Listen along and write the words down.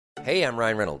Hey, I'm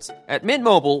Ryan Reynolds. At Mint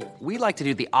Mobile, we like to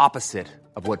do the opposite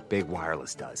of what Big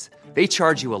Wireless does. They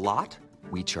charge you a lot,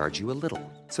 we charge you a little.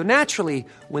 So naturally,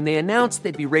 when they announced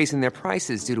they'd be raising their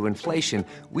prices due to inflation,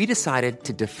 we decided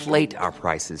to deflate our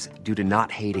prices due to not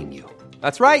hating you.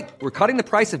 That's right. We're cutting the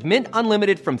price of Mint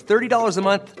Unlimited from $30 a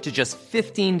month to just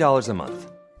 $15 a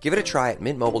month. Give it a try at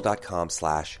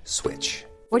mintmobile.com/switch.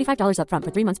 $45 up front for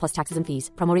 3 months plus taxes and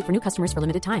fees. Promo rate for new customers for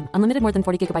limited time. Unlimited more than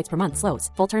 40 gigabytes per month. Slows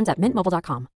full terms at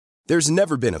mintmobile.com. There's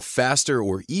never been a faster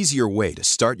or easier way to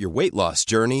start your weight loss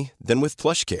journey than with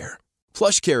PlushCare.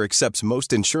 PlushCare accepts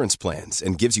most insurance plans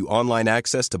and gives you online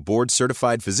access to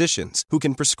board-certified physicians who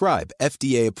can prescribe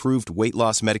FDA-approved weight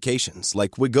loss medications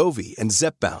like Wegovy and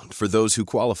Zepbound for those who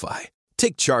qualify.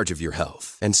 Take charge of your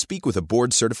health and speak with a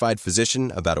board-certified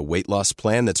physician about a weight loss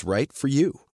plan that's right for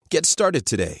you. Get started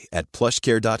today at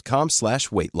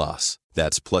plushcare.com/weight loss.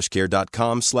 That's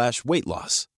plushcare.com/weight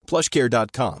loss.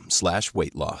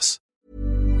 plushcare.com/weight loss.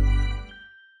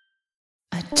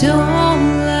 I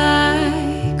don't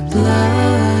like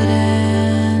blood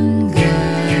and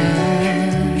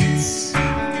guts,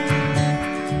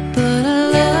 but I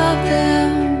love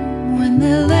them when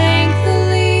they're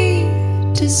lengthily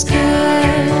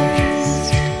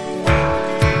discussed.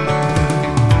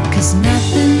 'Cause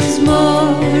nothing's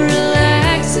more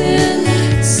relaxing,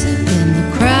 sipping the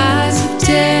cries of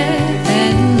death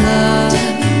and love.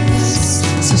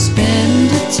 So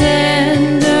spend a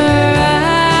tender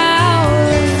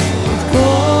hour with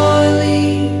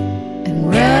Gourley and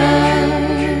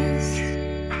Russ.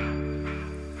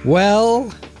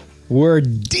 Well, we're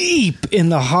deep in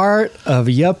the heart of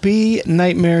Yuppie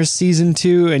Nightmares Season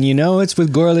 2, and you know it's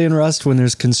with Gourley and Rust when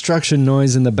there's construction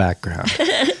noise in the background.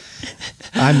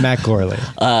 I'm Matt Gourley.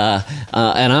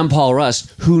 And I'm Paul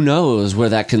Rust. Who knows where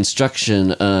that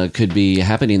construction could be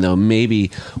happening, though? Maybe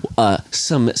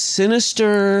some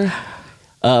sinister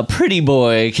pretty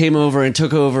boy came over and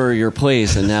took over your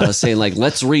place and now is saying, like,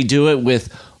 let's redo it with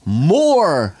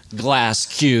more glass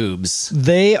cubes.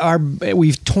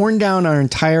 We've torn down our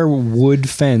entire wood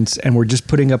fence and we're just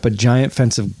putting up a giant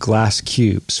fence of glass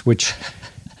cubes, which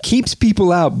keeps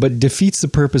people out but defeats the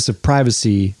purpose of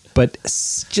privacy, but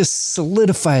just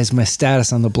solidifies my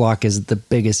status on the block as the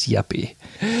biggest yuppie.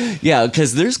 Yeah,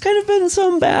 because there's kind of been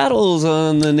some battles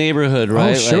on the neighborhood,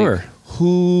 right? Oh, sure. Like,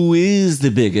 who is the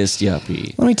biggest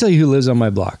yuppie? Let me tell you who lives on my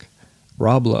block.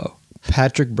 Rob Lowe,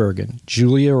 Patrick Bergen,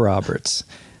 Julia Roberts.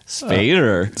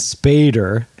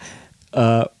 Spader.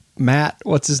 Matt,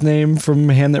 what's his name from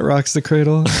Hand That Rocks the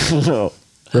Cradle?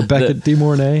 Rebecca De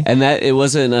Mornay. And that it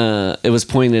wasn't. It was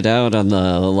pointed out on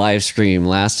the live stream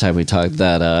last time we talked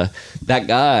that that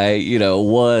guy,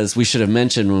 was. We should have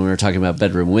mentioned when we were talking about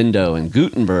Bedroom Window and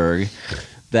Gutenberg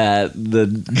that the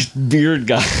beard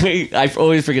guy. I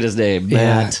always forget his name.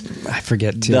 Matt. I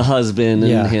forget too. The husband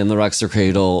in Hand That Rocks the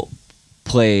Cradle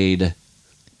played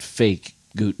fake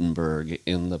Gutenberg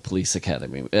in the police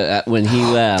academy when he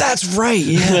left. That's right.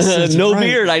 Yes, no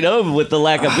beard. I know, but with the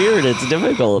lack of beard, it's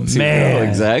difficult to know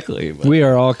exactly. But, we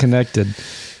are all connected.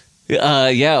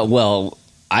 Yeah. Well,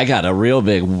 I got a real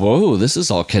big whoa. This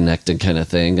is all connected kind of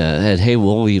thing. And hey,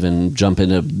 we'll even jump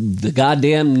into the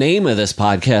goddamn name of this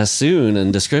podcast soon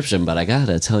and description. But I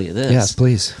gotta tell you this. Yes,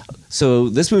 please. So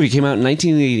this movie came out in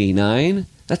 1989.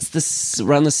 That's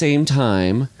around the same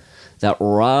time that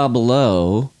Rob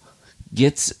Lowe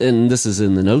gets, and this is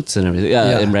in the notes and everything,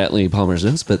 in Ratley Palmer's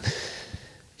notes, but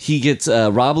he gets,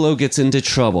 Rob Lowe gets into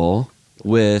trouble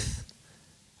with,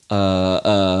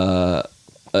 has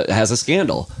a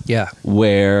scandal. Yeah.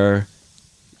 Where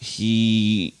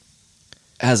he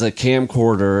has a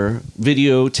camcorder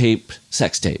videotape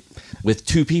sex tape with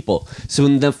two people. So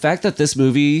in the fact that this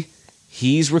movie,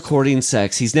 he's recording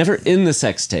sex, he's never in the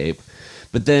sex tape,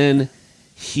 but then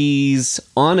he's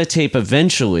on a tape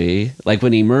eventually, like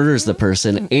when he murders the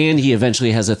person, and he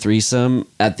eventually has a threesome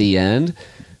at the end.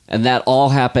 And that all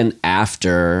happened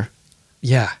after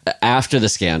the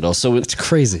scandal. So it's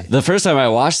crazy. The first time I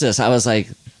watched this, I was like,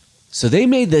 so they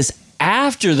made this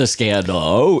after the scandal.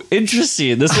 Oh,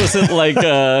 interesting. This wasn't like,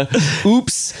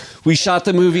 oops, we shot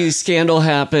the movie, scandal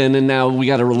happened, and now we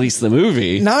got to release the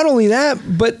movie. Not only that,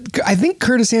 but I think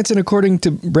Curtis Hanson, according to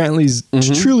Brantley's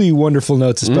truly wonderful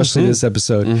notes, especially this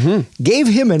episode, gave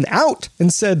him an out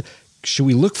and said, should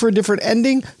we look for a different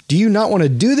ending? Do you not want to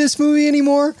do this movie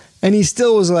anymore? And he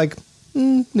still was like,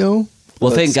 no.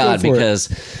 Well, thank God, because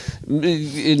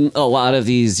in a lot of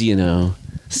these,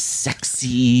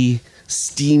 sexy,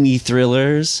 steamy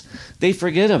thrillers, they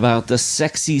forget about the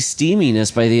sexy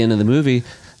steaminess by the end of the movie.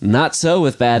 Not so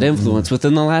with Bad Influence.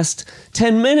 Within the last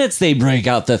 10 minutes, they break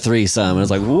out the threesome. And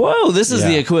it's like, whoa, this is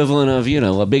the equivalent of,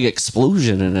 a big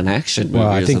explosion in an action movie.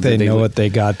 Well, I think they know what they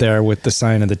got there with the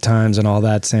sign of the times and all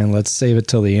that, saying, let's save it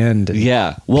till the end. And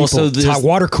yeah. Well, so there's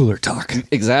water cooler talk.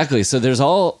 Exactly. So there's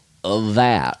all of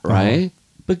that, right?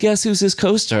 But guess who's his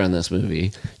co-star in this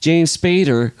movie? James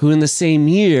Spader, who in the same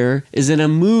year is in a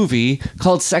movie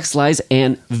called Sex, Lies,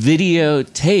 and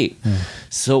Videotape.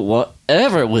 So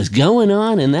whatever was going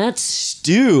on in that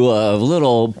stew of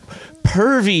little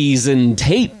pervies and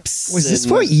tapes. Was this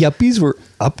what yuppies were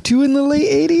up to in the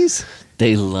late 80s?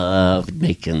 They loved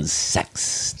making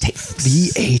sex tapes.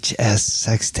 VHS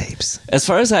sex tapes. As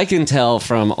far as I can tell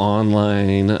from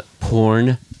online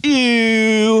porn,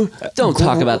 ew, don't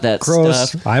talk about that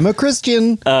Gross. stuff. I'm a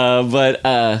Christian.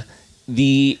 But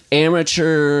the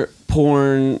amateur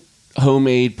porn,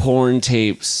 homemade porn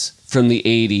tapes from the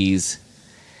 80s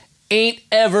ain't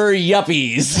ever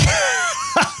yuppies.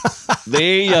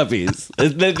 They ain't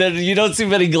yuppies. You don't see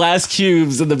many glass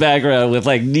cubes in the background with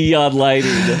like neon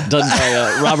lighting done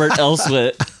by Robert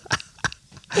Elswit.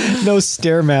 No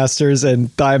Stairmasters and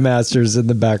Thighmasters in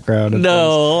the background.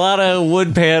 No, a lot of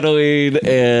wood paneling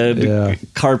and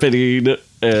carpeting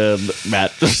and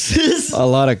mattresses. A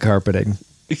lot of carpeting.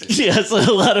 Yes,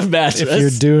 a lot of mattresses. If you're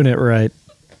doing it right.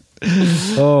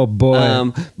 Oh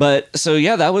boy. But so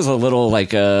yeah, that was a little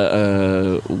like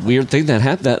a weird thing that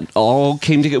happened. That all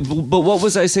came together. But what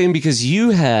was I saying? Because you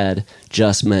had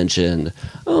just mentioned,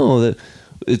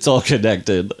 it's all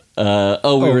connected. We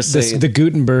were saying the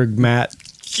Gutenberg Matt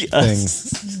yes,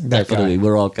 thing. Definitely,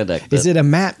 we're all connected. Is it a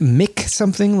Matt Mick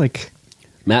something like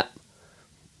Matt?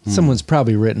 Someone's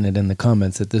probably written it in the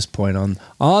comments at this point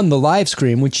on the live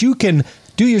stream, which you can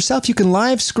do yourself. You can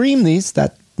live stream these.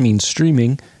 That means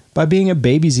streaming. By being a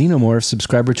Baby Xenomorph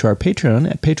subscriber to our Patreon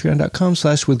at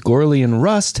patreon.com/withgorley and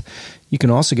Rust. You can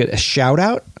also get a shout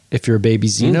out if you're a Baby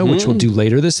Xeno, which we'll do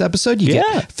later this episode. You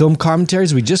get film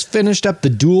commentaries. We just finished up the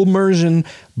dual immersion,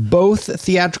 both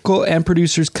theatrical and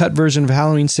producer's cut version of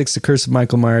Halloween 6, The Curse of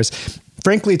Michael Myers.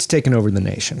 Frankly, it's taken over the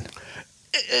nation.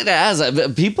 It has.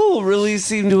 People really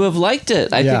seem to have liked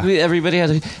it. I think everybody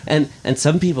had, and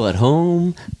some people at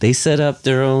home, they set up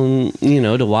their own,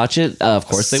 to watch it. Of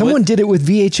course, someone did it with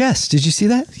VHS. Did you see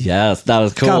that? Yes, that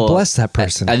was cool. God bless that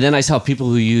person. And then I saw people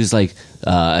who use like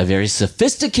a very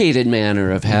sophisticated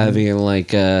manner of having like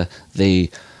the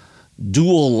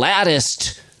dual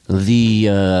latticed.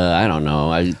 I don't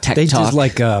know, tech they talk. did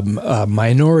like a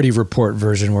Minority Report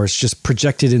version where it's just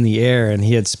projected in the air, and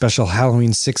he had special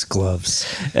Halloween 6 gloves.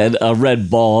 And a red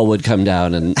ball would come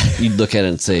down, and you'd look at it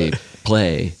and say,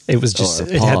 play. It was just,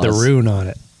 it had the rune on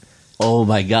it. Oh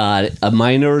my God. A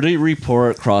Minority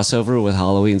Report crossover with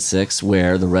Halloween 6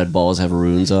 where the red balls have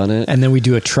runes on it. And then we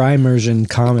do a tri-immersion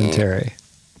commentary.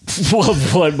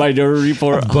 What Minority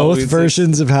Report? Both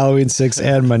versions of Halloween 6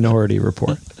 and Minority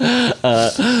Report.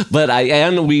 But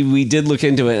we did look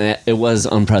into it, and it was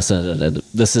unprecedented.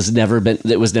 This has never been.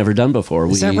 It was never done before.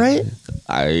 Is that right?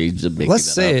 Let's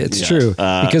say it's true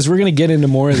because we're going to get into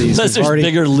more of these. Unless there's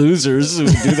bigger losers who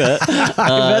do that.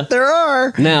 I bet there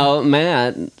are. Now,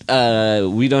 Matt,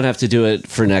 we don't have to do it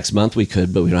for next month. We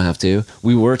could, but we don't have to.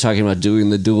 We were talking about doing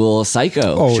the dual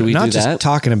Psycho. Oh, should we not do just that?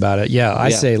 talking about it. Yeah, I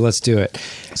say let's do it.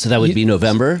 So that would be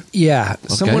November? Yeah.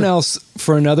 Okay. Someone else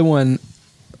for another one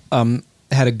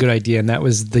had a good idea, and that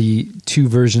was the 2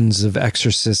 versions of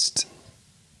Exorcist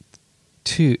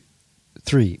 2,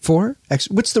 3, 4?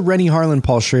 What's the Rennie Harlan,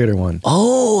 Paul Schrader one?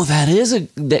 Oh, that is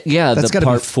that's the gotta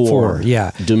part be 4.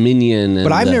 Yeah. Dominion.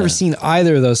 But I've never seen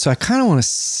either of those, so I kind of want to...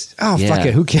 fuck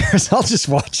it. Who cares? I'll just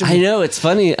watch them. I know. It's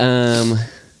funny.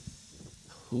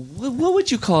 What would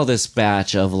you call this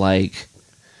batch of like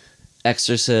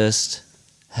Exorcist,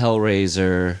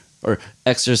 Hellraiser, or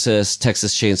Exorcist,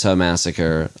 Texas Chainsaw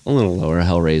Massacre, a little lower,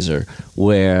 Hellraiser,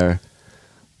 where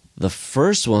the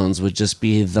first ones would just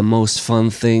be the most fun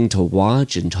thing to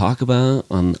watch and talk about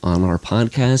on our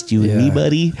podcast, you and me,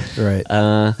 buddy. Right.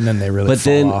 And then they really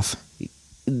fall off.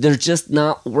 They're just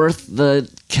not worth the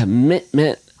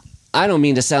commitment. I don't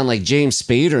mean to sound like James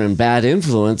Spader and Bad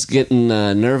Influence, getting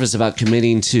nervous about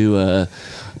committing to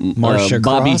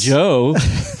Bobby Joe.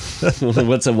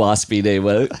 What's a waspy name?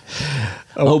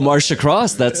 Marsha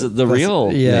Cross. That's the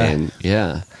real name.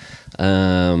 Yeah.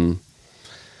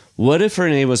 What if her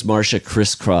name was Marsha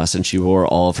Crisscross and she wore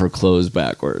all of her clothes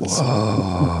backwards?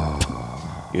 Whoa.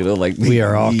 Like we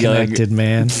are all connected,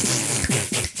 man.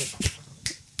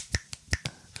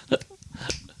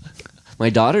 My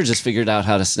daughter just figured out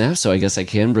how to snap, so I guess I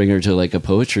can bring her to like a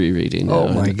poetry reading now.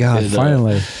 Oh my God,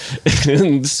 finally.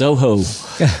 In Soho.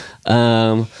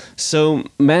 So,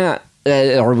 Matt,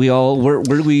 Are we all? Where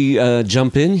do we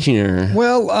jump in here?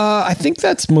 Well, I think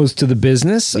that's most of the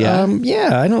business.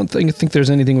 Yeah? I don't think there's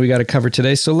anything we got to cover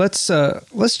today. So let's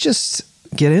just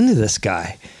get into this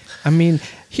guy. I mean,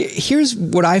 here's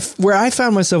where I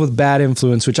found myself with Bad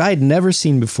Influence, which I had never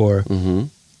seen before. Mm-hmm.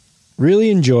 Really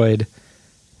enjoyed.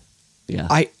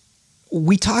 Yeah.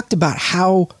 We talked about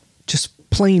how just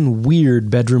plain weird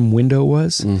Bedroom Window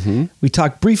was. Mm-hmm. We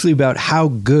talked briefly about how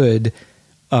good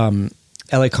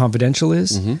LA Confidential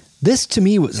is. Mm-hmm. This to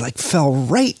me was like fell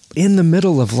right in the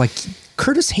middle of like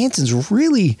Curtis Hanson's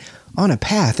really on a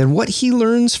path, and what he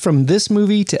learns from this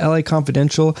movie to LA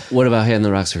Confidential. What about Hand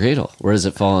the Rocks Cradle? Where does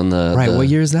it fall on the Right, what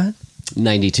year is that?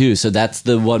 92. So that's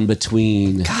the one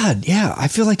between. God, yeah. I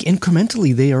feel like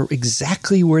incrementally they are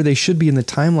exactly where they should be in the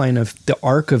timeline of the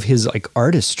arc of his like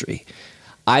artistry.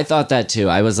 I thought that too.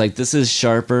 I was like, this is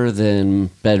sharper than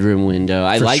Bedroom Window.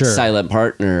 I For like sure. Silent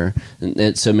Partner,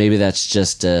 so maybe that's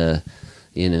just the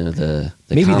Maybe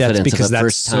that's confidence because of a that's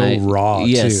first so time. raw,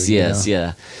 Yes, too, you yes, know?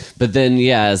 yeah. But then,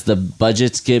 yeah, as the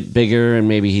budgets get bigger, and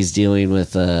maybe he's dealing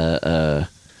with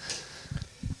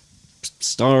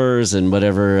stars and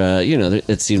whatever.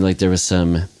 It seemed like there was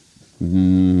some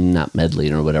not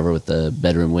meddling or whatever with the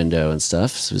Bedroom Window and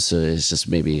stuff. So it's just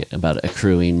maybe about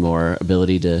accruing more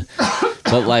ability to.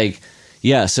 But like,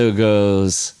 yeah, so it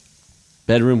goes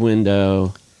Bedroom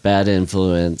Window, Bad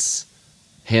Influence,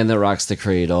 Hand That Rocks the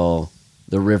Cradle,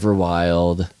 The River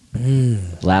Wild,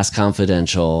 Last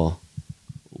Confidential,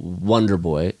 Wonder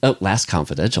Boy. Oh, Last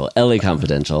Confidential, LA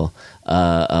Confidential,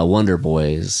 Wonder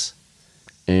Boys,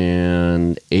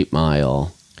 and 8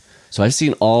 Mile. So I've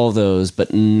seen all of those, but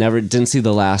didn't see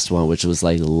the last one, which was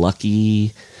like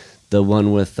Lucky, the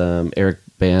one with Eric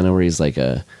Bana, where he's like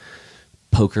a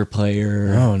poker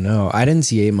player. Oh no, I didn't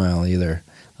see 8 Mile either.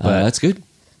 But That's good.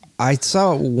 I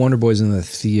saw Wonder Boys in the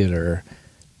theater,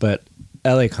 but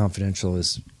LA Confidential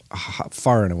is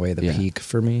far and away the Yeah. peak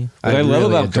for me. What I love really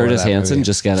about adore Curtis that Hanson, movie.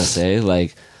 just gotta say,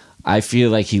 like, I feel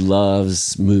like he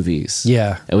loves movies.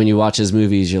 Yeah. And when you watch his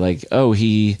movies, you're like, oh,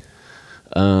 he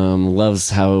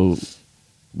loves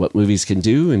what movies can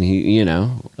do, and he,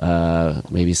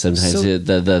 maybe sometimes So-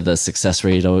 the success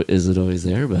rate isn't always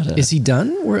there, but Is he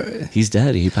done? he's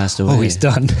dead. He passed away. Oh, he's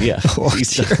done. Yeah, Oh,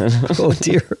 he's dear. done. Oh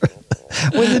dear.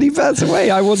 When did he pass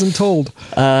away? I wasn't told.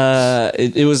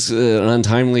 It was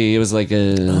untimely. It was like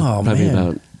probably man.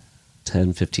 about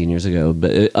 10, 15 years ago,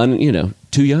 but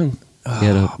too young. He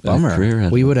had a Bummer. career ahead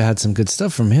of We him. would have had some good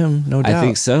stuff from him, no doubt. I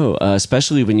think so,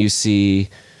 especially when you see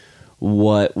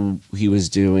what he was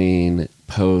doing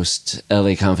post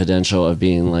LA Confidential, of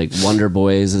being like Wonder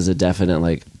Boys is a definite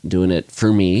like doing it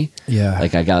for me. Yeah.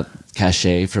 Like I got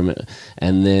cachet from it,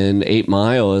 and then 8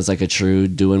 Mile is like a true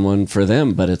doing one for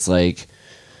them. But it's like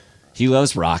he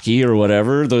loves Rocky or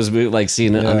whatever. Those like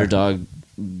seeing an underdog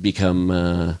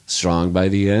become strong by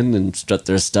the end and strut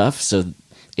their stuff. So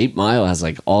 8 Mile has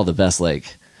like all the best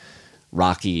like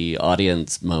Rocky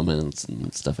audience moments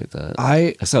and stuff like that.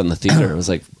 I saw it in the theater. It was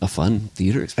like a fun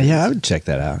theater experience. Yeah, I would check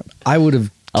that out. I would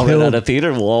have I'll rent out a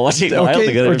theater. We'll all watch 8 Mile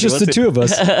together. or if you just want the to. two of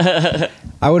us.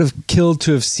 I would have killed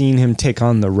to have seen him take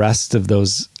on the rest of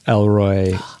those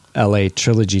Elroy LA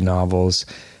trilogy novels,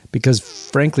 because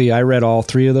frankly, I read all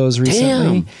 3 of those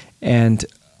recently, and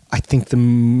I think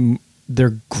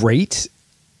they're great,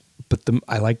 but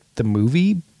I like the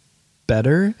movie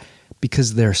better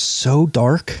because they're so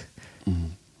dark.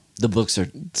 The books are,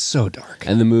 So dark.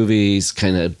 and the movies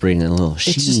kind of bring a little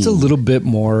sheen. It's just a little bit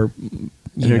more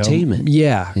Entertainment.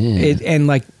 Yeah.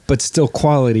 Yeah. But still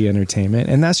quality entertainment.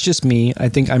 And that's just me.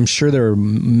 I'm sure there are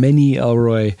many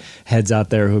Elroy heads out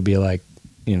there who'd be like,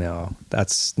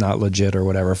 that's not legit or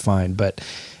whatever, fine. But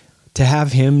to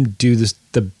have him do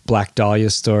the Black Dahlia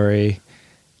story,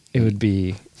 it would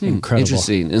be incredible.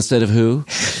 Interesting. Instead of who?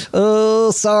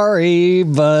 Oh, sorry,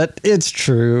 but it's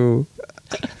true.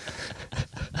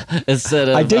 Instead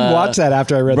of I did watch that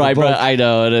after I read Right, the book. I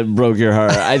know, and it broke your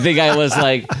heart. I think I was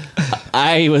like,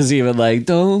 I was even like,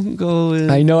 don't go in.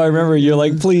 I know. I remember you're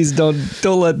like, please don't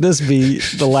let this be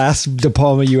the last De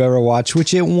Palma you ever watch,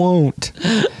 which it won't.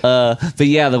 But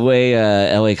yeah, the way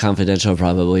LA Confidential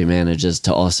probably manages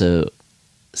to also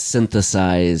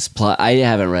synthesize plot. I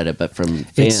haven't read it, but from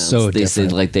fans, It's so they say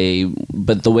different.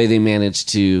 but the way they manage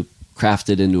to craft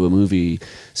it into a movie.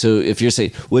 So if you're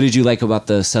saying, what did you like about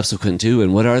the subsequent 2,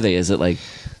 and what are they? Is it like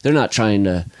they're trying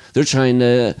to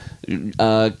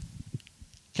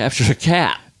capture a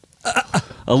cat,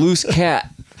 a loose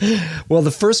cat. Well,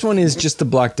 the first one is just the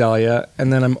Black Dahlia,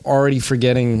 and then I'm already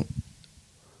forgetting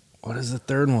what is the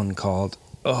third one called.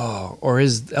 Oh, or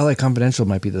is LA Confidential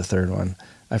might be the third one.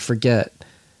 I forget.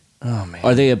 Oh man.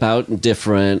 Are they about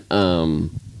different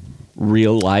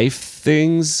real life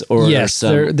things, or Yes,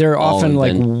 they're often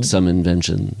like some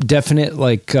invention. Definite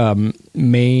like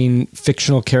main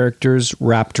fictional characters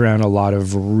wrapped around a lot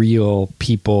of real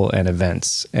people and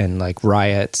events, and like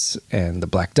riots and the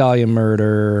Black Dahlia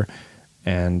murder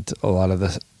and a lot of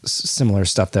the similar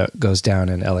stuff that goes down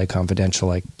in LA Confidential.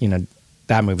 Like, you know,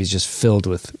 that movie's just filled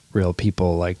with real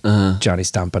people like Johnny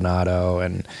Stompanato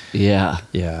and yeah,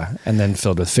 and then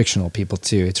filled with fictional people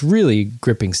too. It's really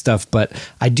gripping stuff. But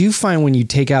I do find when you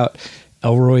take out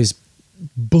Elroy's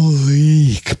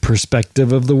bleak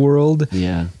perspective of the world,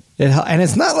 and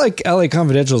it's not like LA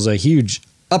Confidential is a huge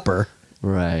upper,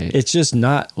 right? It's just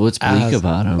not. What's bleak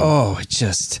about him? Oh, it's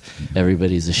just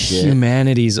everybody's a shit.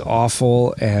 Humanity's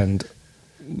awful, and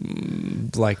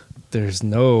like there's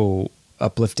no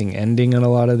uplifting ending in a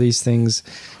lot of these things.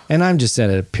 And I'm just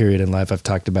at a period in life, I've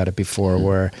talked about it before,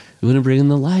 where you want to bring in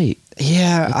the light.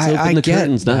 Yeah, I the get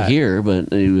curtains, that. Not here,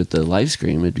 but with the live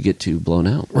screen, it'd get too blown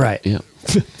out. Right. Yeah.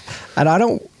 And I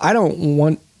don't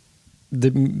want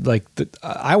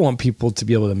I want people to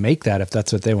be able to make that if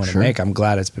that's what they want to make. I'm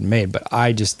glad it's been made, but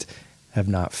I just have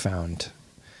not found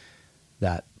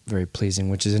that very pleasing,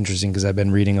 which is interesting because I've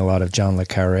been reading a lot of John le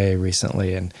Carré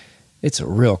recently, and it's a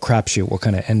real crapshoot what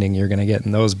kind of ending you're going to get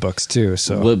in those books too.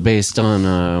 So, based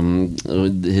on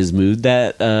his mood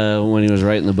that when he was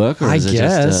writing the book, or I is it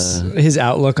guess just, his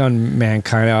outlook on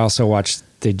mankind. I also watched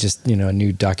a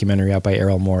new documentary out by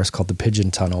Errol Morris called The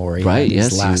Pigeon Tunnel, where he had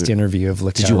his last interview of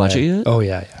le Carré. Did you watch it yet? Oh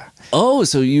yeah. Oh,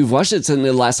 so you've watched it since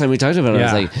the last time we talked about it.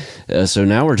 Yeah. I was like, so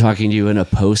now we're talking to you in a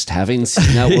post having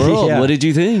seen that world. Yeah. What did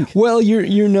you think? Well,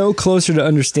 you're no closer to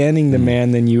understanding the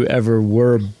man than you ever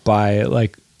were by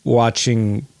like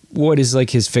watching what is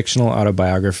like his fictional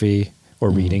autobiography or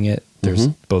reading it. There's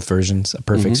both versions, A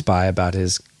Perfect Spy, about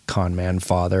his con man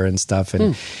father and stuff.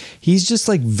 And he's just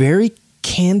like very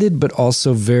candid, but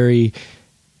also very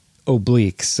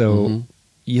oblique. So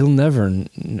you'll never,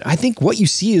 I think what you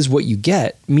see is what you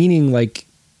get, meaning like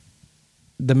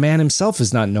the man himself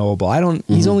is not knowable.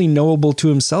 He's only knowable to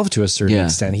himself to a certain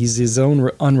extent. He's his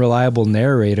own unreliable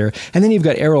narrator. And then you've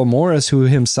got Errol Morris, who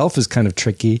himself is kind of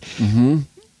tricky.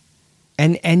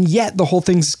 And yet the whole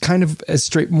thing's kind of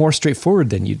more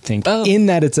straightforward than you'd think, in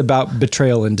that it's about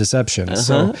betrayal and deception.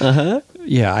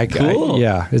 Yeah, cool.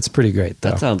 Yeah, it's pretty great though.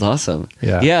 That sounds awesome.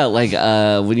 Yeah, like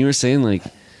when you were saying like,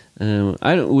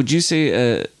 would you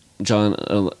say John?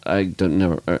 I don't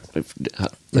know.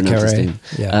 Pronounce his name.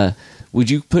 Yeah. Would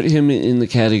you put him in the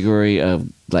category of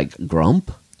like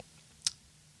grump?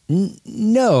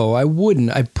 No, I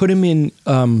wouldn't. I put him in.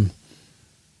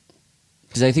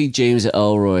 Because I think James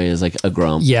Ellroy is like a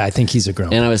grump. Yeah, I think he's a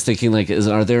grump. And I was thinking, like,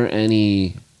 are there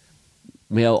any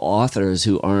male authors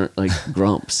who aren't like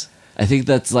grumps? I think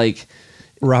that's like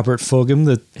Robert Fulghum,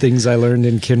 The Things I Learned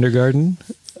in Kindergarten.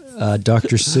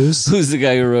 Dr. Seuss. Who's the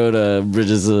guy who wrote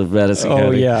Bridges of Madison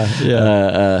County? Oh,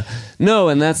 yeah. No,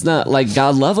 and that's not like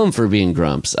God love them for being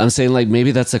grumps. I'm saying like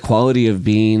maybe that's a quality of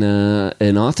being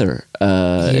an author.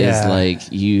 Is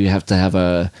like you have to have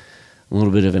a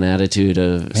little bit of an attitude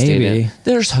of maybe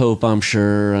there's hope, I'm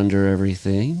sure, under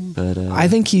everything. But I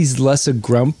think he's less a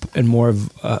grump and more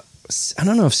of I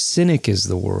don't know if cynic is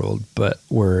the word,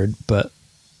 but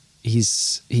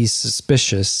he's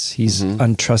suspicious, he's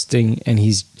untrusting, and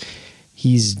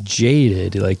he's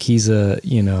jaded. Like he's a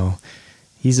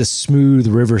smooth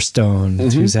river stone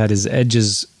who's had his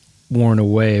edges worn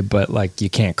away, but like you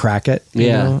can't crack it. You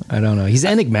know? I don't know. He's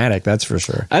enigmatic, that's for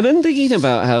sure. I've been thinking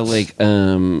about how like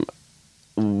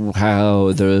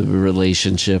how the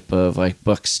relationship of like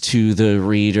books to the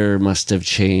reader must have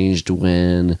changed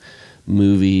when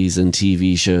movies and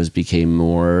TV shows became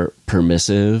more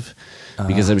permissive.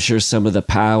 Because I'm sure some of the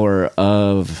power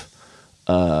of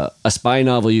a spy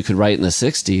novel you could write in the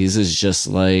 60s is just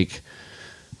like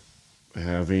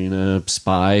having a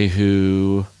spy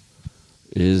who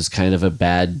is kind of a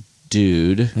bad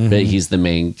dude, but he's the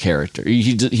main character.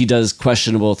 He does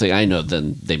questionable things. I know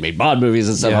then they made Bond movies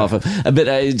and stuff off of, but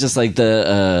I just like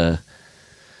the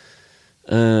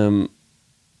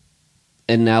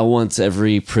and now once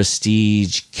every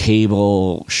prestige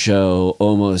cable show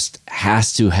almost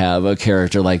has to have a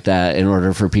character like that in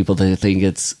order for people to think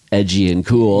it's edgy and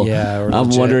cool. Yeah, I'm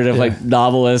wondering if like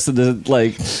novelists and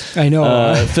like I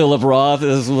know Philip Roth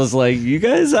was like, you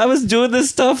guys, I was doing this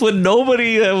stuff when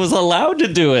nobody was allowed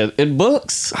to do it in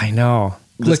books. I know.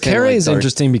 Le Carré is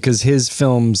interesting because his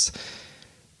films,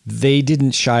 they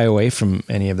didn't shy away from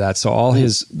any of that. So all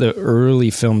the early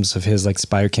films of his, like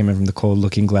Spy Who Came In From the Cold,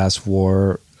 Looking Glass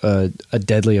War, A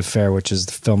Deadly Affair, which is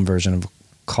the film version of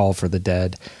Call for the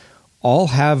Dead, all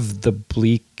have the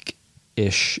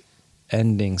bleak-ish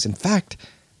endings. In fact,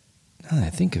 now that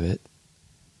I think of it,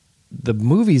 the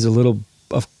movie's a little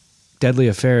of Deadly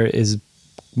Affair is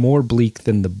more bleak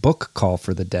than the book Call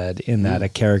for the Dead, in that a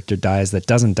character dies that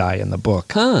doesn't die in the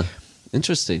book. Huh.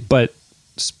 Interesting. But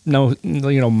no,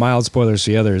 mild spoilers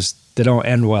for the others. They don't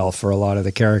end well for a lot of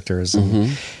the characters.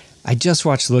 And I just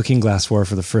watched Looking Glass War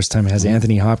for the first time. It has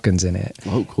Anthony Hopkins in it.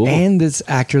 Oh, cool. And this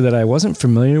actor that I wasn't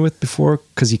familiar with before,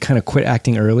 because he kind of quit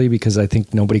acting early because I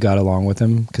think nobody got along with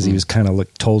him, because he was kind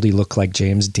of told he looked like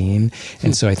James Dean.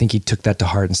 And so I think he took that to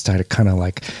heart and started kind of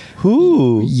like,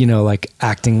 like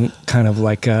acting kind of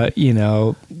like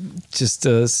just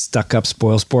a stuck-up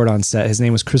spoil sport on set. His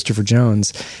name was Christopher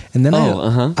Jones. And then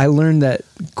I learned that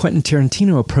Quentin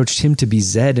Tarantino approached him to be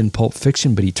Zed in Pulp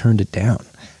Fiction, but he turned it down.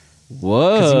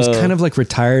 Whoa. Because he was kind of like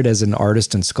retired as an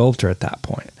artist and sculptor at that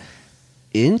point.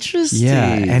 Interesting.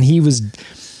 Yeah, and he's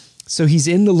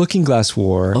in the Looking Glass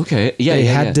War. Okay, yeah, They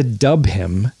had to dub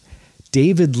him.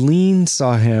 David Lean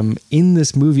saw him in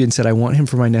this movie and said, I want him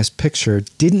for my next picture.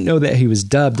 Didn't know that he was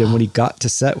dubbed, and when he got to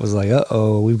set was like,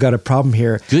 uh-oh, we've got a problem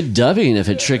here. Good dubbing if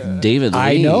it tricked David Lean.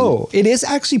 I know. It is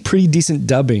actually pretty decent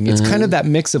dubbing. It's kind of that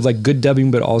mix of like good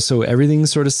dubbing, but also everything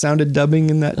sort of sounded dubbed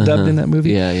in that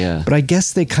movie. Yeah, yeah. But I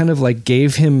guess they kind of like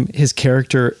gave his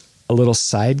character a little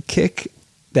sidekick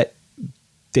that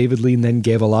David Lean then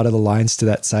gave a lot of the lines to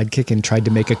that sidekick and tried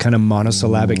to make a kind of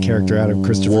monosyllabic character out of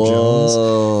Christopher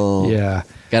Jones. Yeah.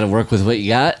 Got to work with what you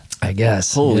got. I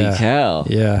guess. Holy cow.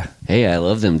 Yeah. Hey, I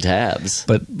love them tabs.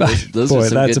 But those boy, are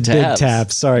some that's good a big tabs.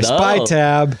 tab. Sorry, No. Spy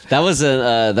tab. That was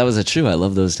a true. I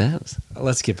love those tabs.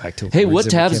 Let's get back to Hey, what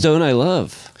tabs don't I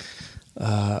love?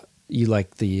 You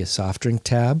like the soft drink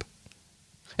tab?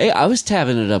 Hey, I was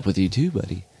tabbing it up with you too,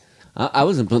 buddy. I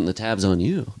wasn't putting the tabs on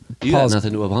you. You Paul's- got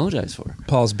nothing to apologize for.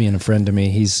 Paul's being a friend to me.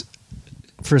 He's,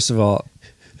 first of all,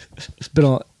 it's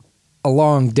been a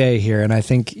long day here, and I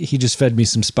think he just fed me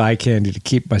some spy candy to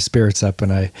keep my spirits up.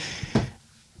 And I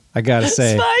gotta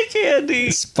say,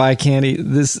 spy candy.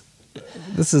 This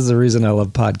is the reason I love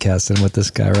podcasting with this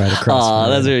guy right across. Oh,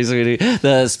 from that's me. very sweet.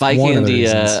 The spy One of the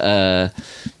candy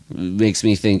makes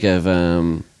me think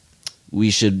of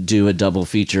we should do a double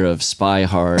feature of Spy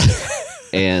Hard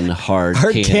and Hard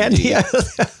Candy.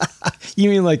 You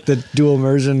mean like the dual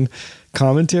immersion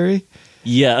commentary?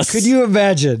 Yes. Could you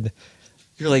imagine?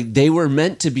 You're like, they were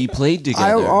meant to be played together.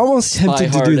 I'm almost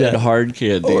tempted Spy to do Hard that. and Hard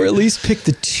Candy. Or at least pick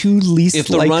the two least if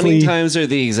the likely. running times are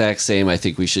the exact same, I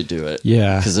think we should do it.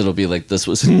 Yeah. Because it'll be like, this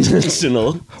was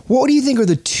intentional. What do you think are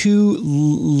the two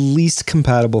least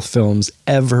compatible films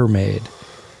ever made?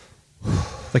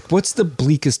 Like, what's the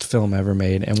bleakest film ever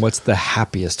made, and what's the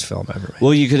happiest film ever made?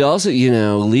 Well, you could also,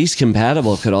 least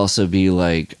compatible could also be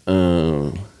like,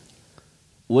 wouldn't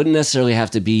necessarily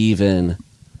have to be even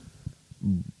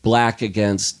black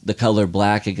against the color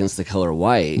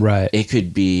white. Right. It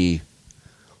could be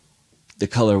the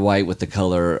color white with the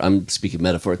color, I'm speaking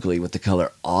metaphorically, with the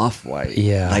color off-white.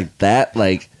 Yeah. Like that,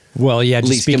 like... Well, yeah,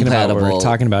 just least speaking compatible. about what we're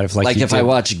talking about. If I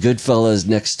watch Goodfellas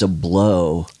next to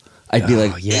Blow, I'd be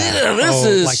like, this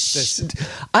is... like this.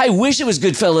 I wish it was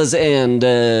Goodfellas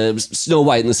and Snow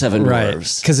White and the Seven Right.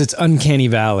 Dwarfs. Because it's Uncanny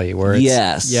Valley, where it's...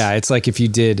 Yes. Yeah, it's like if you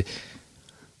did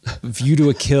View to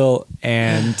a Kill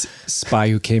and Spy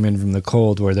Who Came In From the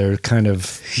Cold, where they're kind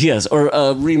of... Yes, or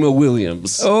Remo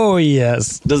Williams. Oh,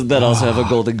 yes. Doesn't that also have a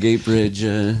Golden Gate Bridge?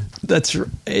 That's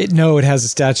right. No, it has a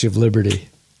Statue of Liberty.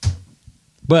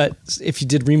 But if you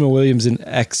did Remo Williams in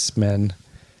X-Men...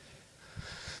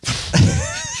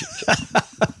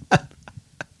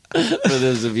 For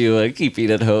those of you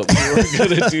keeping at home, we're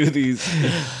going to do these.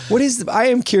 I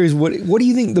am curious, what do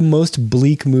you think the most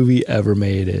bleak movie ever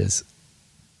made is?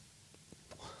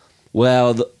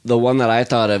 Well, the one that I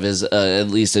thought of is, at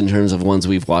least in terms of ones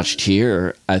we've watched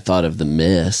here, I thought of The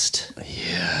Mist.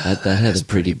 Yeah. That had a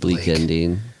pretty bleak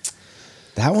ending.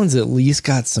 That one's at least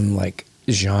got some like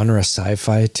genre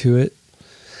sci-fi to it.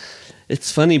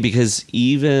 It's funny because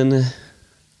even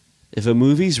if a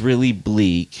movie's really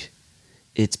bleak,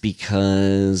 it's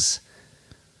because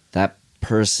that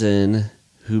person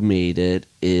who made it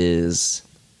is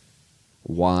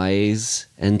wise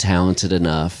and talented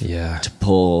enough to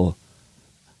pull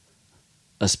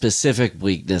a specific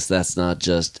bleakness that's not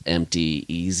just empty,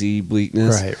 easy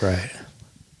bleakness. Right.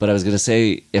 But I was going to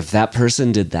say, if that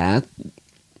person did that,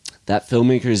 that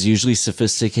filmmaker is usually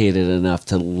sophisticated enough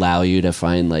to allow you to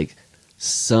find like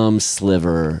some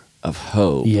sliver of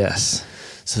hope. Yes.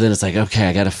 So then it's like, okay,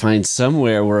 I got to find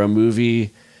somewhere where a movie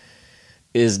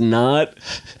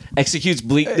executes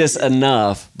bleakness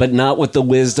enough, but not with the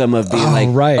wisdom of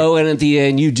being right. and at the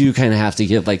end you do kind of have to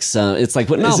give like some. It's like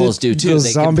what novels do too. The They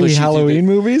can zombie push you through Halloween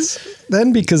movies,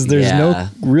 then, because there's no Yeah.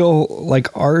 real like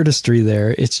artistry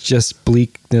there. It's just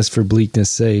bleakness for bleakness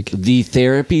sake. The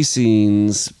therapy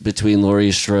scenes between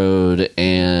Laurie Strode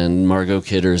and Margot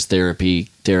Kidder's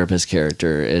therapist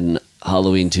character in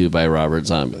Halloween 2 by Robert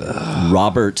Zombie.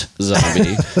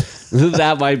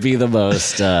 That might be the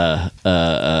most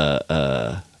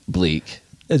bleak.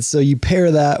 And so you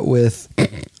pair that with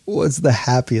what's the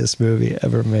happiest movie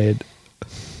ever made?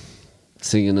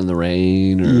 Singing in the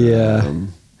Rain. Or, Yeah.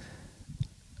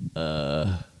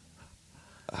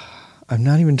 I'm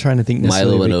not even trying to think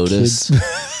necessarily Milo and of a Otis. kid's-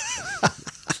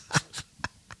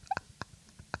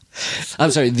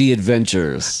 I'm sorry, The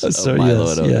Adventures of So, Milo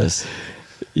yes, and Otis.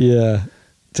 Yeah.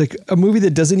 It's like a movie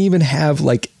that doesn't even have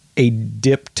like a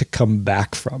dip to come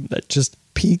back from, that just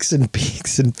peaks and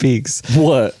peaks and peaks.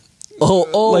 What?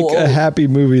 A happy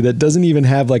movie that doesn't even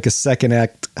have like a second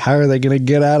act. How are they going to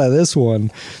get out of this one?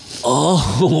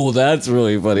 Oh, that's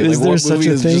really funny. Is like, there what such movie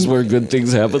a is thing? just where good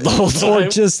things happen the whole time? Or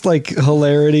just like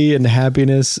hilarity and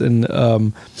happiness and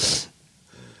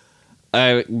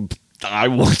I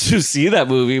want to see that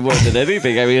movie more than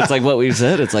anything. I mean, it's like what we've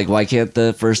said. It's like, why can't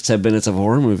the first 10 minutes of a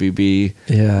horror movie be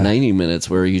 90 minutes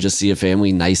where you just see a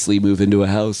family nicely move into a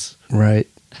house? Right.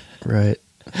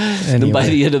 And by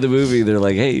the end of the movie, they're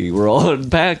like, hey, we're all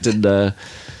unpacked. And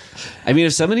I mean,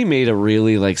 if somebody made a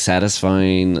really like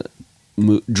satisfying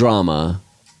drama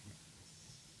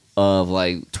of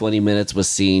like 20 minutes with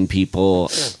seeing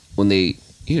people when they,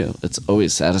 it's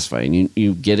always satisfying.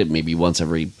 You get it maybe once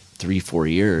every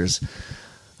 3-4 years,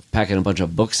 packing a bunch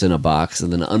of books in a box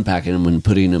and then unpacking them and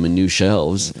putting them in new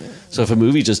shelves. So if a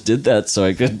movie just did that, so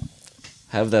I could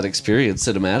have that experience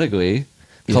cinematically,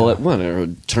 call it what, or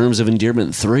Terms of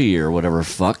Endearment 3 or whatever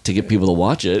fuck to get people to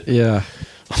watch it. Yeah.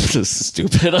 I'm just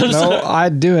stupid. No,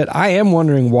 I'd do it. I am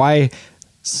wondering why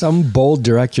some bold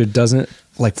director doesn't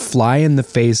like fly in the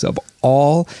face of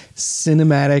all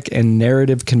cinematic and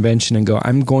narrative convention and go,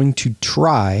 I'm going to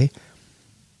try.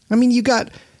 I mean, you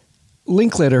got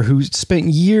Linklater, who spent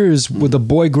years with a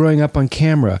boy growing up on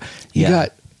camera. You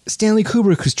got Stanley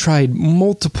Kubrick, who's tried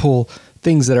multiple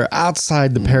things that are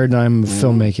outside the paradigm of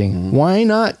filmmaking. Why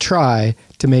not try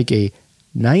to make a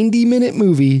 90-minute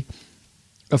movie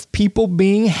of people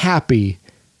being happy?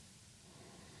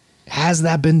 Has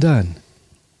that been done?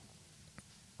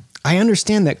 I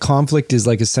understand that conflict is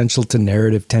like essential to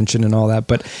narrative tension and all that,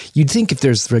 but you'd think if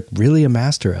there's like really a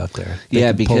master out there, they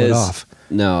could pull it off.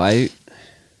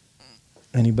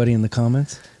 Anybody in the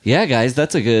comments? Yeah, guys,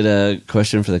 that's a good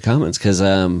question for the comments because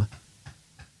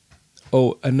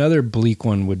another bleak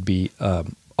one would be,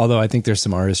 although I think there's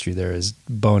some artistry there, is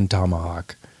Bone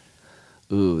Tomahawk.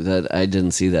 Ooh, that I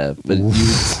didn't see that, but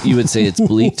you would say it's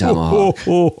Bleak Tomahawk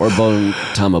or Bone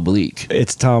Tama Bleak.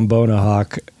 It's Tom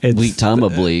Bonahawk. It's Bleak Tama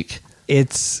Bleak.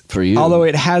 It's for you, although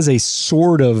it has a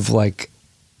sort of like,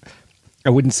 I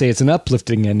wouldn't say it's an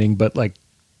uplifting ending, but like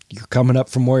you're coming up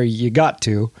from where you got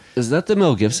to. Is that the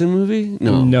Mel Gibson movie?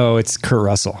 No, it's Kurt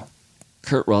Russell.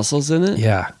 Kurt Russell's in it?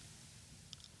 Yeah.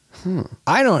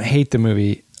 I don't hate the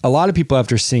movie. A lot of people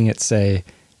after seeing it say,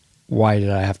 why did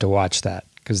I have to watch that?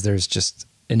 Because there's just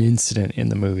an incident in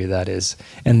the movie that is,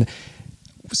 and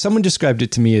someone described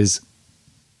it to me as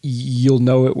you'll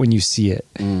know it when you see it.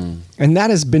 And that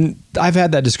has been, I've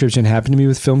had that description happen to me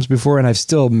with films before, and I've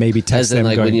still maybe texted them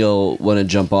like going, when you'll want to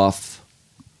jump off.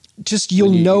 Just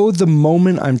you'll know the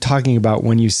moment I'm talking about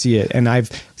when you see it. And I've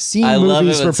seen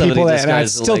movies for people that, and I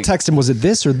still text them, was it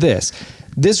this or this?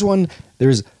 This one,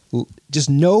 there's just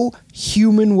no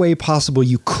human way possible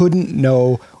you couldn't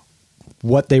know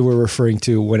what they were referring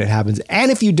to when it happens. And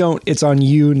if you don't, it's on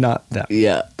you, not them.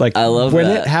 Yeah. Like I love when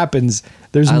that. it happens,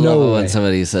 there's I no love it way. when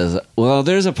somebody says, well,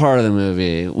 there's a part of the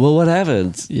movie. Well, what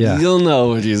happens? Yeah. You'll know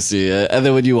when you see it. And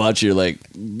then when you watch, you're like,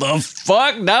 the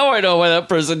fuck? Now I know why that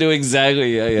person knew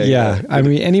exactly. Yeah. I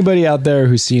mean, anybody out there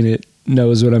who's seen it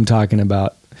knows what I'm talking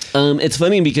about. It's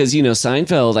funny because,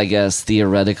 Seinfeld, I guess,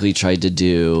 theoretically tried to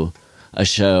do a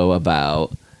show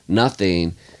about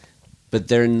nothing, but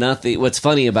they're nothing. What's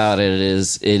funny about it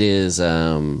is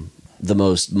the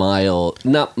most mild,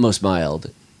 not most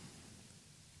mild.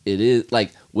 It is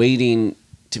like waiting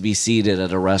to be seated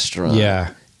at a restaurant.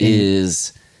 Yeah.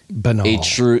 Is banal.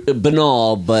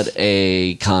 Banal, but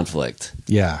a conflict.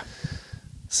 Yeah.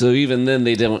 So even then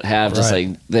they don't have just Right.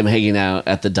 like them hanging out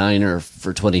at the diner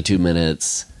for 22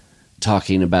 minutes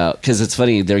talking about, because it's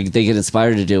funny, they get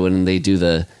inspired to do it and they do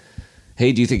the,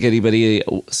 hey, do you think anybody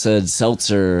said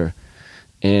seltzer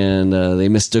and they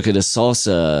mistook it as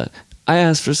salsa? I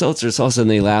asked for seltzer salsa, and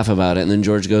they laugh about it. And then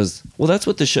George goes, well, that's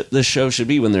what the show should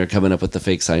be when they're coming up with the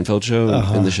fake Seinfeld show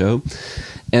in the show.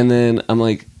 And then I'm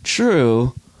like,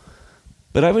 true,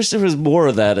 but I wish there was more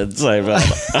of that in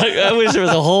Seinfeld. I wish there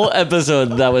was a whole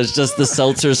episode that was just the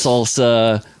seltzer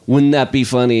salsa. Wouldn't that be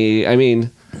funny? I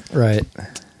mean, right.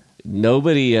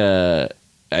 Nobody, I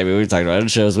mean, we were talking about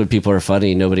shows when people are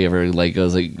funny. Nobody ever like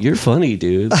goes like, "You're funny,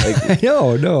 dude." Like,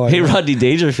 no. Hey, Rodney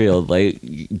Dangerfield, like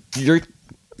you're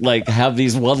like have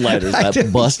these one-liners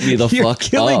that bust me the You're fuck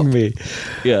killing up. me.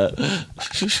 Yeah,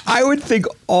 I would think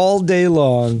all day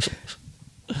long,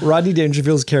 Rodney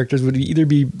Dangerfield's characters would either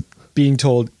be being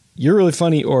told, "You're really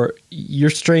funny," or "You're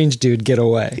strange, dude. Get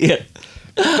away." yeah.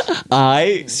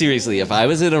 I seriously, if I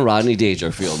was in a Rodney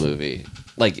Dangerfield movie,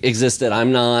 like existed,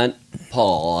 I'm not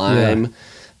Paul. I'm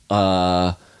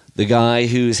the guy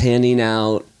who's handing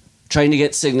out, trying to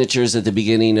get signatures at the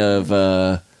beginning of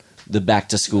the back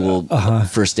to school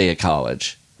first day of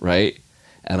college, right?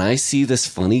 And I see this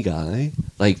funny guy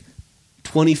like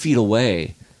 20 feet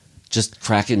away, just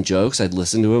cracking jokes. I'd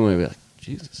listen to him and I'd be like,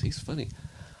 Jesus, he's funny.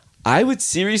 I would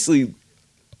seriously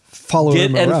follow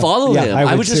him and around. follow him.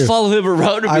 I would just follow him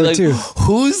around and be like,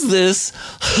 who's this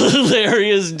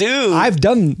hilarious dude? I've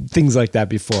done things like that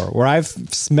before, where I've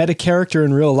met a character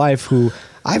in real life who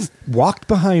I've walked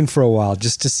behind for a while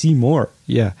just to see more.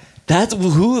 Yeah. That's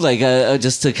who, like,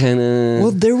 just to kind of...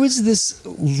 Well, there was this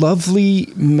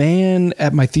lovely man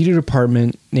at my theater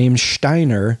department named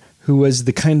Steiner, who was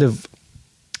the kind of,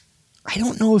 I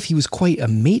don't know if he was quite a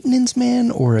maintenance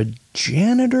man or a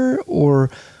janitor or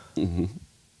a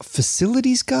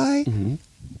facilities guy,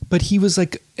 but he was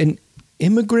like an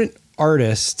immigrant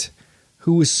artist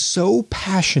who was so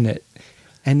passionate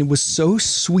and it was so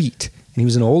sweet. And he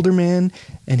was an older man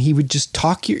and he would just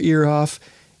talk your ear off.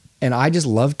 And I just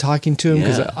loved talking to him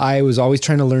because I was always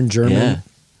trying to learn German. Yeah.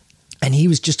 And he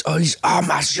was just always,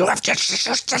 you have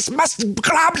just must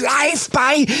grab life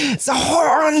by the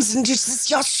horns and just,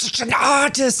 you're such an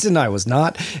artist. And I was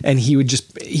not. And he would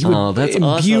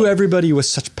imbue everybody with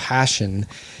such passion.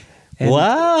 And,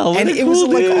 wow. And it was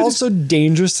like also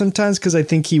dangerous sometimes because I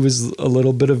think he was a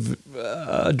little bit of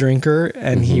a drinker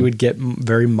and he would get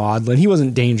very maudlin. He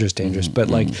wasn't dangerous, but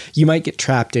like you might get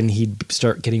trapped and he'd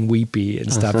start getting weepy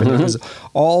and stuff. And it was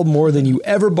all more than you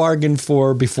ever bargained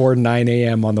for before 9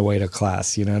 a.m. on the way to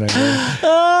class. You know what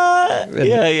I mean?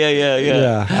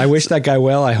 Yeah. I wish that guy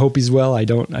well. I hope he's well. I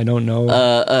don't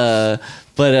know.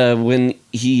 But when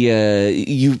he,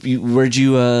 where'd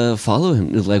you follow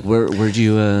him? Like, where'd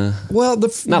you? Well,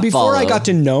 before I got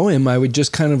to know him, I would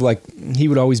just kind of like he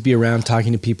would always be around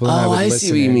talking to people. And I would listen.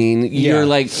 See what you mean. You're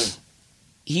like,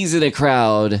 he's in a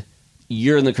crowd.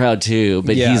 You're in the crowd too,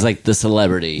 but he's like the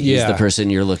celebrity. He's the person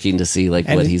you're looking to see, like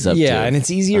what he's up to. Yeah, and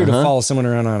it's easier to follow someone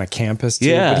around on a campus too.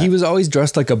 Yeah. But he was always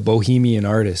dressed like a bohemian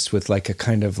artist with like a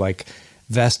kind of like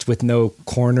vest with no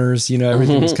corners, you know,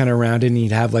 everything was kind of rounded and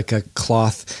he'd have like a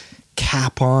cloth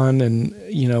cap on and,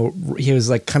 you know, he was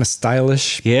like kind of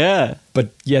stylish. Yeah.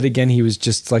 But yet again, he was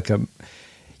just like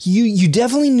you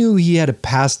definitely knew he had a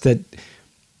past that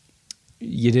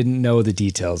you didn't know the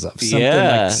details of. Something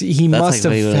like, he must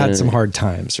have had some hard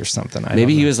times or something.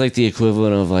 Maybe he was like the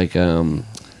equivalent of like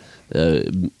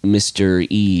Mr.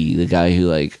 E, the guy who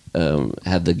like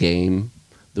had the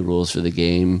rules for the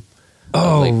game.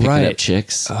 Like picking up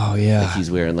chicks. Oh yeah, like he's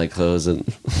wearing like clothes and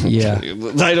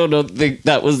I don't think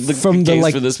that was the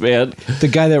case for this man. The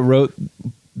guy that wrote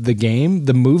the game,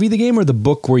 the movie, the game, or the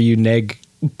book where you neg.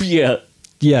 Yeah.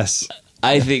 Yes.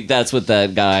 I think that's what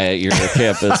that guy at your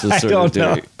campus was sort of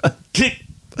doing.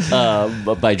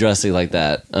 By dressing like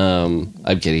that. I'm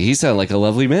kidding. He sounded like a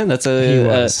lovely man. He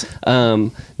was.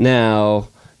 Now,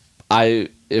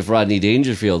 if Rodney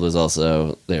Dangerfield was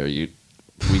also there,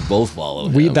 we'd both follow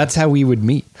him. That's how we would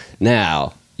meet.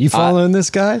 Now, you following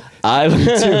this guy?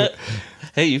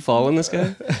 Hey, you following this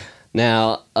guy?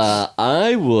 Now,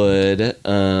 I would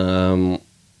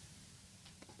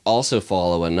also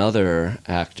follow another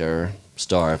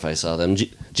star if I saw them,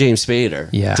 James Spader.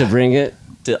 Yeah. To bring it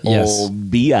to old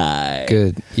B.I.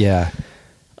 Good. Yeah.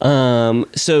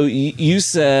 So you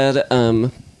said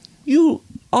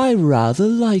I rather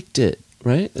liked it,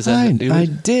 right? Is that I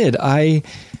did. I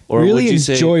really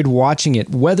enjoyed watching it.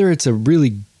 Whether it's a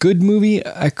really good movie,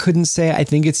 I couldn't say. I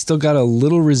think it's still got a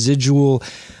little residual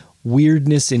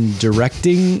weirdness in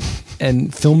directing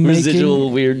and filmmaking.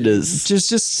 Residual weirdness. Just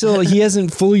still, he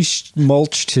hasn't fully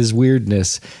mulched his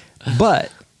weirdness,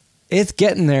 but it's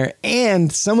getting there.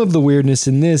 And some of the weirdness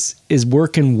in this is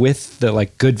working with the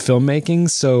like good filmmaking.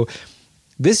 So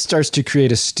this starts to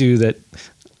create a stew that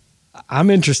I'm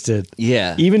interested.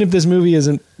 Yeah. Even if this movie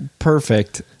isn't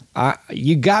perfect,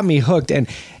 you got me hooked. And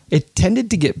it tended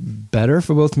to get better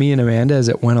for both me and Amanda as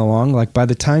it went along. Like by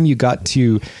the time you got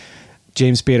to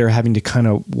James Spader having to kind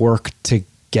of work to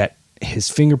get his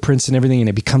fingerprints and everything, and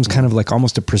it becomes kind of like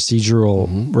almost a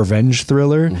procedural revenge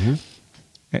thriller,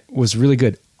 it was really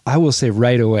good. I will say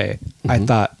right away, I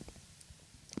thought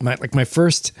my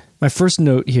first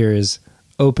note here is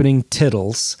opening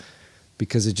tittles,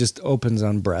 because it just opens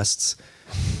on breasts.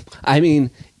 I mean,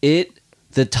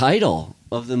 the title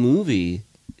of the movie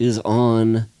is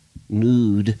on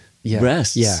nude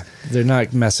breasts. Yeah, they're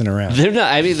not messing around. They're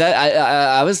not. I mean, that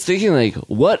I was thinking, like,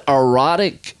 what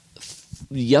erotic,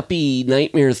 yuppie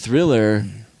nightmare thriller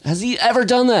has he ever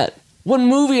done that? What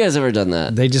movie has ever done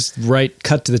that? They just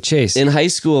cut to the chase. In high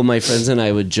school, my friends and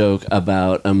I would joke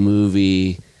about a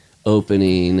movie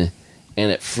opening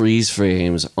and it freeze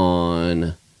frames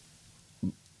on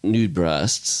nude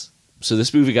breasts. So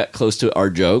this movie got close to our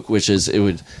joke, which is it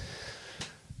would.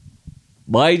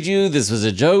 Mind you, this was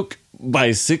a joke by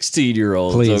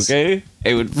 16-year-olds, Please. okay?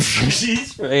 It would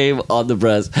freeze frame on the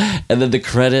breast, and then the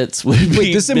credits would be.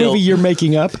 Wait, this is a movie you're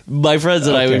making up? My friends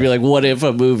and I would be like, what if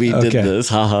a movie did Okay. this?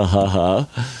 Ha ha ha ha.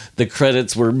 The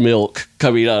credits were milk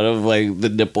coming out of like the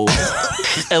nipples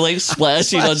and like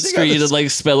splashing on screen and like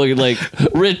spelling like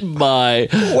written by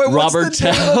Robert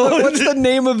Town. What's the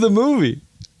name of the movie?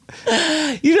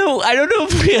 You know, I don't know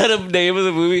if we had a name of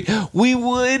the movie.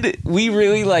 We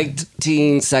really liked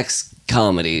teen sex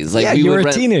comedies. Like Yeah, we you would were a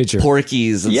rent teenager.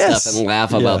 Porkies and Yes. stuff and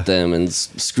laugh Yeah. about them and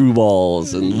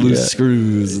screwballs and loose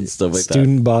screws and stuff like that.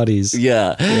 Student bodies.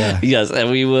 Yeah. Yes. And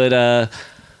we would,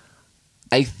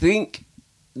 I think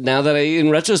now that in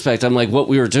retrospect, I'm like, what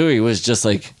we were doing was just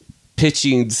like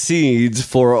pitching scenes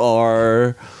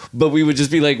for but we would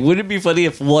just be like, wouldn't it be funny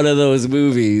if one of those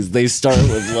movies, they start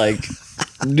with like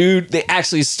nude, they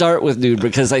actually start with nude,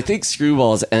 because I think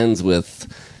Screwballs ends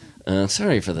with,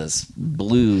 sorry for this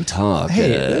blue talk. Hey,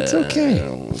 that's okay.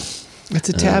 It's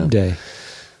a tab day.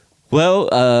 Well,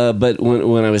 but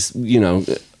when I was,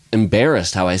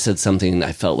 embarrassed how I said something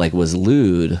I felt like was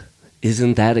lewd,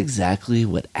 isn't that exactly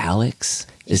what Alex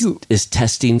is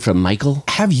testing from Michael?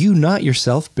 Have you not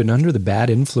yourself been under the bad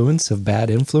influence of bad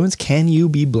influence? Can you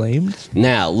be blamed?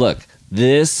 Now, look,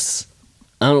 this,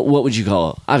 I don't know, what would you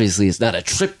call it? Obviously, it's not a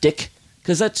triptych,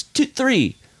 because that's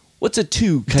 3. What's a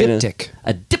 2? Diptych.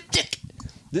 A diptych.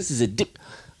 This is a diptych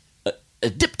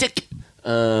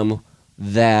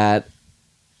that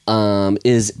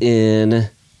is in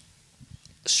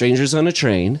Strangers on a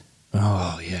Train.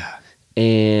 Oh, yeah.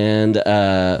 And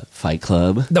Fight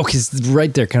Club. No, because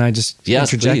right there, can I just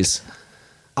interject? Please.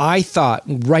 I thought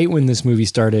right when this movie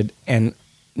started, and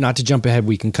not to jump ahead,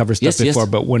 we can cover stuff before,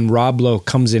 but when Rob Lowe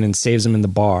comes in and saves him in the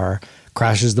bar,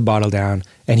 crashes the bottle down,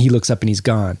 and he looks up and he's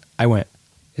gone, I went,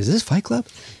 is this Fight Club?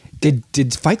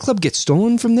 Did Fight Club get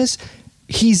stolen from this?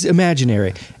 He's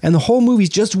imaginary. And the whole movie's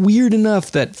just weird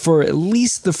enough that for at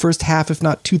least the first half, if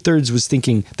not 2/3, was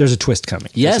thinking there's a twist coming.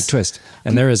 Yes. There's a twist.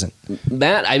 And there isn't.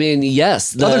 Matt, I mean,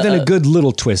 yes. Other than a good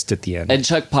little twist at the end. And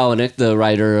Chuck Palahniuk, the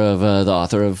writer of the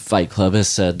author of Fight Club, has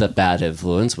said that Bad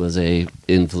Influence was a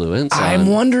influence. I'm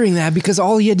wondering that because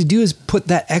all he had to do is put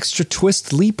that extra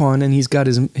twist leap on, and he's got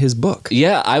his book.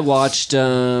 Yeah, I watched,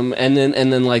 and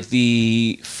then like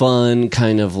the fun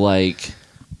kind of like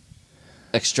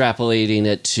extrapolating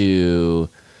it to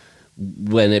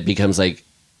when it becomes like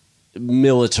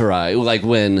militarized, like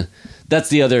when that's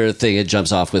the other thing it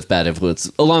jumps off with Bad Influence,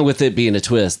 along with it being a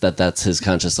twist that's his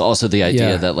conscious. Also the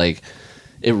idea that like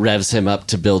it revs him up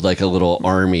to build like a little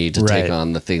army to take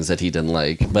on the things that he didn't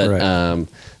like. But I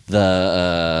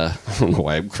don't know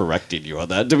why I'm correcting you on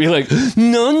that, to be like,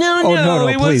 no,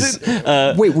 it please.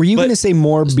 wasn't. Wait, were you going to say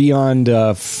more beyond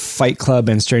Fight Club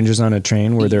and Strangers on a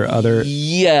Train? Were there other?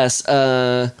 Yes.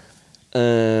 But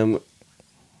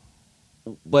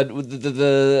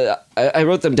I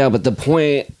wrote them down, but the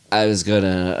point I was going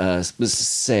to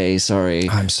say, sorry.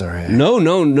 I'm sorry.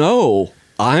 No.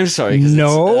 I'm sorry. 'Cause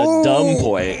No. It's a dumb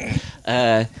point.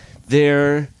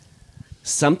 There's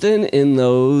something in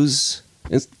those...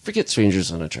 Forget Strangers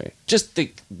on a Train. Just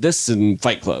think this in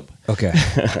Fight Club. Okay.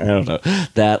 I don't know.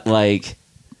 That, like,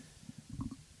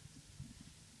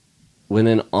 when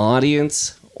an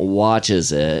audience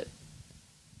watches it,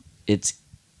 it's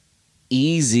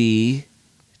easy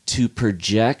to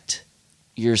project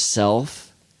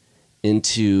yourself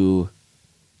into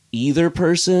either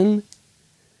person,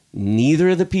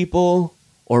 neither of the people,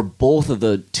 or both of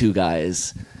the two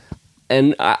guys.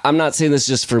 And I'm not saying this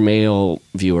just for male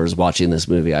viewers watching this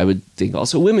movie. I would think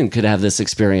also women could have this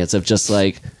experience of just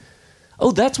like,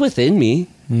 oh, that's within me.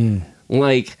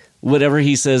 Like, whatever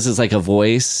he says is like a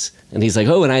voice. And he's like,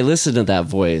 oh, and I listen to that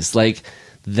voice. Like,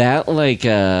 that, like,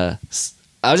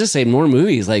 I was just saying more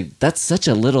movies. Like that's such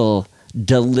a little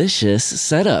delicious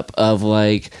setup of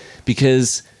like,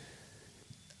 because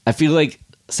I feel like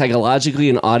psychologically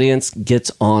an audience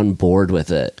gets on board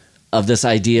with it, of this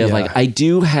idea of like, I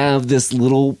do have this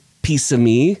little piece of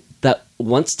me that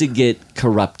wants to get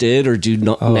corrupted or do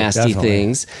nasty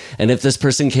things. And if this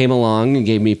person came along and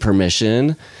gave me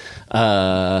permission,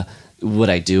 would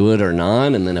I do it or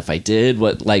not? And then if I did,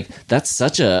 what, like, that's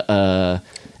such a,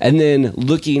 and then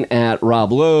looking at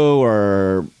Rob Lowe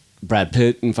or Brad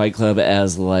Pitt in Fight Club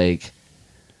as like,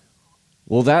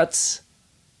 well, that's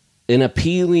an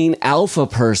appealing alpha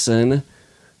person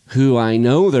who I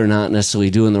know they're not necessarily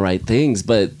doing the right things,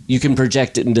 but you can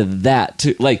project it into that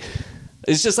too. Like,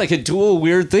 it's just like a dual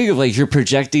weird thing of like, you're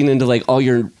projecting into like all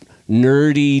your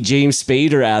nerdy James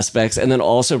Spader aspects and then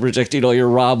also projecting all your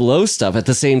Rob Lowe stuff at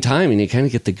the same time. And you kind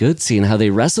of get the good scene, how they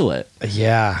wrestle it.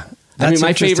 Yeah. I mean,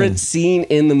 my favorite scene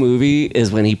in the movie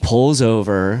is when he pulls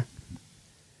over and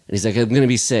he's like, I'm going to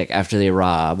be sick after they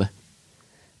rob.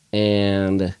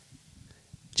 And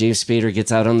James Spader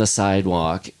gets out on the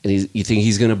sidewalk and you think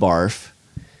he's going to barf.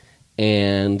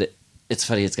 And it's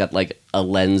funny, it's got like a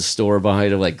lens store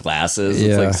behind him, like glasses. Yeah.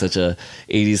 It's like such a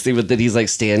 80s thing. But then he's like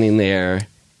standing there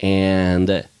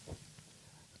and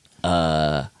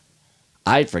I'd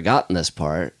forgotten this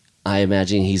part. I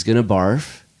imagine he's going to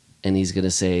barf and he's going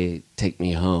to say, take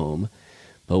me home.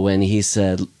 But when he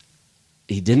said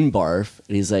he didn't barf,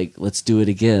 and he's like, let's do it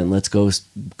again. Let's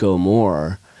go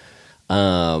more.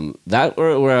 That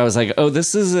where I was like, oh,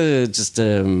 this is just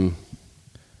a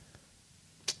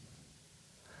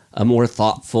more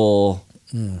thoughtful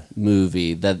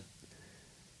movie than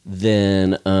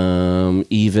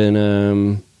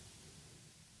even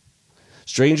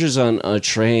Strangers on a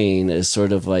Train is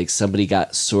sort of like somebody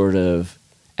got sort of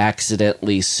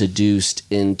accidentally seduced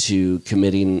into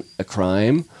committing a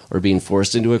crime or being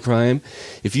forced into a crime.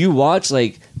 If you watch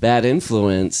like Bad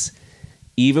Influence,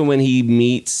 even when he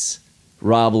meets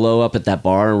Rob Lowe up at that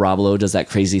bar and Rob Lowe does that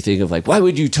crazy thing of like, why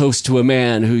would you toast to a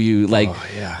man who you like? Oh,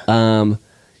 yeah.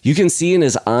 You can see in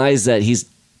his eyes that he's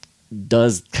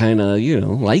does kind of,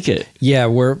 like it. Yeah,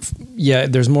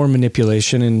 there's more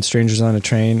manipulation in Strangers on a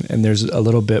Train, and there's a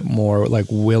little bit more like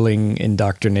willing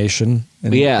indoctrination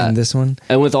in this one.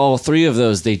 And with all three of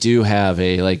those, they do have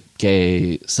a like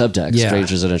gay subtext. Yeah.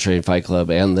 Strangers on a Train, Fight Club,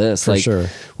 and this. For sure.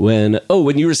 When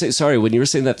you were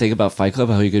saying that thing about Fight Club,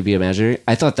 how he could be imaginary,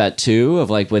 I thought that too, of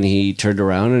like when he turned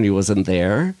around and he wasn't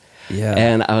there. Yeah.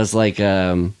 And I was like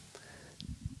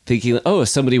thinking, if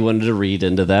somebody wanted to read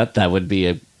into that, that would be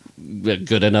a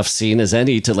good enough scene as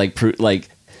any to like prove like.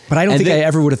 But I don't think I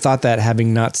ever would have thought that,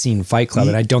 having not seen Fight Club,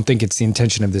 and I don't think it's the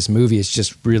intention of this movie. It's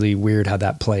just really weird how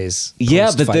that plays.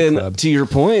 Yeah, but then Club. To your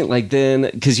point, like then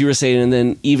because you were saying, and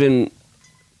then even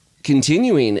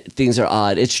continuing, things are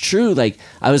odd. It's true. Like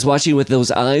I was watching with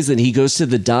those eyes, and he goes to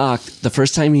the doc. The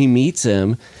first time he meets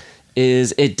him,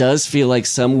 it does feel like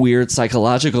some weird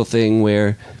psychological thing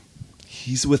where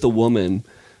he's with a woman,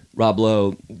 Rob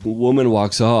Lowe. The woman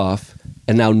walks off.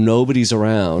 And now nobody's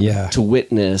around to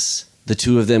witness the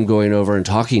two of them going over and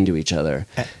talking to each other.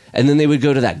 And then they would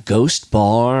go to that ghost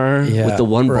bar with the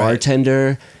one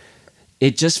bartender.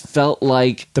 It just felt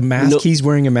like... The mask, he's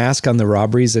wearing a mask on the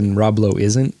robberies and Rob Lowe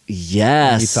isn't.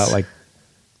 Yes. And he thought like,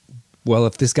 well,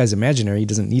 if this guy's imaginary, he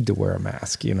doesn't need to wear a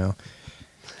mask,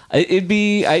 It'd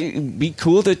be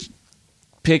cool to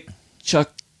pick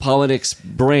Chuck Palahniuk's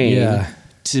brain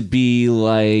to be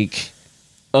like...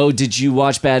 Oh, did you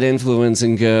watch Bad Influence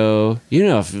and go,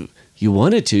 if you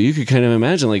wanted to, you could kind of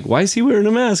imagine, like, why is he wearing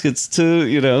a mask? It's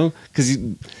to, because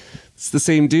it's the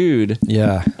same dude.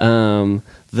 Yeah.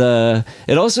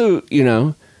 It also,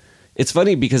 it's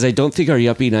funny because I don't think our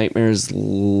Yuppie Nightmares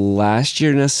last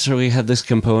year necessarily had this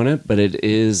component, but it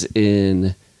is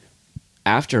in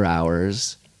After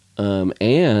Hours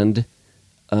and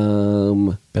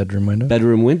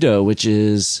Bedroom Window, which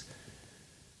is...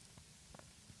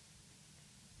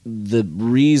 the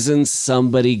reason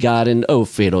somebody got in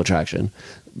Fatal Attraction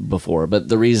before, but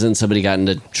the reason somebody got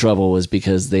into trouble was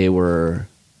because they were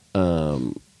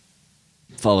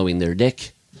following their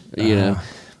dick,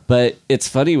 But it's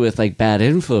funny with like Bad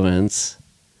Influence,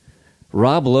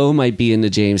 Rob Lowe might be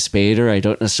into James Spader. I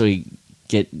don't necessarily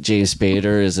get James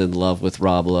Spader is in love with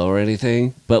Rob Lowe or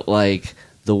anything, but like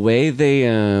the way they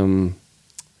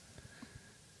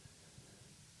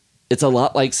it's a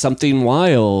lot like Something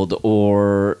Wild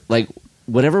or like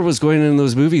whatever was going on in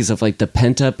those movies of like the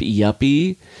pent up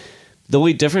yuppie. The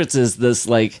only difference is this,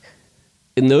 like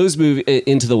in those movies,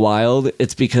 Into the Wild,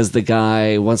 it's because the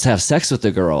guy wants to have sex with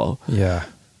the girl. Yeah.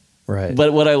 Right.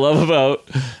 But what I love about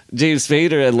James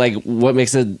Spader and like what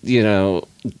makes it, you know,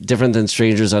 different than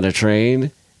Strangers on a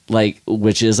Train, like,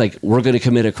 which is like, we're going to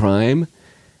commit a crime.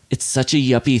 It's such a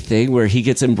yuppie thing where he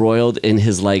gets embroiled in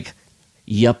his like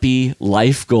yuppie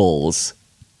life goals.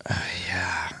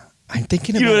 I'm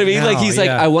thinking about You know what I mean? it now, Like he's like,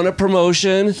 yeah. I want a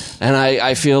promotion and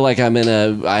I feel like I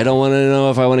don't want to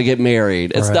know if I want to get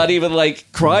married. It's Right. not even like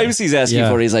crimes he's asking Yeah.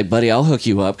 for. He's like, buddy, I'll hook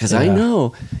you up because I Yeah.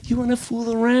 know you want to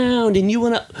fool around and you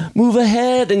want to move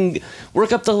ahead and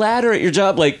work up the ladder at your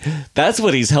job. Like that's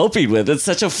what he's helping with. It's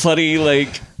such a funny,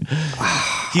 like,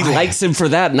 he likes him for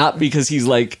that, not because he's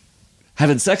like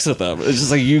having sex with him. It's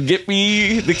just like, you get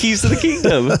me the keys to the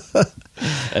kingdom.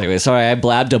 Anyway, sorry, I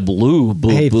blabbed a blue.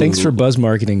 Hey, thanks for buzz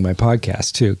marketing my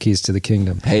podcast too, Keys to the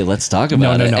Kingdom. Hey, let's talk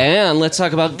about it. And let's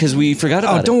talk about, because we forgot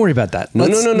about it. Oh, don't worry about that. No.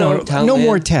 No Townland.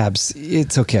 more tabs.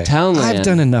 It's okay. Townland. I've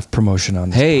done enough promotion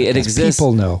on this. Hey, it podcast. exists.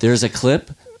 People know. There's a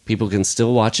clip. People can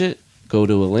still watch it. Go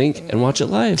to a link and watch it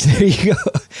live. There you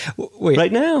go. Wait,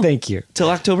 Right now. Thank you.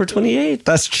 Till October 28th.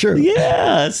 That's true.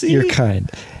 Yeah, see? You're kind.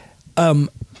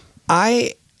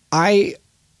 I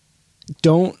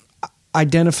don't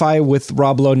identify with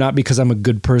Rob Lowe, not because I'm a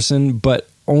good person, but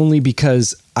only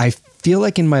because I feel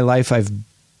like in my life I've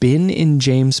been in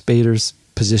James Spader's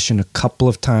position a couple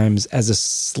of times as a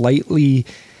slightly,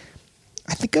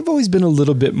 I think I've always been a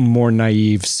little bit more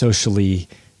naive socially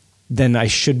than I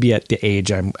should be at the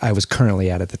age I was currently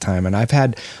at the time. And I've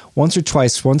had once or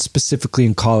twice, once specifically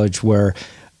in college, where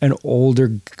an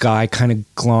older guy kind of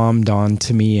glommed on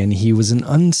to me, and he was an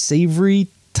unsavory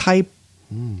type.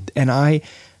 And I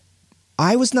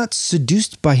was not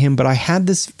seduced by him, but I had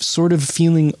this sort of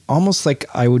feeling, almost like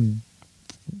I would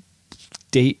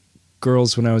date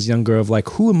girls when I was younger, of like,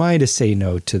 who am I to say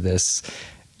no to this?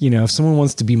 You know, if someone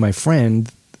wants to be my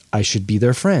friend, I should be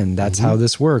their friend. That's how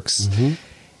this works.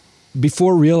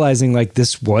 Before realizing like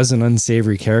this was an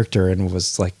unsavory character and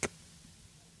was like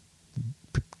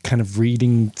kind of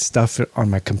reading stuff on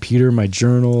my computer, my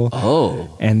journal.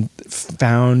 And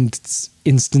found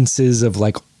instances of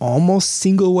like almost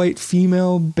single white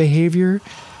female behavior.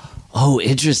 Oh,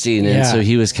 interesting. And so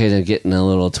he was kind of getting a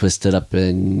little twisted up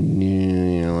and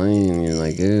you're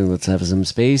like, let's have some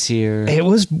space here. It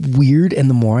was weird. And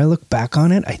the more I look back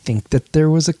on it, I think that there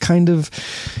was a kind of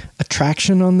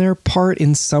attraction on their part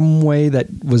in some way that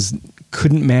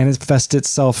couldn't manifest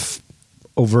itself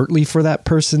overtly for that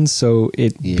person. So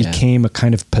it became a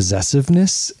kind of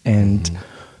possessiveness and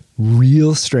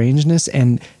real strangeness.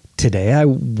 And today I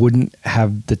wouldn't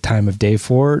have the time of day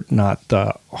for, not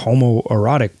the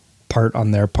homoerotic part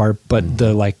on their part, but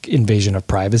the like invasion of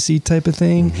privacy type of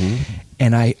thing.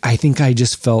 And I think I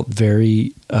just felt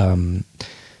very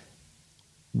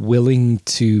willing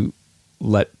to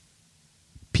let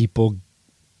people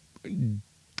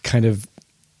kind of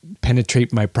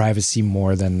penetrate my privacy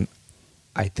more than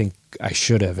I think I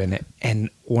should have. And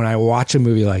when I watch a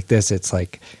movie like this, it's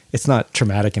like, it's not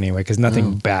traumatic anyway, because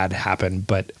nothing bad happened,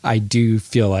 but I do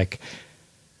feel like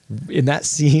in that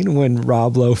scene when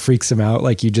Rob Lowe freaks him out,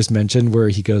 like you just mentioned, where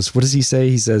he goes, what does he say?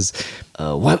 He says,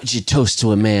 why would you toast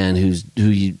to a man whose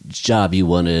job you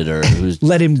wanted, or who's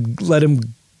let him.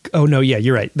 Oh no. Yeah,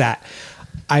 you're right. That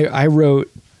I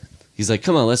wrote, he's like,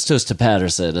 come on, let's toast to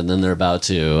Patterson. And then they're about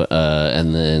to,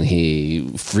 and then he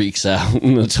freaks out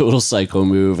in a total psycho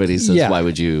move. And he says, why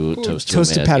would you toast to a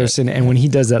man? Patterson. And when he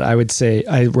does that, I would say,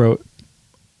 I wrote,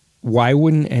 why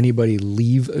wouldn't anybody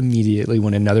leave immediately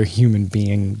when another human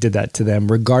being did that to them,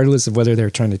 regardless of whether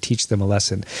they're trying to teach them a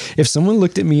lesson? If someone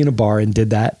looked at me in a bar and did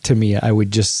that to me, I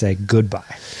would just say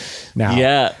goodbye.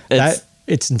 Now,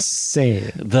 it's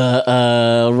insane.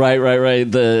 Right.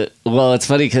 It's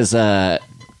funny because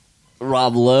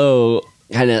Rob Lowe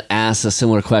kind of asked a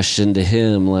similar question to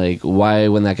him, like, why,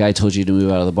 when that guy told you to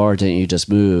move out of the bar, didn't you just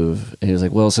move? And he was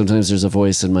like, well, sometimes there's a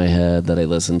voice in my head that I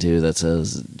listen to that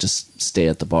says, just stay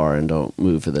at the bar and don't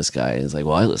move for this guy. And he's like,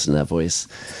 well, I listen to that voice,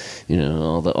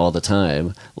 all the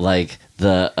time. Like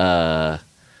the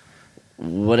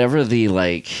whatever the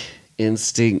like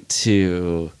instinct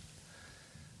to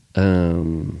I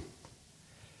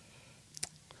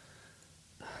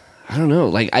don't know.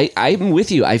 Like I'm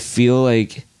with you. I feel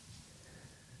like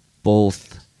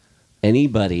both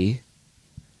anybody,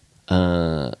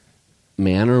 man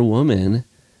or woman,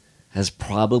 has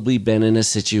probably been in a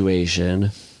situation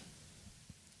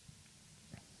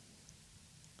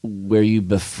where you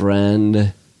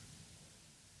befriend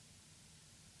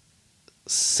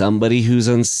somebody who's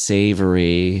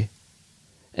unsavory,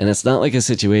 and it's not like a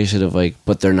situation of like,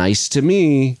 but they're nice to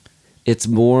me. It's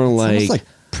more It's almost like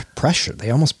pressure.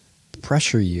 They almost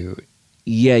pressure you.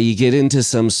 Yeah, you get into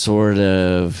some sort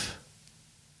of,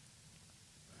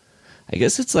 I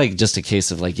guess it's like just a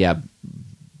case of like,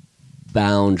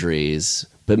 boundaries,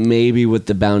 but maybe what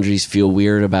the boundaries feel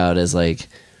weird about is like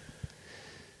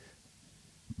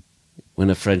when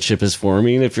a friendship is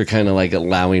forming, if you're kind of like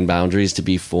allowing boundaries to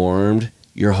be formed,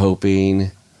 you're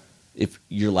hoping if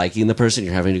you're liking the person,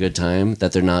 you're having a good time,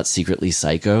 that they're not secretly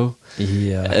psycho.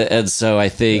 Yeah. And so I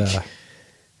think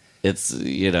it's,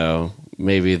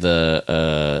 maybe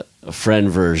the friend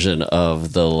version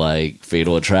of the like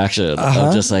Fatal Attraction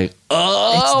of just like,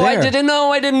 I didn't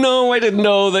know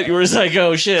that you were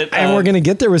psycho shit. And we're going to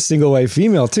get there with Single White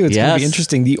Female too. It's going to be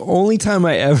interesting. The only time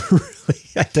I ever really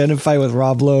identify with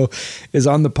Rob Lowe is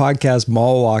on the podcast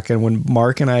Mall Walk. And when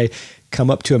Mark and I come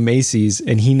up to a Macy's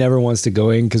and he never wants to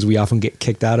go in because we often get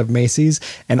kicked out of Macy's.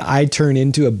 And I turn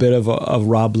into a bit of a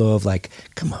Rob Lowe of like,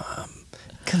 come on,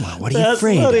 what are you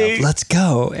afraid of? Let's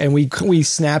go. And we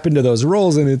snap into those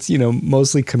roles, and it's,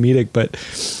 mostly comedic, but.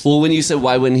 Well, when you said,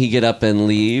 why wouldn't he get up and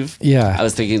leave? Yeah. I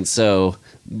was thinking, so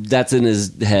that's in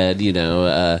his head,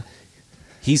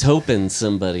 he's hoping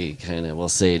somebody kind of will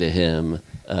say to him,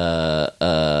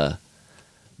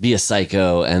 be a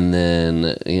psycho, and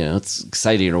then, it's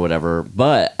exciting or whatever.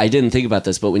 But I didn't think about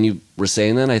this, but when you were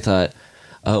saying that, I thought,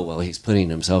 oh, well, he's putting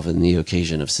himself in the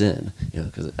occasion of sin,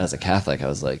 because as a Catholic, I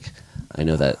was like, I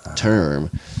know that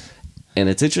term. And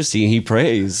it's interesting. He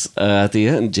prays at the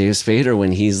end, James Spader,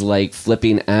 when he's like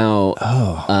flipping out.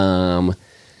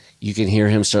 You can hear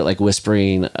him start like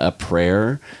whispering a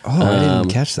prayer. I didn't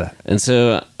catch that. And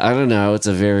so I don't know. It's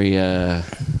a very on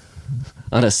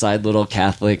a side little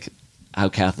how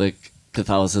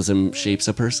Catholicism shapes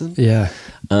a person. Yeah.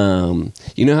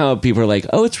 You know how people are like,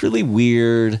 oh, it's really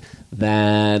weird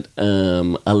that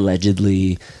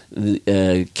allegedly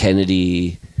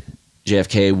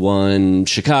JFK won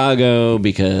Chicago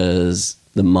because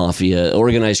the mafia,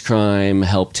 organized crime,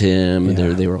 helped him. Yeah.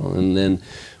 They were all, and then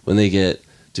when they get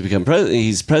to become president,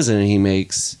 he's president. He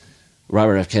makes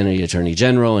Robert F. Kennedy Attorney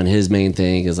General, and his main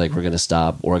thing is like, we're going to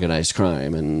stop organized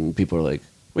crime. And people are like,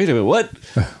 wait a minute, what?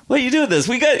 Why are you doing this?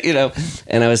 We got,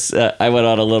 And I went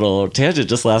on a little tangent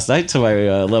just last night to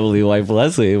my lovely wife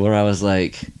Leslie, where I was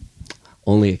like,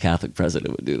 only a Catholic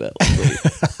president would do that.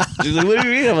 She's like, what do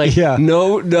you mean? I'm like,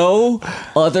 no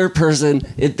other person.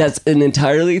 That's an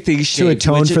entirely thing to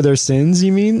atone for their sins,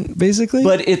 you mean, basically?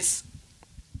 But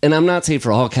and I'm not saying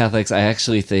for all Catholics, I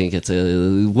actually think it's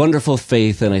a wonderful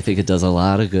faith, and I think it does a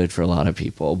lot of good for a lot of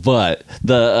people. But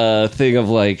the thing of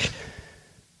like,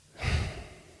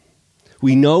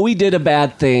 we know we did a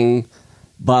bad thing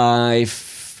by...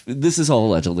 This is all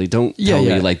allegedly. Don't tell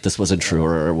me like this wasn't true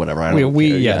or whatever. I don't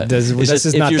care. This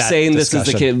is if not you're that saying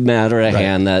discussion. This is the matter at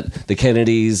hand, that the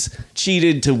Kennedys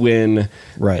cheated to win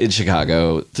in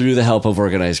Chicago through the help of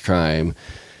organized crime,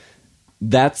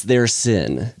 that's their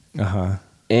sin.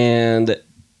 And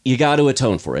you got to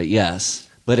atone for it, yes.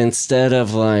 But instead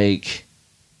of like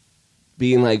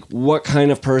being like, what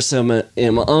kind of person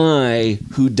am I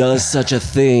who does such a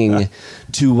thing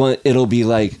it'll be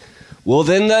like, well,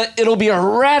 then it'll be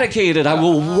eradicated. I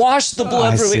will wash the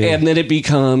blood from it. And then it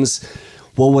becomes,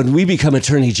 well, when we become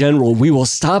Attorney General, we will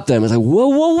stop them. It's like,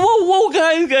 whoa,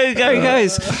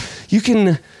 guys. You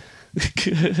can...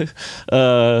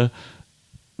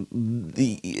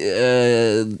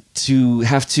 to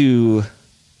have to...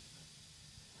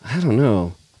 I don't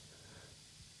know.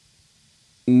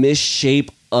 Misshape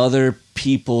other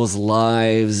people's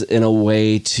lives in a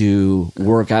way to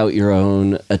work out your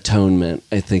own atonement,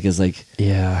 I think is like...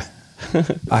 Yeah.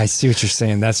 I see what you're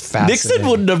saying. That's fascinating. Nixon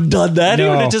wouldn't have done that. No. He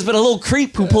would have just been a little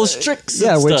creep who pulls tricks.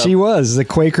 Yeah, and which stuff. he was, the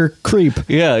Quaker creep.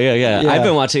 Yeah. I've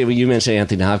been watching, you mentioned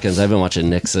Anthony Hopkins, I've been watching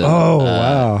Nixon. Oh,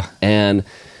 wow. And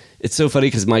it's so funny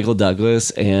because Michael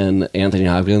Douglas and Anthony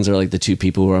Hopkins are like the two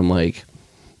people where I'm like,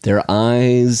 their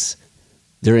eyes,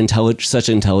 they're such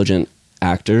intelligent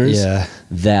actors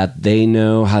that they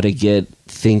know how to get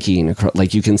thinking across,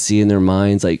 like you can see in their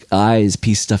minds, like eyes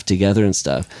piece stuff together and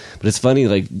stuff. But it's funny,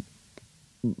 like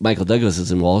Michael Douglas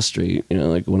is in Wall Street,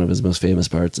 like one of his most famous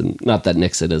parts, and not that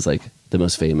Nixon is like the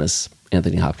most famous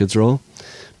Anthony Hopkins role,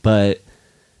 but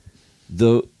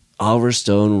Oliver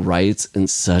Stone writes in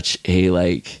such a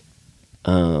like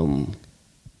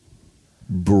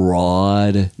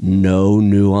broad, no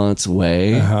nuance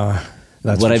way.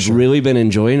 What I've really been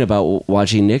enjoying about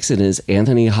watching Nixon is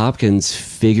Anthony Hopkins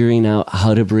figuring out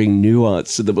how to bring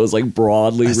nuance to the most like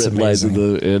broadly written lines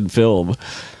in film.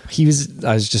 I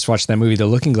was just watching that movie, The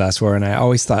Looking Glass War, and I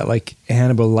always thought like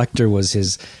Hannibal Lecter was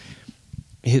his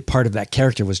part of that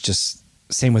character was just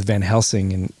same with Van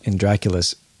Helsing in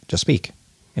Dracula's Just Speak.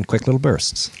 in quick little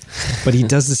bursts. But he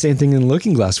does the same thing in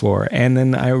Looking Glass War. And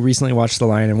then I recently watched The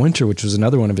Lion in Winter, which was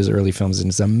another one of his early films, and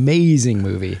it's an amazing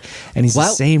movie. And he's the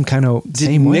same kind of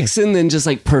same way. Nixon then just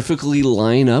like perfectly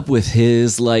line up with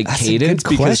his like That's cadence? a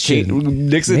good question. Because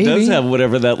Nixon Maybe. does have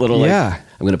whatever that little like, Yeah.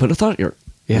 I'm going to put a thought here.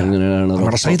 Yeah. I'm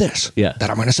going to say this. Yeah. That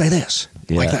I'm going to say this.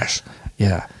 Yeah. Like this.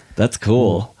 Yeah. That's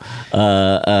cool.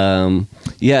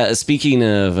 Yeah, speaking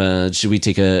of, should we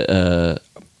take a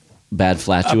bad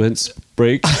flatulence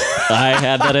break? I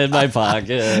had that in my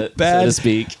pocket, so to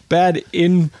speak. Bad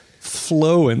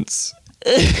influence.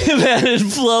 Bad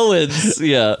influence,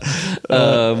 yeah.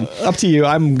 Up to you.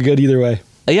 I'm good either way.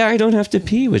 Yeah, I don't have to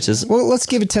pee, which is... Well, let's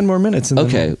give it 10 more minutes. And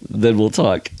Okay, then we'll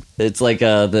talk. It's like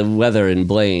the weather in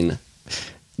Blaine.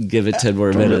 Give it 10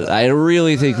 more minutes. I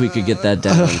really think we could get that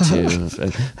down,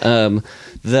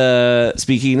 too.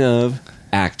 Speaking of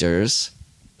actors,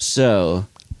 so...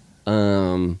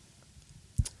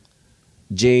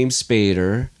 James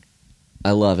Spader,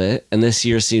 I love it. And this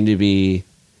year seemed to be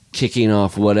kicking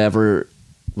off whatever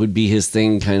would be his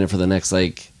thing kind of for the next,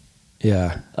 like,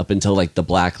 up until, like, The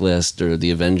Blacklist or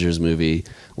the Avengers movie.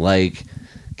 Like,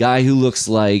 guy who looks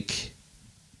like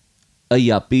a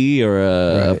yuppie or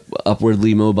a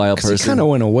upwardly mobile person. He kind of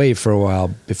went away for a while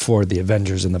before the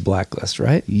Avengers and The Blacklist,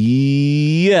 right?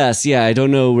 Yes, yeah. I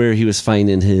don't know where he was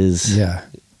finding his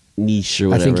niche or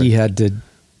whatever. I think he had to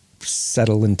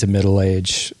settle into middle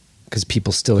age because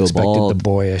people still expected bald. the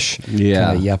boyish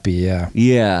kind of yuppie.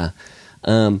 Yeah.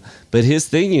 But his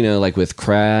thing, you know, like with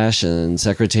Crash and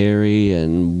Secretary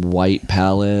and White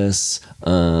Palace,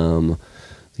 I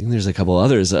think there's a couple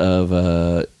others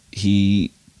of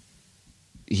he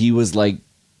was like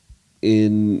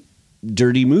in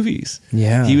dirty movies.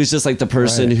 Yeah. He was just like the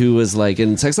person who was like,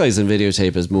 and Sex Lies and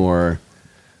Videotape is more,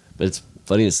 but it's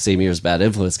funny it's the same year as Bad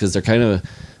Influence because they're kind of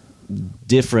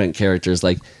different characters.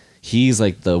 Like he's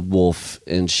like the wolf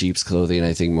in sheep's clothing,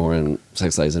 I think, more in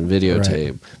Sex Lies and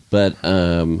Videotape. But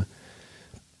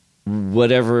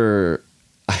whatever,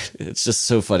 it's just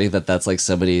so funny that that's like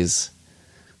somebody's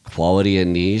quality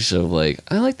and niche of like,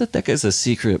 I like that guy's a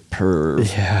secret perv.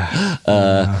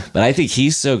 But I think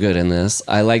he's so good in this.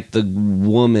 I like the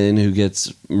woman who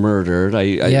gets murdered.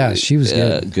 She was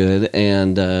good.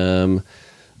 And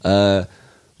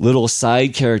little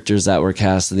side characters that were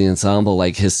cast in the ensemble,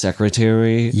 like his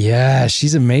secretary. Yeah,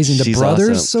 she's amazing. The She's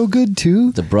brother's awesome. so good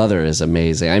too. The brother is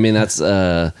amazing. I mean, that's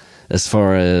as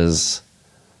far as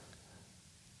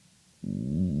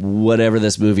whatever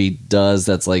this movie does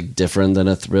that's like different than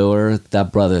a thriller,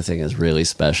 that brother thing is really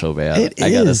special, man.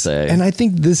 I gotta say. And I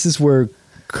think this is where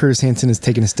Curtis Hanson has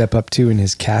taken a step up too in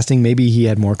his casting. Maybe he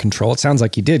had more control. It sounds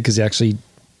like he did because actually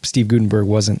Steve Guttenberg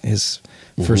wasn't his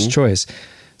first choice.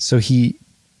 So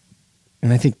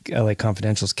and I think LA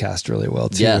Confidential's cast really well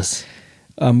too. Yes.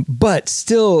 But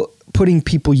still putting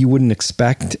people you wouldn't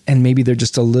expect, and maybe they're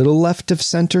just a little left of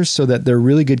center so that they're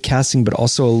really good casting, but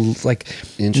also like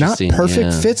not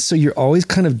perfect fits. So you're always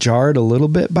kind of jarred a little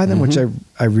bit by them, which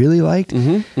I really liked.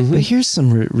 But here's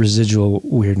some residual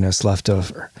weirdness left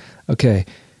over. Okay.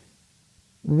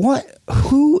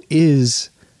 Who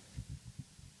is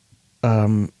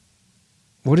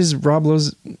what is Rob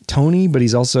Lowe's Tony, but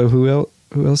he's also who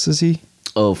else is he?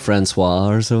 Oh, Francois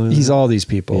or something. He's all these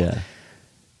people. Yeah.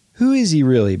 Who is he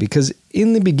really? Because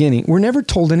in the beginning, we're never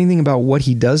told anything about what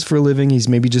he does for a living. He's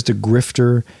maybe just a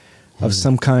grifter of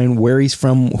some kind, where he's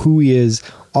from, who he is.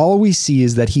 All we see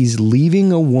is that he's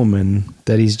leaving a woman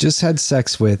that he's just had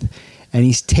sex with, and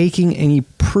he's taking any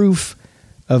proof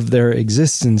of their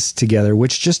existence together,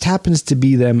 which just happens to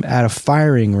be them at a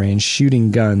firing range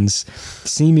shooting guns,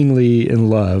 seemingly in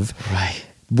love. Right.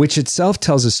 Which itself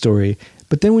tells a story.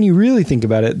 But then when you really think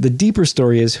about it, the deeper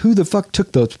story is who the fuck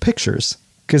took those pictures?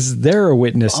 Because they're a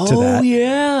witness to that. Oh,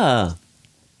 yeah.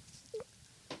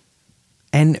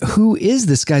 And who is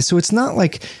this guy? So it's not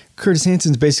like Curtis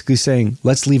Hanson's basically saying,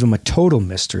 let's leave him a total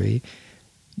mystery.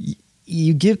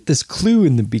 You get this clue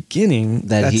in the beginning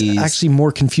that's he's actually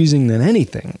more confusing than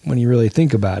anything when you really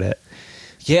think about it.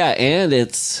 Yeah, and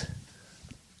it's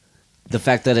the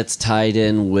fact that it's tied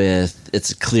in with,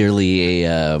 it's clearly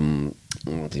a, I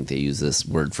don't think they use this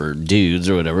word for dudes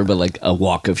or whatever, but like a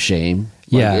walk of shame.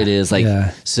 Like it is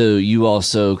like, so you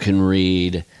also can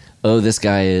read, oh, this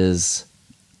guy is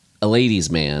a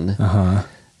ladies' man.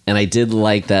 And I did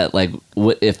like that, like,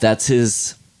 what if that's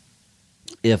his,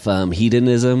 if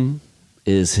hedonism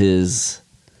is his,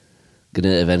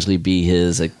 gonna eventually be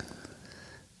his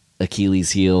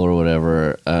Achilles heel or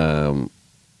whatever,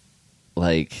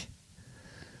 like,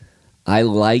 I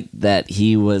like that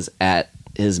he was at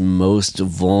his most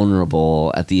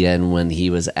vulnerable at the end when he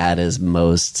was at his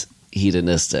most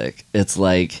hedonistic. It's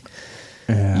like,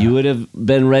 You would have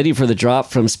been ready for the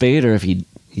drop from Spader if he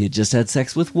had just had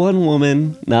sex with one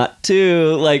woman, not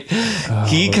two. Like,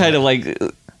 he kind of like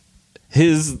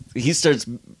he starts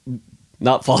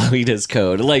not following his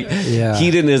code. Like,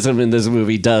 hedonism in this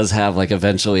movie does have, like,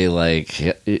 eventually, like,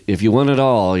 if you want it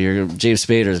all, James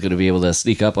Spader is going to be able to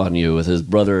sneak up on you with his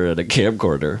brother at a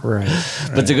camcorder.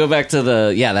 Right. But to go back to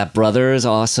that brother is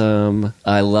awesome.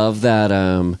 I love that.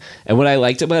 And what I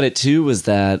liked about it, too, was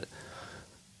that,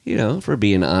 you know, if we're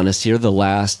being honest here, the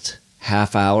last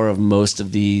half hour of most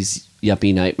of these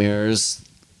yuppie nightmares,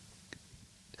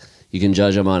 you can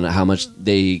judge them on how much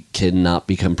they cannot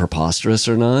become preposterous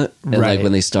or not. And like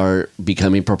when they start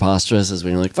becoming preposterous is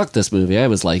when you're like, fuck this movie, I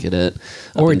was liking it.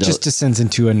 Or it just descends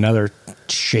into another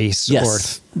chase or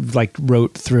like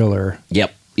rote thriller.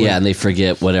 Yep. Yeah, and they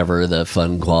forget whatever the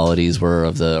fun qualities were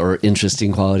or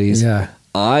interesting qualities. Yeah.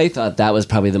 I thought that was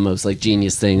probably the most like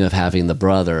genius thing of having the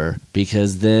brother,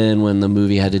 because then when the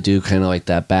movie had to do kind of like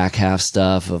that back half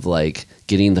stuff of like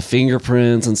getting the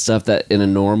fingerprints and stuff that in a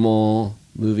normal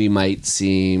movie might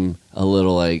seem a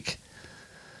little like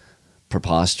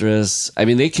preposterous. I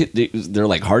mean, they're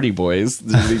like Hardy Boys,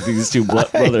 these two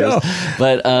brothers,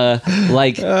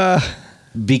 but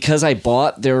because I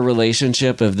bought their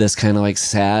relationship of this kind of like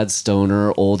sad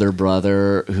stoner older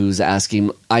brother who's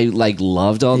asking, I like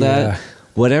loved all that.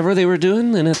 Whatever they were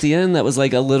doing, and at the end that was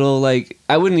like a little like,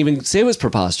 I wouldn't even say it was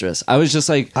preposterous. I was just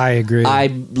like, I agree. I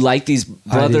like these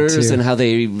brothers and how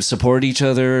they support each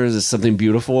other. There's something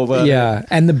beautiful about it.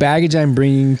 And the baggage I'm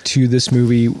bringing to this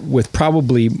movie, with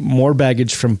probably more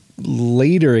baggage from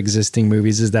later existing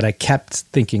movies, is that I kept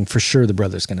thinking for sure the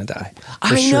brother's gonna die.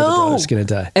 For sure the brother's gonna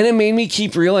die. And it made me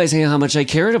keep realizing how much I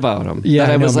cared about him. Yeah,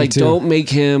 that I was me like, too. Don't make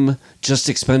him just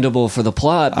expendable for the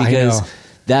plot, because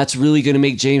that's really going to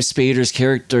make James Spader's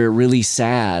character really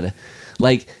sad.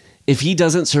 Like, if he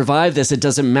doesn't survive this, it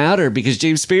doesn't matter, because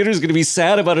James Spader is going to be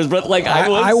sad about his brother. Like,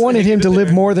 I wanted him to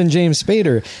live more than James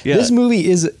Spader. Yeah. This movie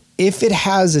is, if it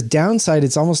has a downside,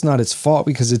 it's almost not its fault,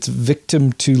 because it's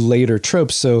victim to later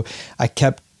tropes. So I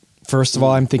kept, first of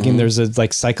all, I'm thinking there's a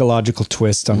like psychological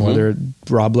twist on whether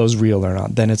Rob Lowe's real or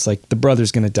not. Then it's like the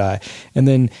brother's going to die. And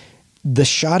then the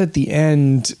shot at the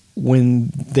end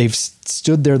when they've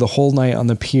stood there the whole night on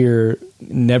the pier,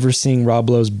 never seeing Rob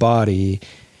Lowe's body,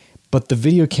 but the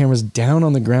video camera's down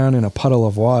on the ground in a puddle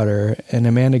of water, and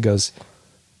Amanda goes,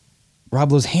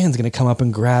 Rob Lowe's hand's going to come up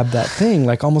and grab that thing,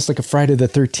 like almost like a Friday the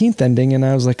 13th ending. And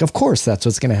I was like, of course that's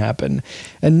what's going to happen.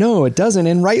 And no, it doesn't.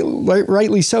 And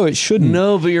rightly so, it shouldn't.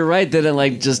 No, but you're right that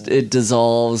it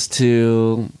dissolves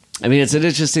to... I mean, it's an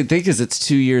interesting thing because it's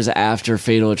 2 years after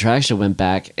Fatal Attraction went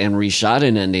back and reshot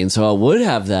an ending, so I would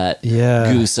have that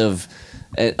goose of...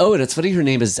 and it's funny, her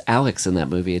name is Alex in that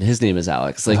movie, and his name is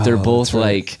Alex. Like, they're both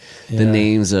like the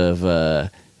names of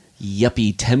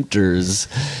yuppie tempters.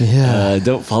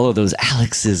 Don't follow those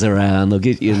Alexes around. They'll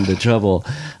get you into trouble.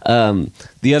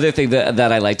 The other thing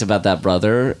that I liked about that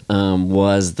brother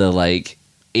was the, like,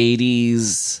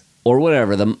 80s or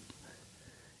whatever,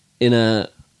 in a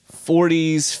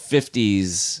 40s,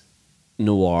 50s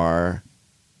noir,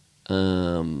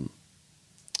 the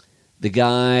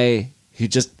guy who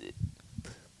just...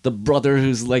 the brother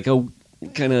who's like a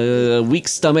kind of weak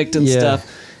stomached and stuff.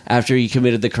 After he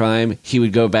committed the crime, he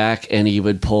would go back and he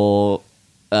would pull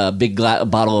a big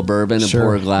bottle of bourbon and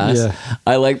pour a glass. Yeah.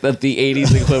 I like that the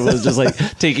 80s equivalent was just like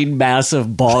taking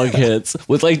massive bong hits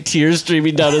with like tears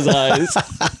streaming down his eyes.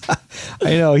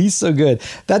 I know, he's so good.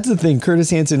 That's the thing. Curtis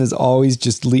Hanson is always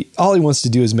just all he wants to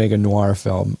do is make a noir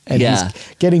film, and he's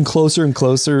getting closer and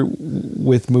closer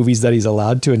with movies that he's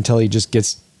allowed to, until he just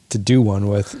gets to do one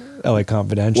with LA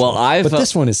Confidential. But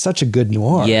this one is such a good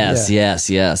noir.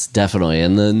 Yes, definitely.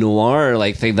 And the noir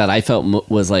like thing that I felt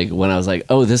was like when I was like,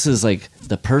 oh, this is like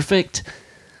the perfect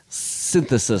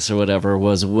synthesis or whatever,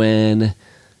 was when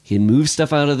he moved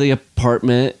stuff out of the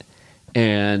apartment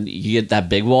and you get that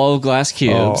big wall of glass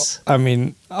cubes. I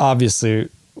mean, obviously,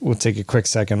 we'll take a quick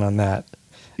second on that.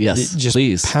 Yes, just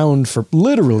please.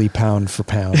 Literally pound for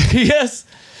pound. Yes.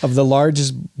 Of the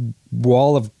largest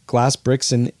wall of glass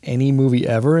bricks in any movie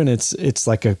ever, and it's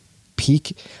like a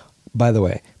peak. By the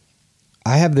way,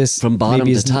 I have this from bottom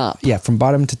to top. Yeah, from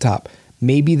bottom to top.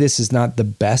 Maybe this is not the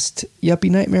best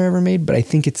yuppie nightmare ever made, but I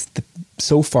think it's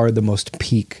so far the most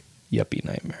peak yuppie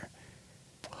nightmare.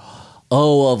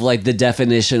 Oh, of like the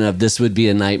definition of this would be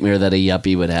a nightmare that a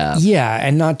yuppie would have. Yeah,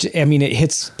 and not. I mean, it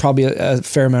hits probably a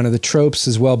fair amount of the tropes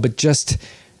as well, but just.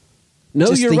 No,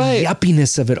 just you're the right.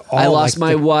 Yuppiness of it all. I lost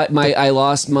I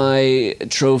lost my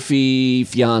trophy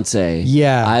fiance.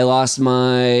 Yeah. I lost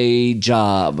my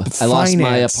job. I lost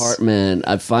my apartment.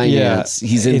 Finance.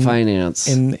 He's in finance.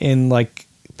 In like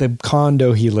the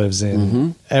condo he lives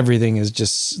in, everything is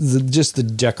just the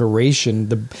decoration.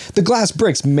 The glass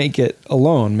bricks make it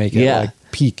like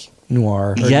peak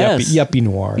noir or yuppie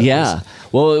noir. Yeah.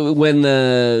 Well, when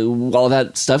all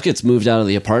that stuff gets moved out of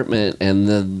the apartment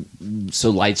and so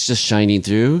light's just shining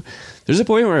through, there's a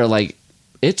point where like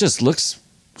it just looks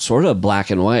sort of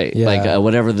black and white, like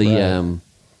whatever the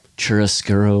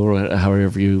chiaroscuro or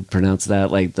however you pronounce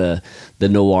that, like the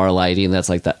noir lighting. That's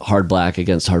like that hard black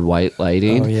against hard white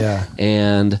lighting. Oh yeah.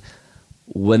 And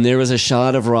when there was a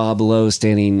shot of Rob Lowe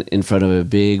standing in front of a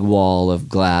big wall of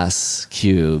glass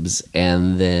cubes,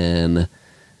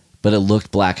 but it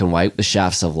looked black and white with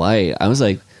shafts of light, I was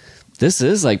like, this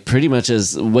is like pretty much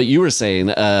as what you were saying,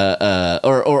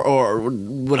 or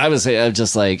what I was saying. I'm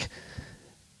just like,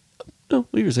 no,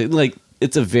 what you were saying, like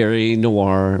it's a very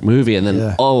noir movie, and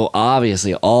then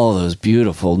obviously all those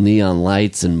beautiful neon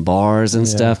lights and bars and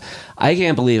stuff. I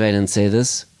can't believe I didn't say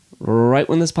this right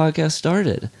when this podcast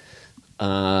started.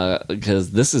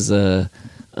 Because this is the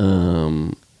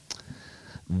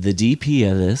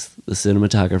DP of this, the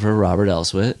cinematographer Robert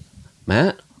Elswit.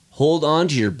 Matt, hold on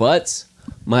to your butts.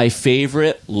 My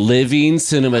favorite living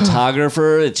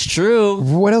cinematographer. It's true.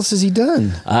 What else has he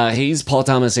done? He's Paul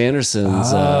Thomas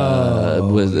Anderson's,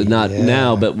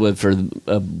 now, but for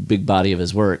a big body of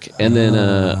his work, and then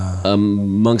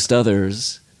amongst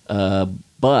others.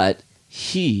 But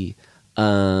he,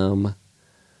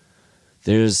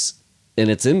 there's. And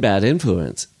it's in Bad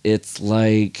Influence. It's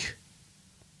like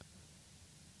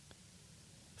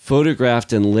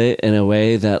photographed and lit in a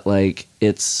way that like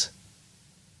it's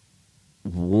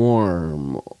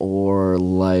warm or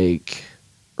like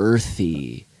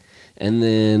earthy. And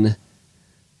then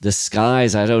the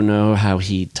skies, I don't know how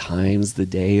he times the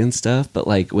day and stuff, but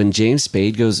like when James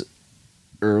Spade goes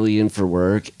early in for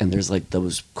work and there's like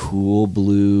those cool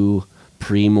blue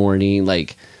pre-morning,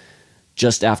 like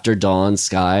just after dawn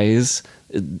skies,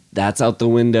 that's out the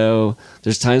window.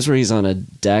 There's times where he's on a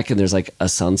deck and there's like a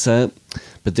sunset,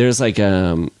 but there's like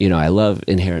I love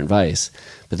Inherent Vice,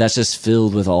 but that's just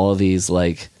filled with all of these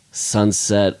like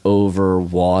sunset over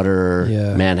water,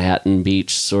 Manhattan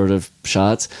Beach sort of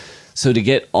shots. So to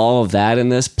get all of that in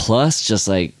this, plus just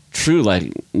like true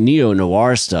like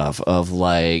neo-noir stuff of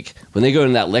like when they go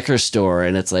in that liquor store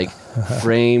and it's like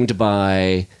framed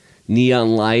by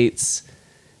neon lights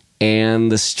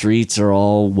and the streets are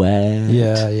all wet.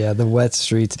 Yeah, the wet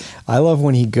streets. I love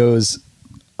when he goes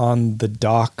on the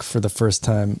dock for the first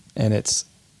time and it's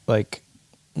like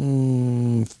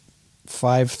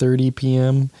 5:30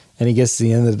 p.m. and he gets to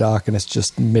the end of the dock and it's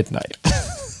just midnight.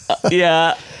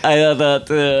 Yeah, I know that.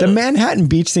 The Manhattan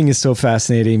Beach thing is so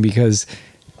fascinating because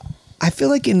I feel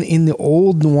like in the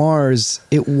old noirs,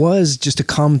 it was just a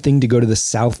common thing to go to the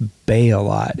South Bay a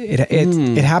lot.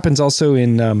 It happens also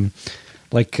in The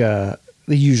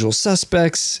Usual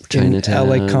Suspects, Chinatown,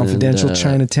 in LA Confidential, and,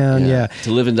 Chinatown. Yeah.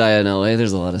 To Live and Die in LA,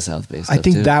 there's a lot of South Bay stuff. I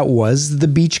think too. that was the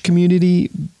beach community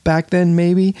back then,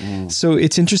 maybe. So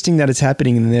it's interesting that it's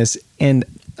happening in this. And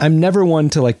I'm never one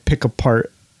to like pick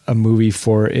apart a movie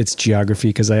for its geography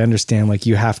because I understand like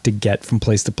you have to get from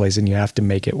place to place and you have to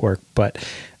make it work. But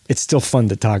it's still fun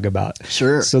to talk about.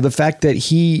 Sure. So the fact that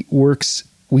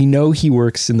we know he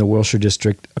works in the Wilshire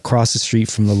district across the street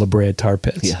from the La Brea Tar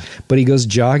Pits, but he goes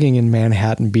jogging in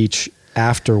Manhattan Beach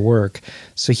after work.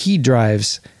 So he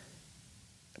drives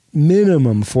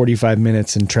minimum 45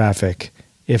 minutes in traffic,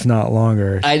 if not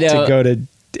longer, to go to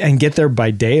and get there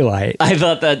by daylight. I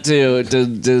thought that too.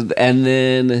 And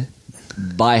then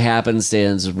by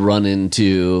happenstance run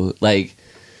into like,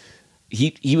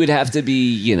 he would have to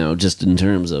be, just in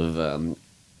terms of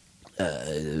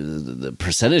the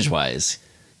percentage wise,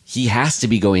 he has to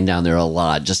be going down there a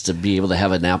lot just to be able to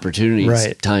have an opportunity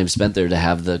time spent there to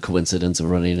have the coincidence of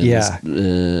running into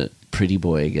this pretty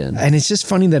boy again. And it's just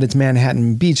funny that it's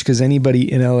Manhattan Beach because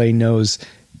anybody in LA knows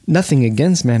nothing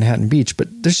against Manhattan Beach, but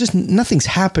there's just nothing's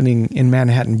happening in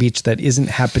Manhattan Beach that isn't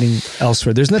happening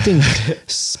elsewhere. There's nothing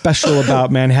special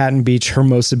about Manhattan Beach,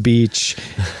 Hermosa Beach,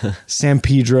 San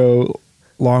Pedro,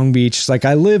 Long Beach. Like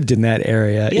I lived in that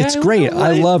area. It's great.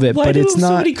 I love it, but it's not.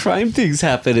 So many crime things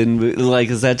happen in like.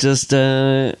 Is that just?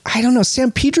 I don't know.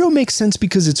 San Pedro makes sense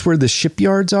because it's where the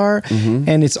shipyards are,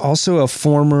 and it's also a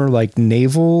former like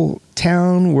naval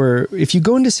town. Where if you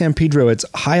go into San Pedro, it's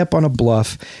high up on a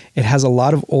bluff. It has a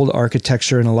lot of old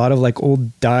architecture and a lot of like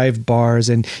old dive bars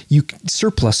and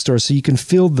surplus stores, so you can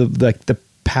feel the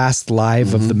past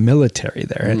life of the military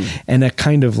there, and a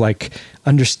kind of like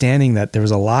understanding that there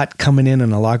was a lot coming in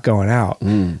and a lot going out.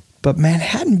 But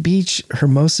Manhattan Beach,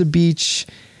 Hermosa Beach,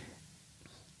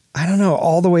 I don't know,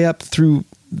 all the way up through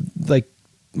like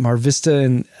Mar Vista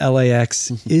and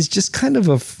LAX is just kind of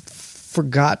a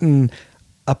forgotten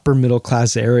upper middle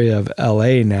class area of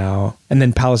LA now. And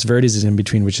then Palos Verdes is in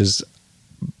between, which is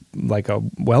like a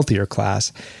wealthier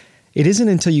class. It isn't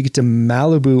until you get to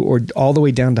Malibu or all the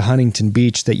way down to Huntington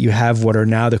Beach that you have what are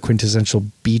now the quintessential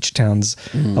beach towns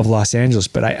of Los Angeles.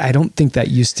 But I don't think that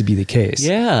used to be the case.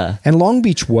 Yeah. And Long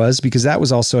Beach was, because that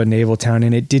was also a naval town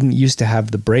and it didn't used to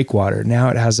have the breakwater. Now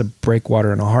it has a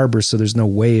breakwater and a harbor, so there's no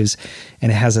waves, and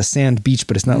it has a sand beach,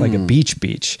 but it's not like a beach.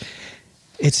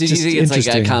 It's So do you just think it's like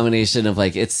interesting. a combination of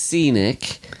like it's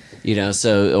scenic,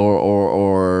 so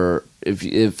or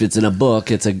if it's in a book,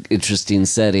 it's an interesting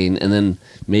setting, and then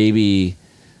maybe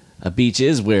a beach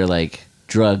is where like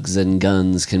drugs and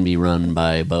guns can be run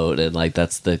by boat, and like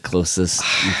that's the closest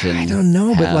you can. I don't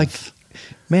know, but like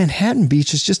Manhattan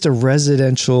Beach is just a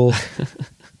residential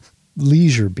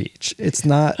leisure beach. It's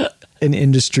not an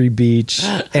industry beach,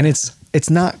 and it's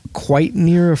not quite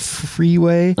near a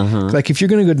freeway. Like if you're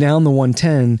going to go down the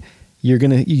 110,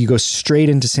 you go straight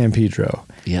into San Pedro.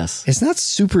 Yes. It's not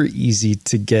super easy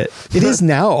to get. It is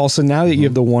now. Also, now that you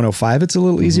have the 105, it's a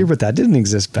little easier, but that didn't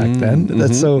exist back then.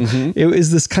 It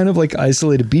is this kind of like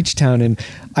isolated beach town, and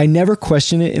I never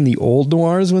question it in the old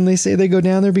noirs when they say they go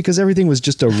down there, because everything was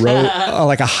just a road,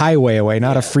 like a highway away,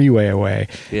 not a freeway away.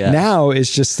 Yeah. Now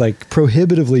it's just like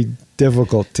prohibitively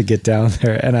difficult to get down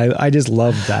there, and I just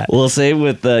love that. Well, same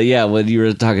with when you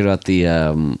were talking about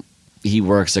the he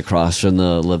works across from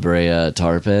the La Brea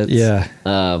tar pits. Yeah.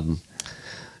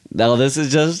 Now this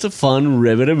is just a fun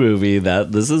ribbon of movie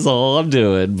that this is all I'm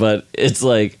doing, but it's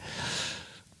like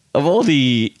of all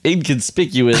the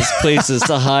inconspicuous places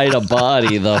to hide a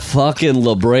body, the fucking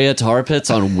La Brea tar pits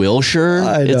on Wilshire.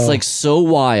 I know. It's like so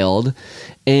wild.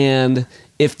 And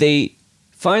if they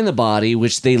find the body,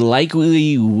 which they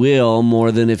likely will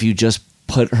more than if you just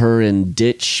put her in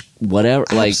ditch, whatever.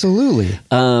 Absolutely.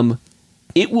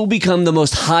 It will become the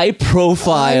most high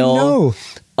profile. I know.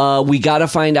 We got to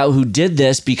find out who did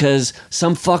this because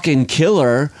some fucking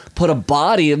killer put a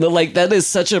body in the, like, that is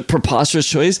such a preposterous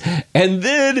choice. And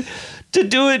then to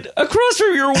do it across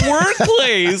from your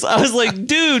workplace, I was like,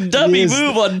 dude, dummy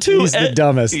move on two. He's the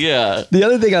dumbest. Yeah. The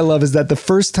other thing I love is that the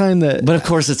first time that, But of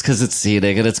course it's because it's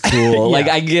scenic and it's cool. Like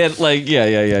I get like,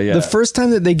 yeah. the first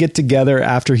time that they get together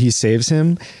after he saves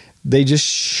him, they just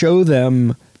show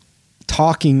them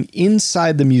talking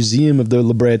inside the museum of the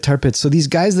La Brea tar pits. So these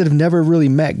guys that have never really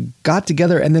met got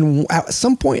together, and then at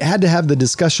some point had to have the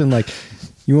discussion like,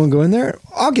 you want to go in there?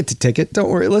 I'll get the ticket. Don't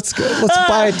worry. Let's go. Let's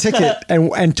buy a ticket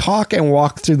and talk and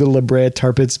walk through the La Brea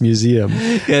tar pits museum.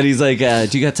 And he's like,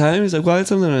 do you got time? He's like, well, I had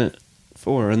something at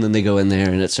 4. And then they go in there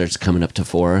and it starts coming up to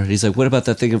 4. He's like, what about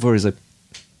that thing at 4? He's like,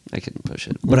 I can push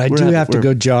it. But I do have to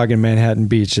go jog in Manhattan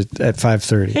Beach at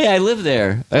 5:30. Hey, I live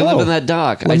there. I live in that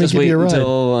dock. I just wait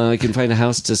until I can find a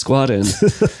house to squat in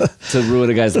to ruin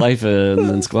a guy's life and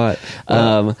then squat.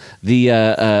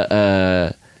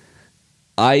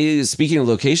 Speaking of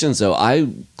locations though, I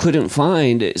couldn't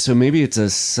find, so maybe it's a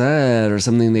set or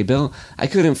something they built. I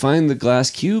couldn't find the Glass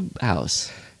Cube house.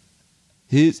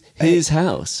 His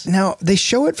house. Now, they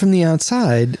show it from the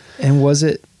outside, and was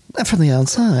it from the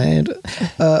outside?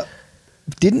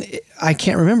 I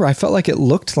can't remember. I felt like it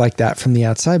looked like that from the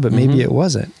outside, but maybe it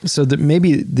wasn't. So that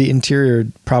maybe the interior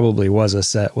probably was a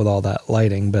set with all that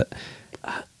lighting, but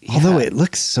although it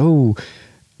looks so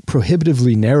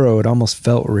prohibitively narrow, it almost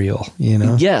felt real, you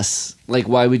know? Yes. Like,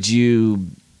 why would you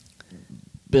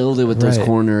build it with those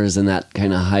corners and that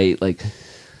kind of height? Like,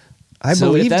 I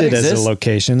believed it as a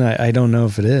location. I don't know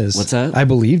if it is. What's that? I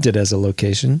believed it as a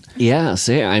location. Yeah.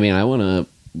 I mean, I want to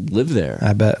live there.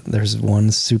 I bet there's one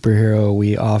superhero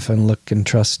we often look and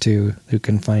trust to who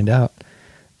can find out.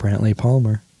 Brantley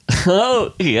Palmer.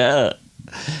 Oh, yeah.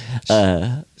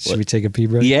 Should we take a pee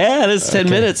break? Yeah, it's 10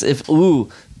 minutes. If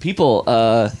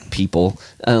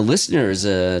listeners,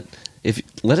 if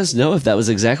let us know if that was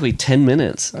exactly 10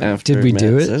 minutes after Did we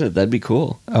do it? said it. That'd be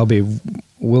cool.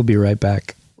 We'll be right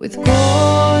back. With Corley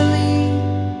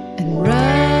and Rust.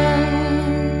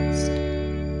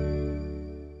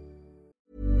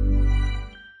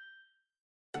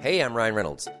 Hey, I'm Ryan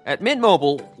Reynolds. At Mint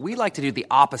Mobile, we like to do the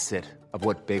opposite of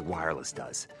what Big Wireless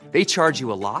does. They charge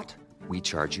you a lot, we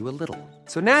charge you a little.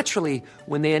 So naturally,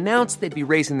 when they announced they'd be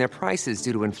raising their prices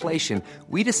due to inflation,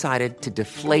 we decided to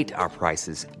deflate our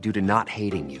prices due to not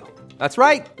hating you. That's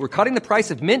right. We're cutting the price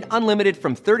of Mint Unlimited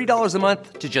from $30 a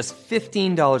month to just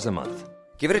 $15 a month.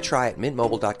 Give it a try at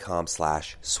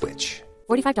mintmobile.com/switch.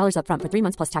 $45 up front for 3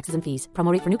 months plus taxes and fees.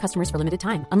 Promo rate for new customers for limited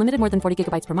time. Unlimited more than 40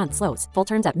 gigabytes per month slows. Full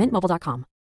terms at mintmobile.com.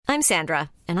 I'm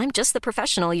Sandra, and I'm just the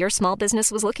professional your small business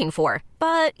was looking for.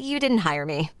 But you didn't hire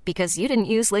me because you didn't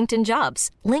use LinkedIn Jobs.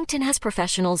 LinkedIn has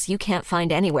professionals you can't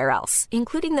find anywhere else,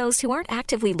 including those who aren't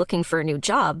actively looking for a new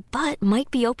job, but might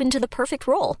be open to the perfect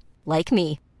role, like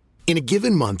me. In a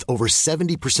given month, over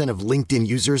 70% of LinkedIn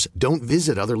users don't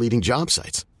visit other leading job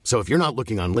sites. So if you're not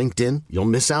looking on LinkedIn, you'll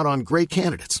miss out on great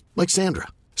candidates like Sandra.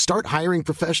 Start hiring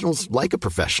professionals like a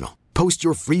professional. Post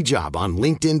your free job on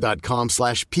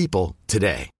linkedin.com/people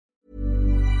today.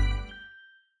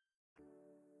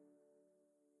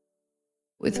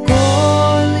 With Corley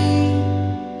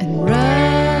and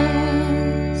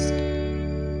Rust.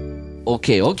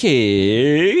 Okay.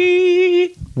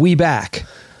 We back.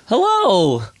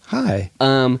 Hello. Hi.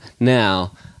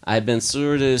 Now, I've been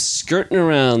sort of skirting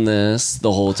around this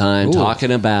the whole time, Ooh.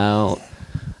 talking about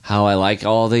how I like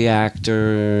all the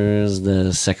actors,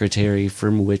 the secretary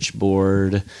from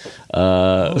Witchboard.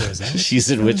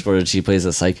 She's in Witchboard. She plays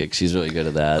a psychic. She's really good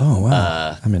at that. Oh,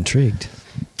 wow. I'm intrigued.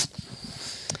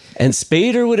 And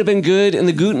Spader would have been good in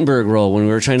the Gutenberg role when we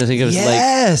were trying to think of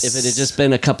Yes! like if it had just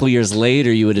been a couple years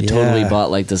later, you would have totally bought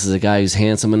like this is a guy who's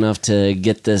handsome enough to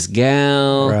get this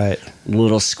gal, Right. a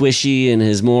little squishy in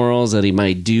his morals that he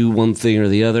might do one thing or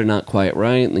the other not quite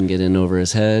right and then get in over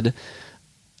his head.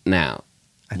 Now,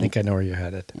 I think I know where you're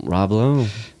headed. Rob Lowe,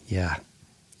 Yeah.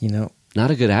 You know,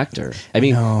 not a good actor. I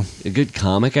mean, No. a good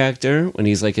comic actor when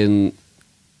he's like in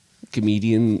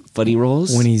comedian funny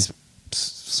roles. when he's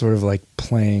sort of like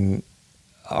playing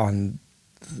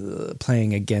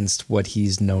against what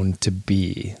he's known to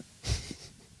be.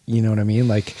 You know what I mean?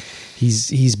 Like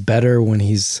he's better when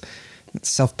he's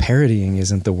self-parodying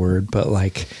isn't the word, but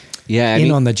like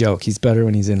on the joke. He's better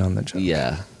when he's in on the joke.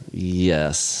 Yeah.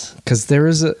 Yes. Because there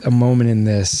is a moment in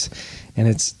this, and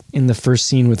it's in the first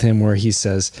scene with him where he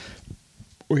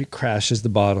crashes the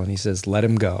bottle and he says, "Let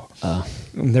him go."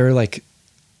 And there are like,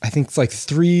 I think it's like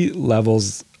 3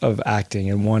 levels of acting,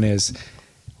 and one is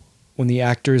when the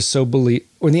actor is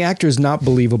when the actor is not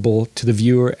believable to the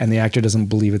viewer and the actor doesn't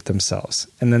believe it themselves,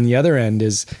 and then the other end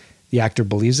is the actor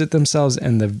believes it themselves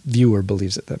and the viewer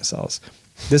believes it themselves.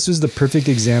 This was the perfect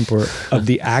example of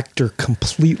the actor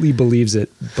completely believes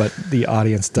it, but the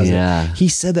audience doesn't. Yeah. He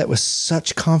said that with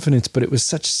such confidence, but it was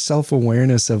such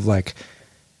self-awareness of like,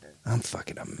 I'm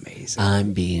fucking amazing.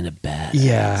 I'm being a badass.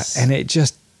 Yeah, and it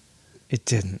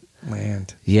didn't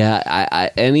land. Yeah,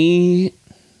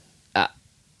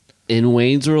 in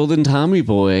Wayne's World and Tommy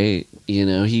Boy, you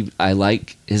know, I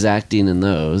like his acting in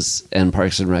those, and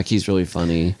Parks and Rec, he's really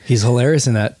funny. He's hilarious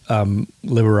in that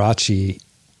Liberace.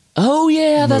 Oh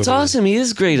yeah, that's movie. awesome. He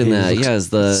is great in that. Yeah, as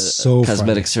the so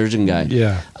cosmetic funny. surgeon guy.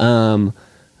 Yeah.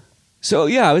 So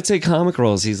yeah, I would say comic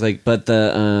roles. He's like, but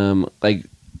the like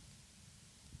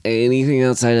anything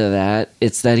outside of that,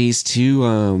 it's that he's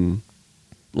too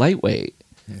lightweight.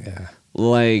 Yeah.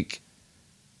 Like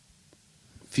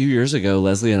a few years ago,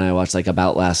 Leslie and I watched like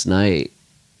About Last Night,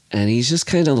 and he's just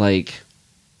kind of like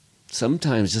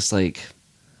sometimes just like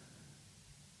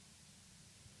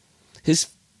his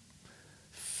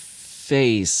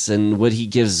face and what he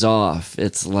gives off.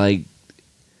 It's like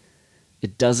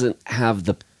it doesn't have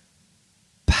the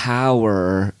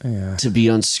power to be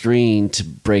on screen to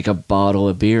break a bottle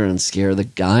of beer and scare the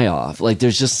guy off. Like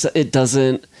there's just it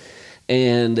doesn't,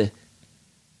 and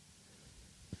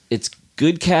it's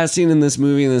good casting in this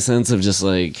movie in the sense of just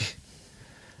like,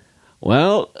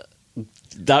 well,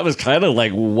 that was kind of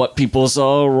like what people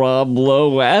saw Rob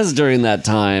Lowe as during that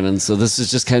time. And so this is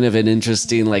just kind of an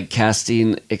interesting like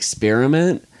casting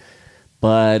experiment.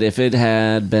 But if it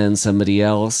had been somebody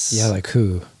else. Yeah, like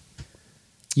who?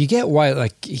 You get why,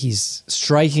 like, he's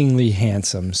strikingly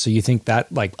handsome, so you think that,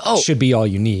 like, should be all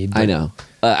you need. I know.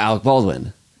 Alec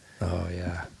Baldwin. Oh,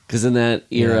 yeah. Because in that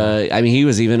era, I mean, he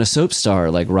was even a soap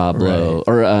star like Rob Lowe.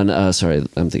 Or, sorry,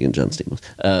 I'm thinking John Stamos.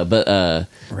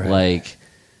 Like,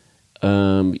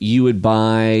 you would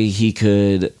buy, he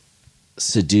could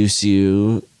seduce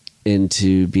you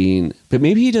into being, but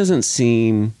maybe he doesn't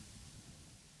seem.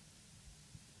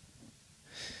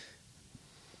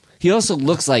 He also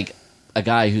looks like a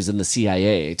guy who's in the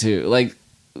CIA too, like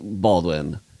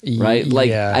Baldwin, right?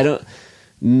 Like, I don't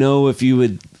know if you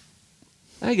would.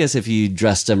 I guess if you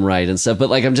dressed him right and stuff, but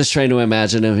like I'm just trying to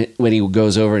imagine him when he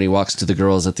goes over and he walks to the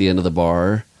girls at the end of the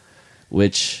bar,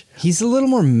 which he's a little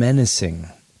more menacing.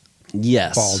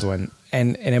 Yes, Baldwin,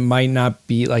 and it might not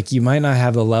be like you might not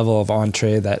have the level of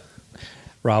entree that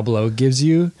Rob Lowe gives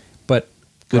you, but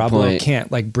Rob Lowe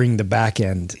can't like bring the back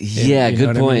end.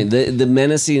 Good point. I mean? The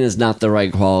menacing is not the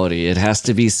right quality. It has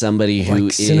to be somebody who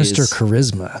like sinister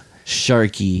charisma,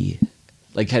 sharky,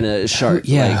 like kind of shark.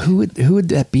 Who would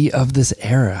that be of this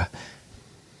era?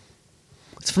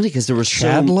 It's funny because there were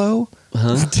Chadlow.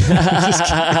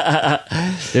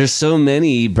 There's so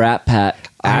many Brat Pack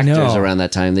I know. actors around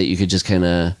that time that you could just kind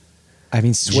of. I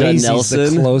mean, Swayze's the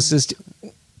Nelson. closest.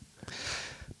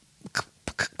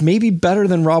 Maybe better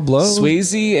than Rob Lowe.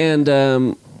 Swayze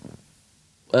and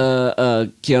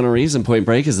Keanu Reeves in Point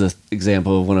Break is the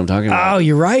example of what I'm talking about. Oh,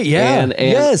 you're right. Yeah. And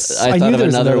yes. I thought knew of there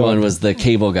was another one was the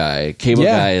Cable Guy. Cable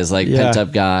Yeah. Guy is like Yeah. pent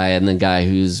up guy, and then guy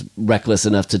who's reckless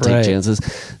enough to take Right. chances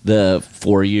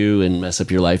for you and mess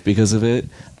up your life because of it.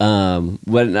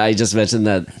 When I just mentioned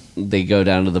that they go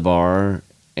down to the bar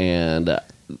and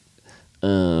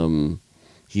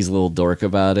he's a little dork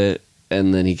about it,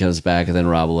 and then he comes back, and then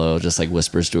Rob Lowe just like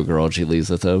whispers to a girl and she leaves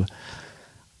with him.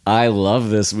 I love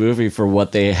this movie for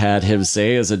what they had him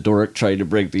say as a dork trying to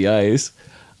break the ice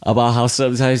about how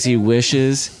sometimes he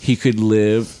wishes he could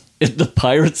live in the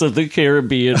Pirates of the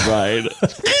Caribbean ride.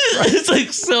 It's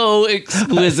like so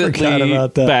exquisitely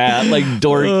about that. bad, like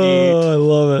dorky. Oh, I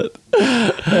love it.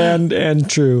 and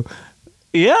true.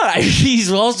 Yeah, he's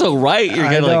also right. You're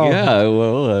I kind of know. like, yeah,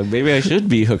 well, maybe I should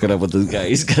be hooking up with this guy.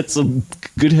 He's got some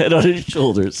good head on his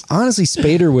shoulders. Honestly,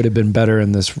 Spader would have been better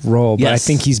in this role, but I Yes.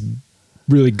 think he's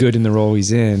really good in the role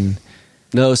he's in.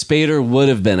 No, Spader would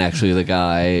have been actually the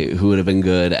guy who would have been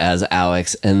good as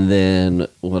Alex, and then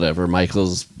whatever, Michael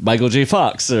J.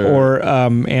 Fox Or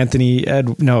Anthony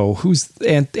who's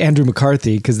Andrew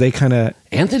McCarthy, because they kind of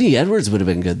Anthony Edwards would have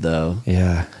been good though.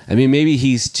 yeah. I mean, maybe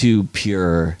he's too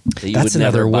pure that you That's would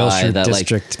never another buy Wilshire that, like,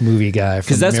 District movie guy.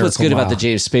 because that's what's Miracle good about Mile. the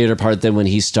James Spader part. Then when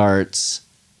he starts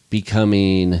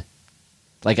becoming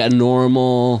like a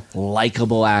normal,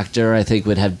 likable actor, I think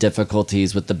would have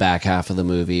difficulties with the back half of the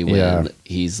movie when Yeah.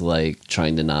 he's like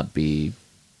trying to not be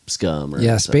scum. Or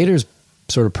Yeah, something. Spader's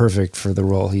sort of perfect for the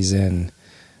role he's in.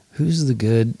 Who's the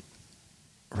good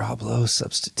Rob Lowe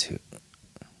substitute?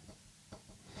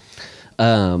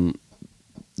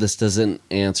 This doesn't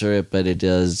answer it, but it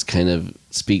does kind of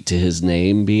speak to his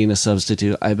name being a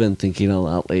substitute. I've been thinking a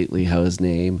lot lately how his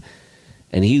name,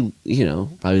 and he,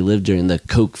 probably lived during the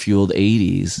coke-fueled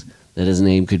 80s, that his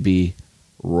name could be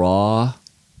Raw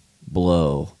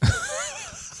Blow.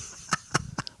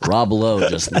 Rob Lowe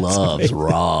just loves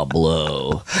Raw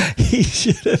Blow. He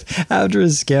should have, after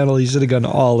his scandal, he should have gone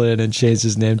all in and changed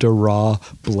his name to Raw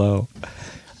Blow.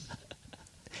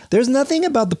 There's nothing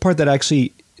about the part that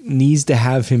actually needs to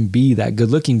have him be that good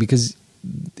looking, because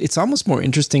it's almost more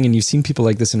interesting, and you've seen people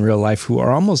like this in real life who are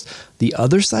almost the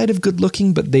other side of good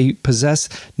looking, but they possess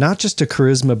not just a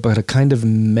charisma, but a kind of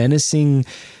menacing,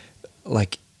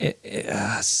 like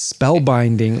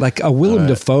spellbinding, like a Willem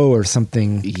Dafoe or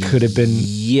something could have been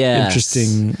Yes.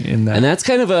 interesting in that. And that's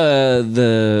kind of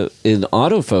in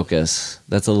autofocus.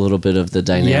 That's a little bit of the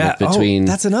dynamic between.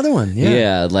 that's another one.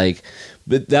 Yeah, like,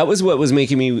 but that was what was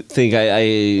making me think.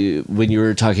 I when you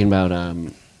were talking about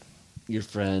your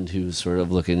friend who's sort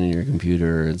of looking in your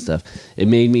computer and stuff, it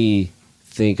made me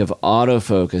think of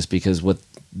autofocus, because what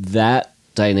that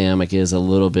dynamic is a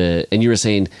little bit, and you were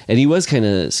saying, and he was kind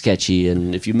of sketchy,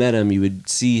 and if you met him, you would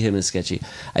see him as sketchy.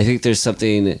 I think there's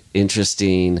something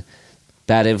interesting.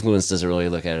 Bad Influence doesn't really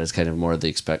look at it as kind of more of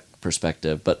the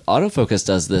perspective, but autofocus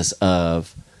does this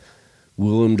of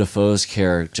Willem Dafoe's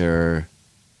character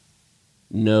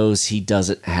knows he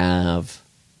doesn't have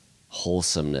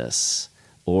wholesomeness,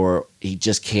 or he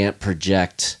just can't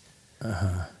project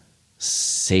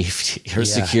safety or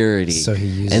security. So he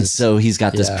uses- and so he's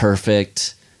got this yeah.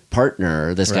 perfect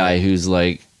partner, this guy who's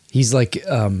like He's like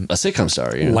a sitcom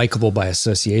star, likable by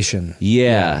association.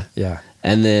 Yeah. Yeah.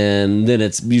 And then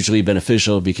it's mutually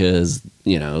beneficial because,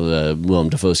 Willem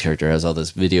Dafoe's character has all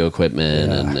this video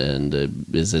equipment and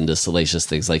is into salacious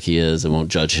things like he is, and won't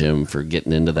judge him for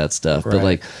getting into that stuff. But Right.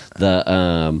 like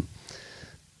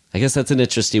I guess that's an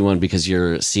interesting one because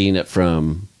you're seeing it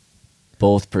from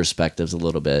both perspectives a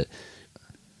little bit.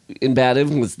 In Bad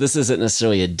Influence, this isn't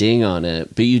necessarily a ding on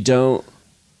it, but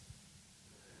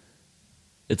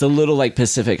it's a little like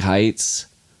Pacific Heights,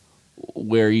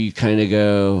 where you kind of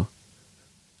go,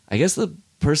 I guess the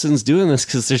person's doing this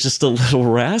because they're just a little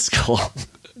rascal.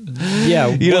 Yeah.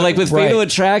 Like with Fatal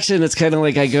Attraction, it's kind of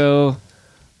like I go,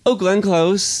 oh, Glenn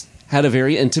Close had a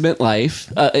very intimate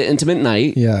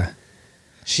night. Yeah.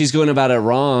 She's going about it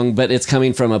wrong, but it's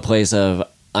coming from a place of,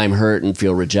 I'm hurt and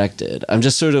feel rejected. I'm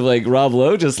just sort of like Rob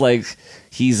Lowe, just like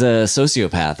he's a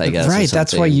sociopath, I guess. Right.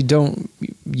 That's why you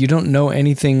don't know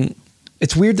anything.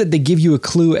 It's weird that they give you a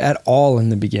clue at all in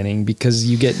the beginning because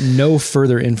you get no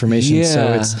further information.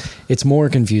 Yeah. So it's more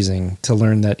confusing to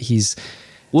learn that he's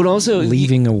also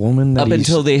leaving a woman that up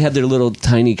until they had their little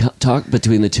tiny talk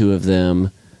between the two of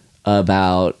them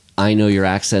about, I know your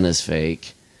accent is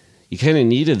fake. you kind of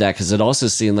needed that because it also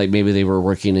seemed like maybe they were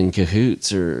working in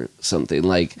cahoots or something.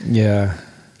 Like, Yeah.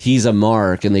 he's a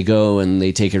mark, and they go and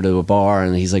they take her to a bar,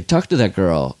 and he's like, talk to that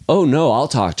girl. Oh, no, I'll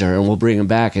talk to her, and we'll bring him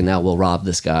back, and now we'll rob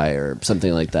this guy or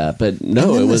something like that. But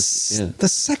no, it was... The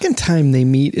second time they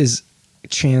meet is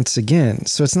chance again.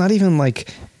 So it's not even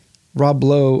like Rob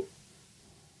Lowe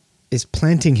is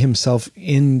planting himself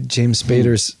in James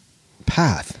Spader's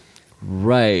path.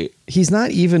 Right. He's not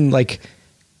even like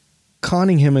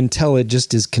conning him until it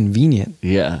just is convenient.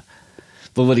 Yeah.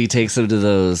 But when he takes him to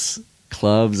those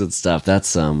clubs and stuff, that's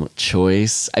some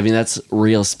choice. I mean, that's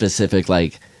real specific,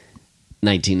 like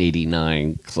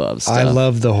 1989 club stuff. I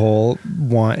love the whole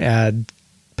want ad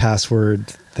password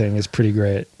thing. It's pretty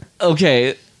great.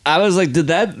 Okay. I was like,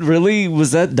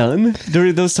 was that done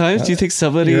during those times? Do you think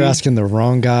somebody... You're asking the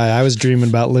wrong guy. I was dreaming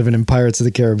about living in Pirates of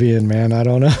the Caribbean, man. I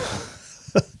don't know.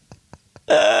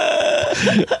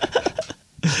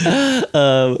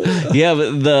 Yeah,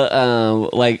 but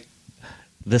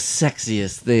the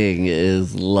sexiest thing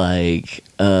is like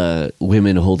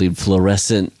women holding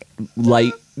fluorescent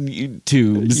light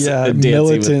tubes and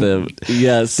dancing with them.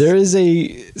 Yes. There is a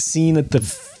scene at the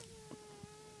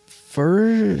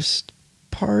first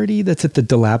party that's at the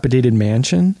dilapidated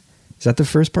mansion. Is that the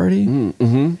first party?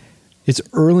 Mm-hmm. It's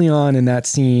early on in that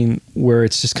scene where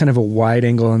it's just kind of a wide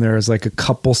angle and there's like a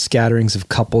couple scatterings of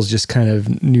couples just kind of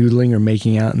noodling or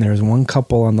making out. And there's one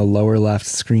couple on the lower left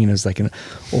screen is like an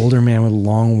older man with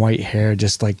long white hair,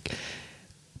 just like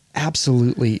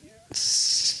absolutely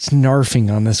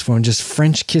snarfing on this phone, just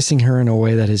French kissing her in a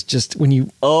way that is just when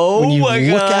you look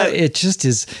at it, it just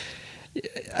is.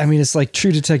 I mean, it's like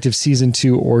True Detective season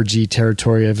 2 orgy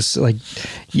territory of like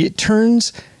it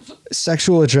turns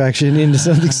sexual attraction into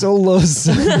something so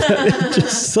loathsome that it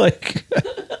just like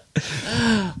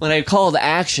when I called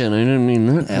action, I didn't mean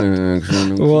that kind of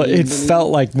action. Well, it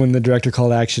felt like when the director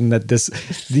called action that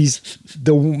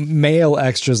the male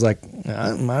extras like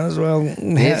might as well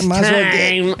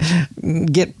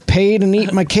get paid and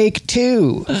eat my cake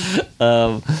too.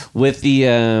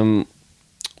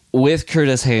 With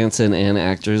Curtis Hanson and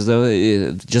actors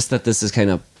though, just that this is kind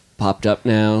of popped up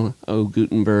now. Oh,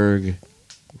 Guttenberg,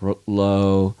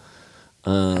 Lowe,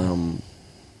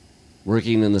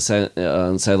 working in the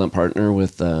Silent Partner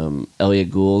with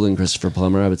Elliot Gould and Christopher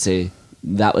Plummer. I would say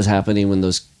that was happening when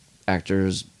those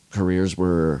actors' careers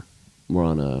were more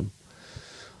on a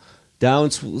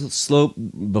down slope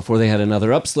before they had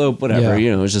another upslope, whatever.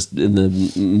 Yeah. It was just in the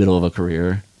middle of a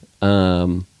career.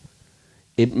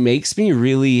 It makes me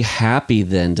really happy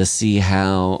then to see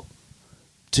how,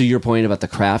 to your point about the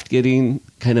craft getting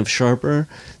kind of sharper,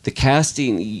 the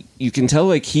casting, you can tell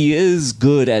like he is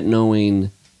good at knowing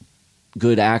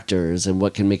good actors and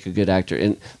what can make a good actor.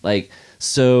 And like,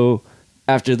 so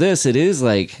after this, it is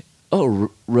like,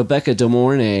 oh, Rebecca De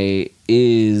Mornay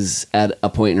is at a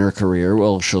point in her career.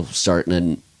 Well, she'll start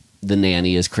in the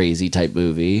Nanny is Crazy type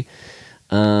movie.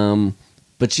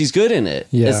 But she's good in it.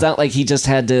 Yeah. It's not like he just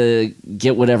had to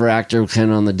get whatever actor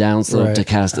kind of on the downslope to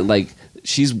cast it. Like,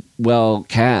 she's well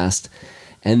cast.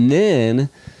 And then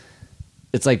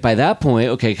it's like by that point,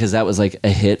 okay, because that was like a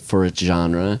hit for its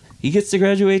genre, he gets to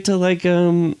graduate to like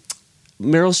Meryl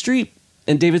Streep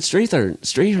and David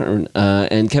Strathern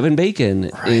and Kevin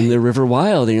Bacon in The River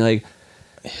Wild. And you're like,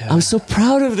 I'm so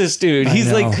proud of this dude.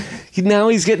 He's like, now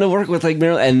he's getting to work with like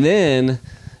Meryl. And then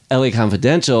LA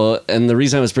Confidential, and the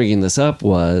reason I was bringing this up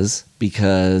was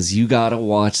because you got to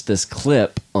watch this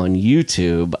clip on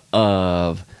YouTube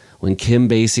of when Kim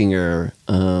Basinger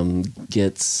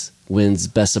wins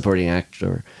Best Supporting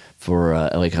Actor for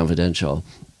LA Confidential.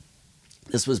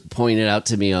 This was pointed out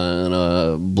to me on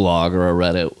a blog or a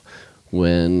Reddit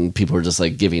when people were just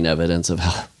like giving evidence of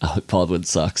how Alec Baldwin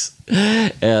sucks.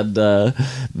 And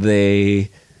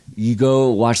you go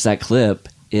watch that clip.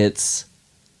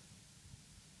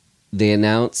 They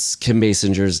announce Kim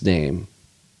Basinger's name.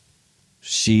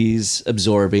 She's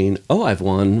absorbing, I've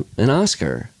won an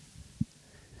Oscar.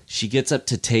 She gets up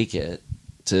to take it,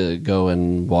 to go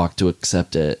and walk to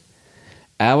accept it.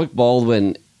 Alec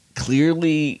Baldwin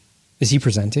clearly... Is he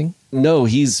presenting? No,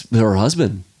 he's her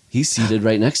husband. He's seated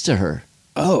right next to her.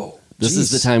 Oh, This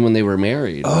is the time when they were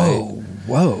married. Oh, right?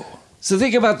 Whoa. So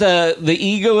think about the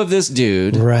ego of this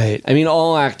dude. Right. I mean,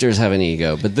 all actors have an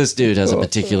ego, but this dude has a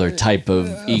particular type of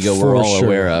ego we're all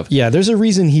aware of. Yeah, there's a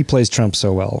reason he plays Trump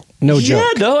so well. No joke.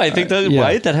 Yeah, no, I think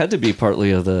right? That had to be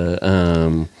partly of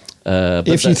the...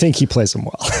 if you think he plays him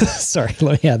well. Sorry,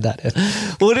 let me add that in.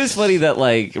 Well, it is funny that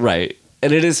like, right.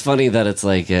 And it is funny that it's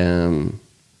like,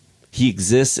 he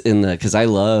exists in because I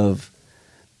love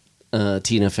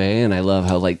Tina Fey, and I love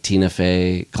how like Tina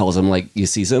Fey calls him like you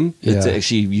see him. Yeah.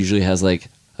 She usually has like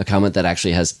a comment that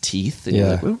actually has teeth. And you're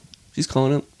Yeah. like, well, she's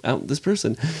calling out this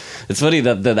person. It's funny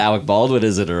that Alec Baldwin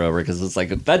is in her over because it's like,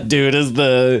 that dude is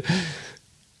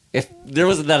if there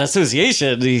wasn't that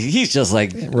association, he's just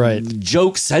like Right.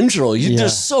 joke central. Yeah.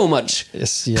 There's so much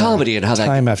comedy in how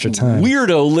time that after time.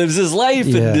 weirdo lives his life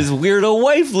Yeah. and his weirdo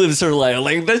wife lives her life.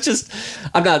 Like, that's just,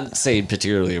 I'm not saying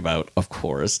particularly about, of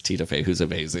course, Tina Fey, who's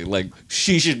amazing. Like,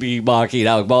 she should be mocking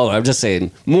Alec Baldwin. I'm just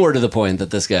saying more to the point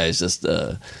that this guy is just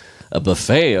a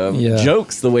buffet of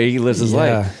jokes the way he lives his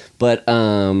life. But,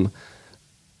 so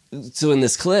in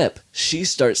this clip, she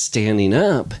starts standing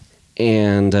up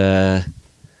and,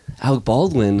 Alec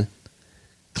Baldwin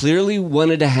clearly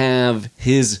wanted to have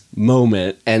his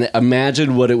moment and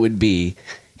imagine what it would be.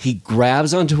 He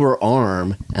grabs onto her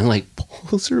arm and like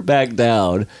pulls her back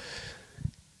down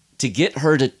to get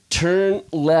her to turn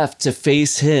left to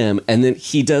face him. And then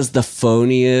he does the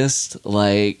phoniest,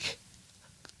 like,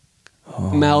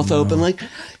 mouth open, like,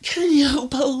 can you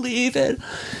believe it?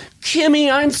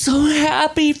 Kimmy, I'm so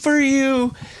happy for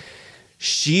you.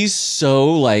 She's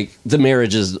so, like, the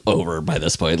marriage is over by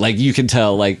this point. Like, you can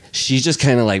tell, like, she just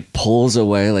kind of, like, pulls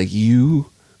away, like, you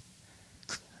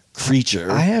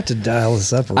creature. I have to dial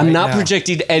this up right I'm not now.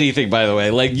 projecting anything, by the way.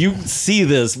 Like, you see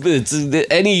this. It's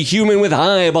any human with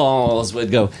eyeballs would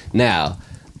go, now,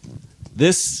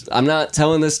 this, I'm not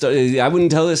telling this story. I wouldn't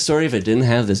tell this story if it didn't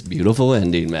have this beautiful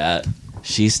ending, Matt.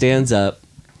 She stands up.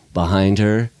 Behind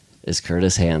her is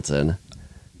Curtis Hanson.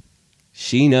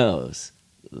 She knows.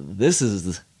 This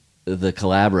is the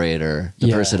collaborator,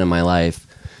 the person in my life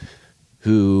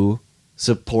who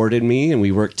supported me, and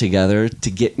we worked together to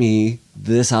get me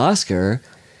this Oscar.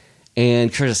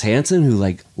 And Curtis Hanson, who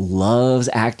like loves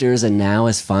actors and now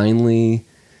has finally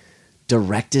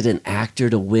directed an actor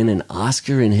to win an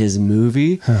Oscar in his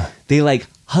movie. They like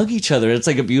hug each other. It's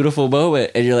like a beautiful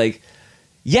moment, and you're like,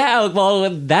 yeah, Alec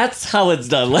Baldwin, that's how it's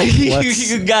done. Like,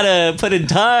 you gotta put in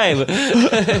time.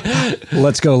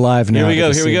 Let's go live now.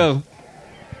 Here we go.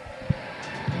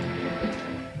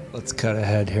 Let's cut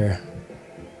ahead here.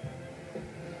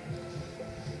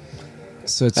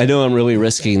 So it's I know I'm really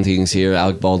risking things here.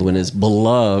 Alec Baldwin is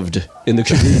beloved in the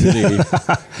community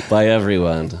by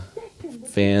everyone.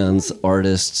 Fans,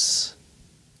 artists.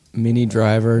 Minnie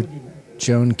Driver,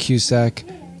 Joan Cusack,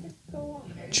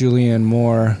 Julianne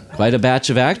Moore. Quite a batch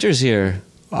of actors here.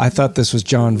 I thought this was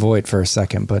John Voight for a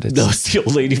second, but it's... No, it's the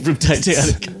old lady from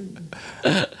Titanic.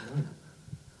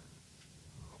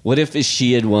 What if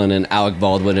she had won and Alec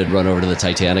Baldwin had run over to the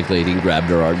Titanic lady and grabbed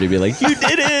her arm to be like, you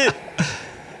did it!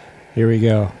 Here we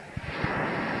go.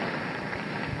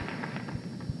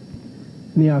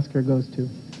 And the Oscar goes to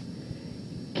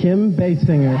Kim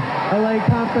Basinger, LA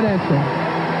Confidential.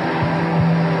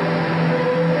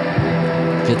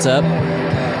 Gets up.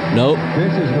 Nope.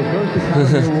 This is the first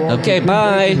Academy Award Okay, for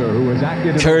bye. Basinger, who was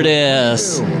acted in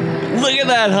Curtis. Look at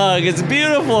that hug. It's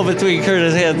beautiful between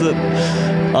Curtis Hanson.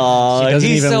 Oh, She doesn't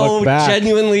he's even so look back.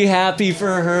 genuinely happy for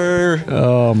her.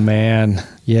 Oh, man.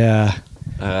 Yeah.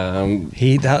 Um,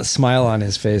 That smile on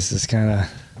his face is kind of...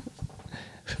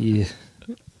 a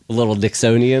little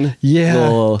Nixonian. Yeah,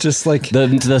 Little- just like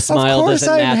the smile of course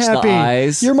doesn't I'm match happy. the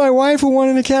eyes. You're my wife who won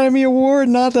an Academy Award.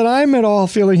 Not that I'm at all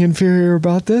feeling inferior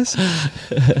about this.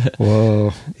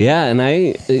 Whoa. Yeah,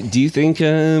 and do you think,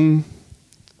 and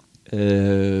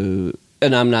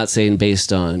I'm not saying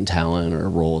based on talent or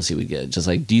roles he would get, just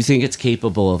like, do you think it's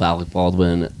capable of Alec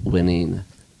Baldwin winning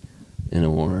an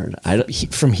award?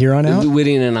 From here on out?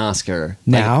 Winning an Oscar.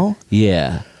 Now? Like,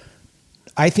 yeah.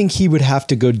 I think he would have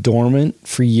to go dormant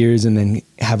for years and then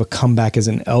have a comeback as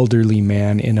an elderly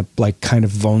man in a like kind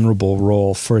of vulnerable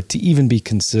role for it to even be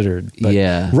considered. But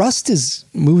Yeah. Rust is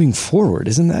moving forward.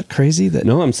 Isn't that crazy? That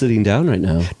No, I'm sitting down right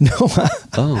now. No,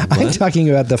 Oh, I'm what? talking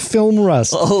about the film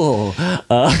Rust. Oh.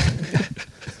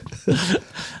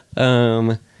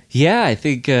 Yeah, I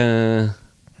think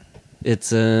it's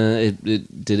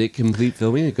did it complete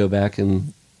filming to go back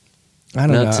and I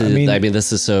don't know. I mean,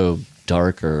 this is so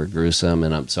dark or gruesome,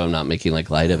 and I'm not making like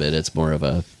light of it. It's more of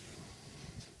a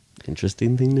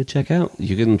interesting thing to check out.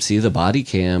 You can see the body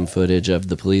cam footage of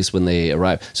the police when they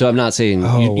arrive. So I'm not saying you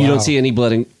wow. don't see any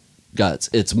blood and guts.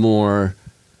 It's more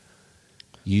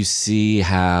you see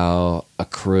how a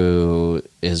crew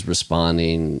is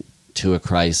responding to a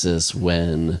crisis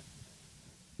when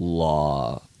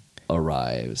law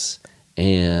arrives.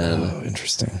 And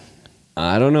interesting.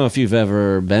 I don't know if you've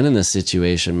ever been in this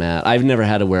situation, Matt. I've never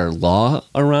had to where law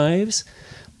arrives,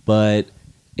 but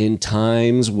in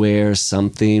times where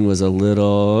something was a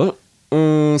little,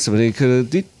 somebody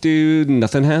could have,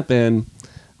 nothing happened.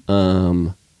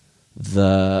 Well,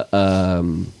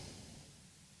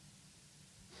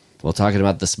 talking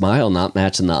about the smile not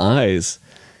matching the eyes,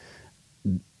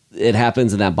 it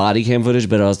happens in that body cam footage,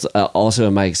 but also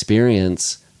in my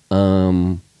experience,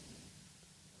 to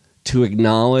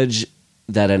acknowledge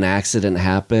that an accident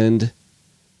happened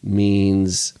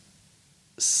means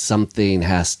something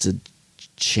has to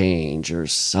change or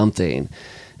something.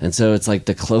 And so it's like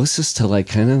the closest to like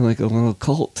kind of like a little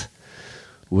cult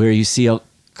where you see a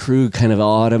crew kind of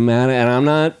automatic, and I'm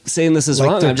not saying this is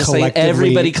wrong, I'm just saying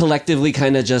everybody collectively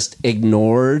kind of just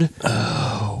ignored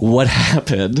what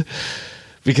happened,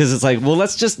 because it's like, well,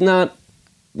 let's just not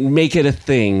make it a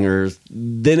thing, or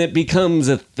then it becomes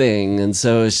a thing. And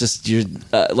so it's just, you're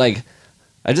like,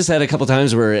 I just had a couple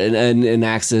times where an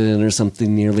accident or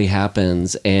something nearly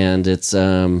happens, and it's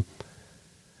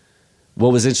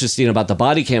what was interesting about the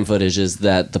body cam footage is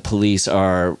that the police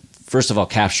are, first of all,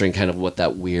 capturing kind of what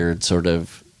that weird sort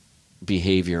of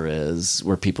behavior is,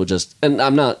 where people just, and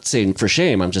I'm not saying for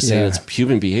shame, I'm just saying it's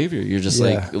human behavior. You're just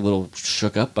like a little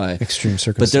shook up by extreme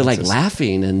circumstances, but they're like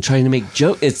laughing and trying to make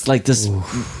jokes. It's like this,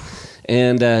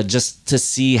 and just to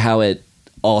see how it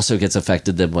also gets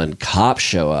affected then when cops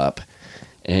show up,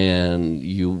 and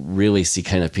you really see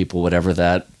kind of people, whatever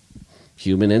that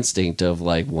human instinct of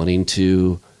like wanting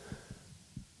to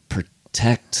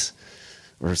protect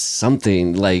or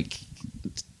something, like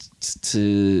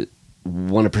to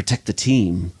want to protect the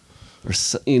team, or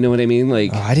you know what I mean?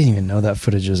 Like, I didn't even know that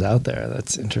footage was out there.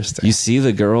 That's interesting. You see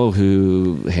the girl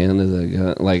who handed the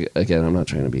gun, like, again, I'm not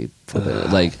trying to be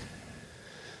flippant, like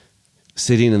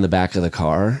sitting in the back of the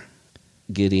car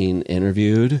getting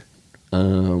interviewed,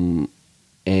 and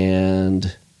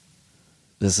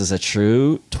this is a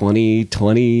true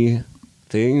 2020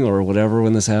 thing or whatever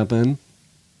when this happened.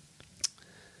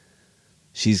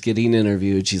 She's getting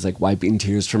interviewed. She's like wiping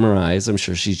tears from her eyes. I'm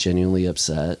sure she's genuinely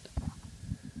upset.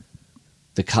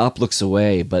 The cop looks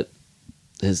away, but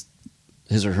his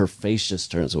or her face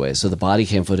just turns away. So the body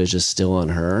cam footage is still on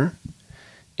her.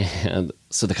 And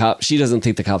so the cop, she doesn't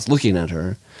think the cop's looking at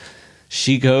her.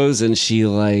 She goes and she,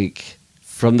 like,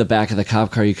 from the back of the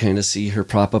cop car, you kind of see her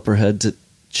prop up her head to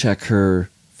check her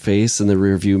face in the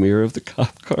rear view mirror of the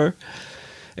cop car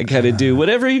and kind of do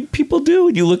whatever people do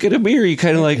when you look at a mirror. You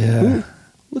kind of like, ooh,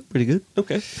 look pretty good.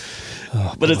 Okay.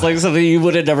 But it's like something you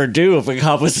would never do if a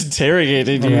cop was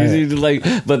interrogating you. Like,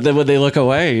 but then when they look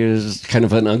away, you're just kind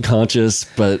of an unconscious,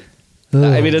 but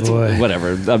I mean, it's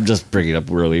whatever. I'm just bringing up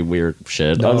really weird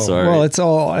shit. No, I'm sorry. Well, it's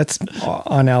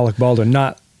on Alec Baldwin,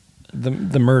 not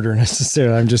the murder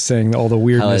necessarily. I'm just saying all the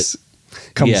weirdness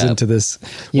comes into this.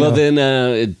 Well,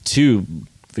 then two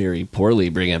very poorly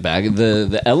bring it back.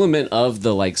 The element of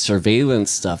the like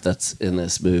surveillance stuff that's in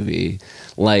this movie,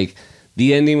 like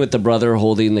the ending with the brother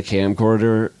holding the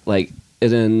camcorder, like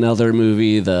in another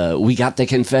movie, we got the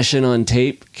confession on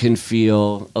tape can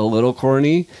feel a little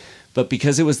corny, but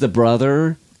because it was the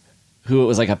brother who it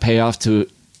was like a payoff to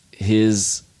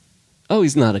his, oh,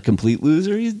 he's not a complete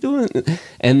loser, he's doing it.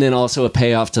 And then also a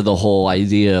payoff to the whole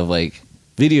idea of like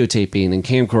videotaping and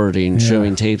camcording,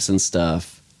 showing tapes and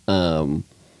stuff.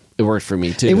 It worked for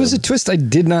me too. It was a twist I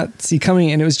did not see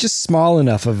coming, and it was just small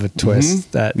enough of a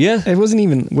twist that it wasn't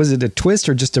even, was it a twist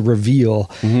or just a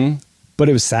reveal? But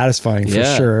it was satisfying for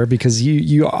sure, because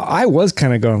I was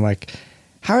kind of going like,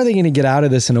 how are they going to get out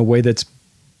of this in a way that's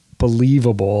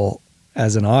believable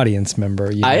as an audience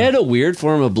member? I had a weird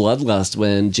form of bloodlust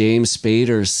when James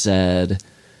Spader said,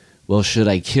 well, should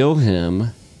I kill him?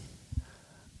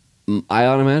 I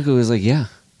automatically was like, yeah.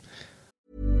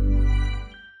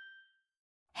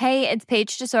 Hey, it's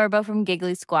Paige DeSorbo from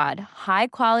Giggly Squad. High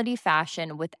quality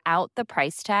fashion without the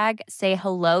price tag. Say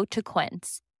hello to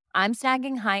Quince. I'm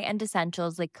snagging high-end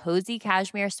essentials like cozy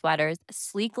cashmere sweaters,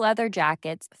 sleek leather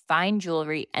jackets, fine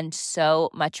jewelry, and so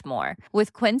much more.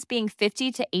 With Quince being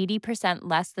 50 to 80%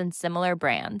 less than similar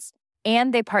brands.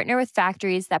 And they partner with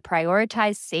factories that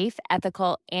prioritize safe,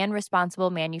 ethical, and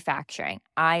responsible manufacturing.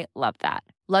 I love that.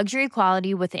 Luxury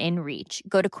quality within reach.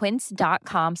 Go to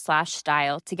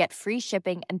quince.com/style to get free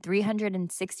shipping and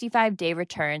 365-day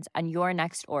returns on your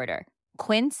next order.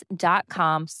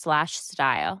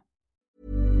 Quince.com/style.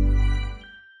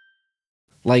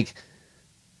 Like,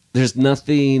 there's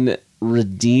nothing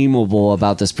redeemable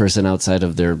about this person outside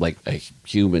of their, like, a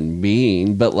human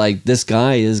being. But, like, this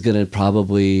guy is going to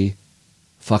probably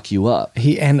fuck you up.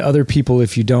 He and other people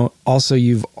if you don't. Also,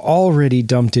 you've already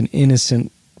dumped an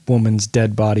innocent woman's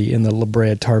dead body in the La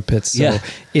Brea tar pits. So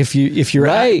if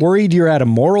you're worried you're at a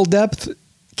moral depth,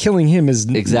 killing him is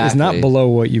not below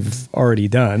what you've already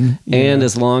done. And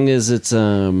as long as it's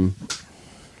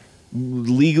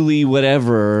legally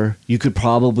whatever, you could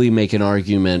probably make an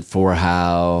argument for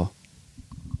how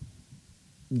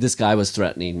this guy was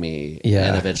threatening me.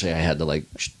 And eventually I had to like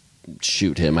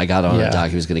shoot him. I got on a doc,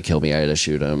 he was going to kill me. I had to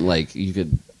shoot him. Like, you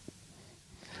could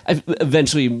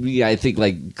eventually, I think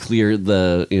like clear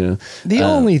the, The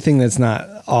only thing that's not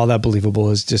all that believable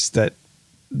is just that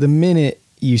the minute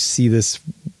you see this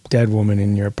dead woman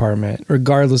in your apartment,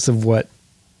 regardless of what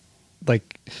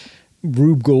like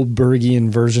Rube Goldbergian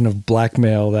version of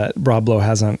blackmail that Rob Lowe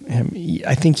has on him,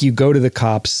 I think you go to the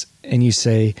cops and you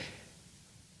say,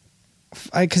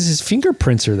 because his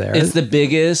fingerprints are there. It's the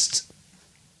biggest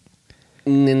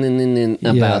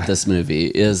about this movie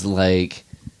is like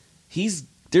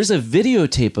there's a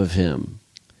videotape of him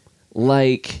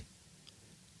like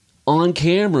on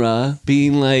camera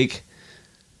being like,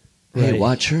 hey,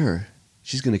 watch her.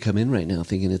 She's going to come in right now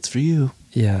thinking it's for you.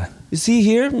 Yeah. Is he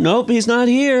here? Nope, he's not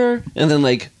here. And then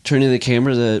like turning the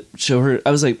camera to show her.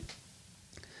 I was like,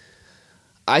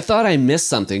 I thought I missed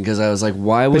something because I was like,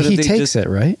 why would he takes it,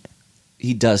 right?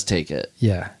 He does take it.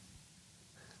 Yeah.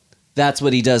 That's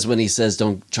what he does when he says,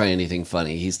 don't try anything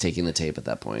funny. He's taking the tape at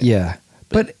that point. Yeah.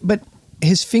 But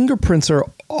his fingerprints are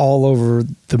all over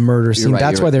the murder scene.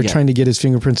 That's why they're trying to get his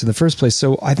fingerprints in the first place.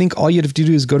 So I think all you have to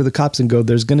do is go to the cops and go,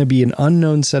 there's going to be an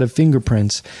unknown set of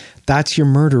fingerprints. That's your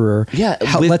murderer. Yeah,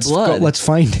 let's blood. Let's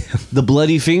find him. The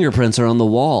bloody fingerprints are on the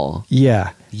wall.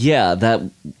 Yeah. Yeah,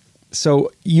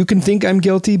 So you can think I'm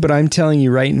guilty, but I'm telling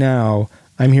you right now,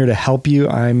 I'm here to help you.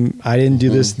 I didn't do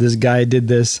this. This guy did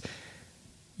this.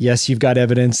 Yes, you've got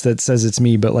evidence that says it's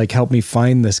me, but like help me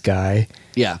find this guy.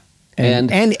 Yeah.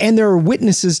 And there are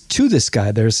witnesses to this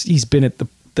guy. He's been at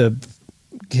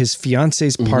his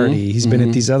fiance's party. He's been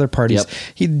at these other parties.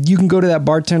 Yep. You can go to that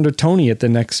bartender Tony at the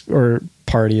next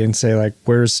party and say like,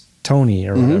 "Where's Tony?"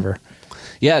 or whatever.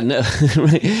 Yeah, no,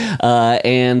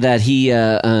 and that he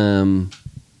what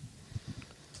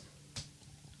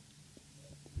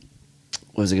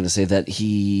was I going to say? That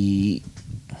he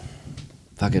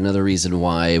another reason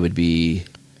why it would be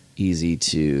easy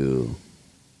to.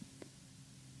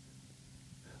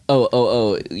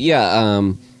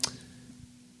 Yeah.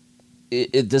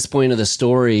 At this point of the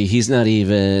story, he's not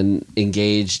even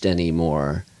engaged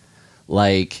anymore.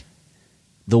 Like,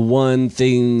 the one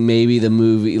thing maybe the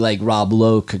movie, like Rob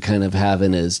Lowe could kind of have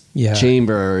in his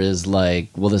chamber is like,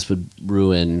 well, this would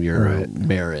ruin your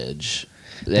marriage.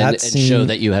 And show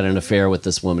that you had an affair with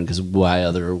this woman, because why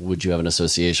other would you have an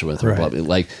association with her? Right.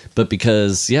 Like, but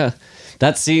because,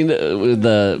 that scene with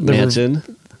the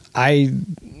mansion. I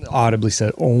audibly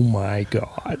said, "Oh my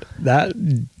God," that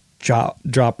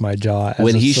dropped my jaw.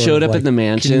 When he showed up in the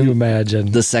mansion, can you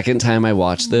imagine? The second time I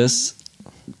watched this,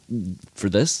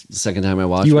 the second time I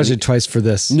watched you watched it twice for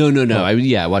this? No. Oh.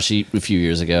 I watched it a few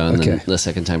years ago, and then the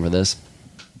second time for this.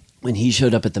 When he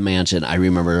showed up at the mansion, I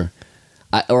remember,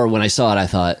 when I saw it, I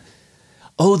thought,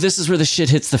 "Oh, this is where the shit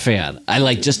hits the fan." I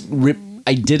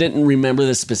I didn't remember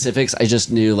the specifics. I just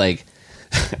knew like.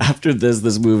 After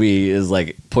this movie is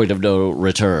like point of no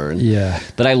return. Yeah.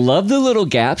 But I love the little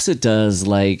gaps it does.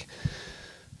 Like,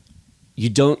 you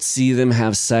don't see them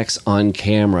have sex on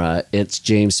camera. It's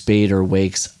James Spader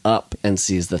wakes up and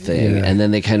sees the thing. Yeah. And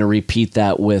then they kind of repeat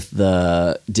that with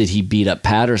did he beat up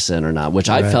Patterson or not? Which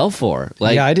I fell for.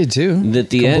 Like, yeah, I did too. At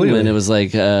the end when it was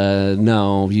like,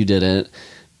 no, you didn't.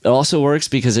 It also works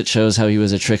because it shows how he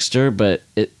was a trickster, but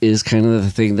it is kind of the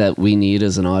thing that we need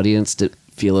as an audience to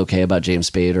feel okay about James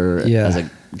Spader as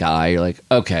a guy. You're like,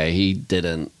 okay,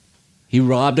 he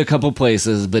robbed a couple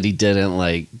places, but he didn't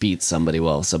like beat somebody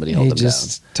while somebody held him down. He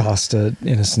just tossed an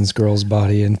innocent girl's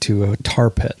body into a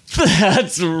tar pit.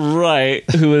 That's right.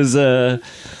 Who was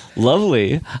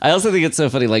lovely. I also think it's so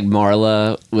funny, like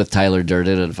Marla with Tyler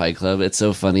Durden in Fight Club. It's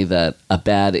so funny that a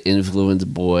bad influence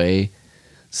boy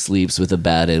sleeps with a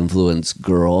bad influence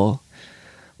girl.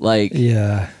 Like,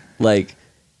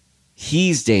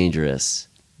 he's dangerous,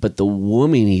 but the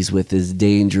woman he's with is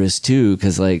dangerous too,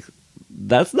 because like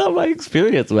that's not my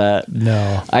experience, Matt.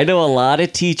 No. I know a lot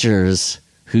of teachers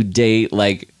who date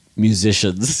like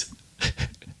musicians.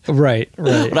 Right.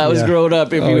 When I was growing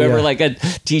up, if you ever like a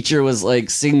teacher was like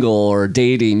single or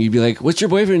dating, you'd be like, "What's your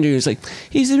boyfriend doing?" He's like,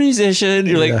 "He's a musician."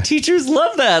 You're like, teachers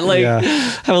love that. Like,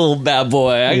 have a little bad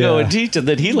boy. I go and teach him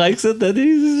that he likes it. That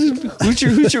he's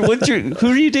who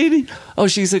are you dating? Oh,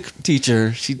 she's a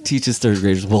teacher. She teaches third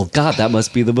graders. Well, God, that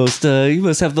must be the most. You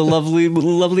must have the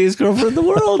loveliest girlfriend in the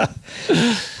world.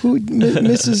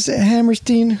 Mrs.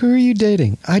 Hammerstein, who are you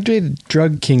dating? I dated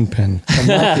drug kingpin, a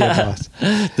mafia boss.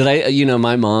 Did I?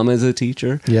 My mom is a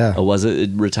teacher. Yeah. Was it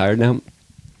retired now?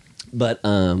 But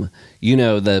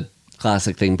the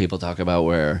classic thing people talk about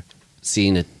where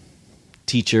seeing a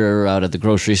teacher out at the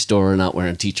grocery store not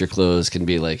wearing teacher clothes can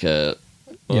be like a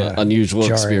unusual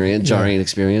jarring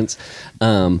experience.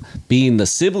 Being the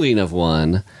sibling of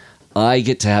one, I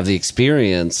get to have the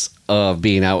experience of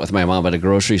being out with my mom at a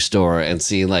grocery store and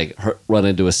seeing like her run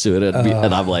into a student,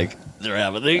 and I'm like, they're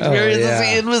having the experience of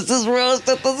seeing Mrs. Roast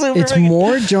at the supermarket. It's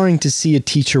more jarring to see a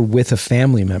teacher with a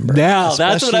family member. Now,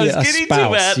 that's what I was getting to,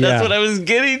 Matt. That's what I was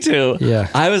getting to. Yeah.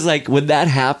 I was like, when that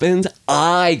happens,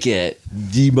 I get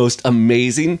the most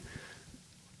amazing,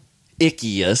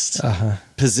 ickiest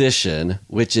position,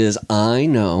 which is I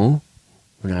know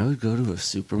when I would go to a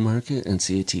supermarket and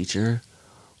see a teacher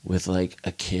with like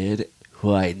a kid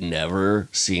who I'd never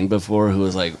seen before, who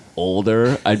was like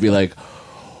older, I'd be like,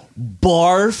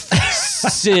 barf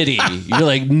city. You're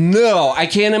like, no, I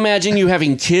can't imagine you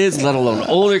having kids, let alone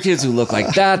older kids who look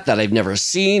like that I've never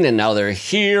seen, and now they're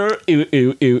here. Ew,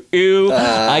 ew, ew, ew.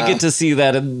 I get to see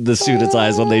that in the students'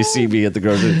 eyes when they see me at the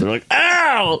grocery store. They're like,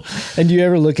 ow! And do you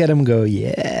ever look at them and go,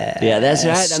 yeah, that's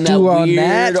right. I'm stew that on weird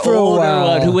that for a older while.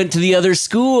 one who went to the other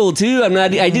school too. I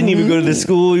didn't even go to the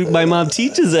school my mom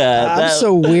teaches at. I'm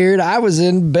so weird. I was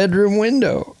in bedroom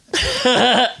window.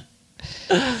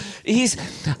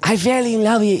 I barely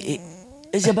love you.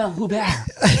 It's about Hubert.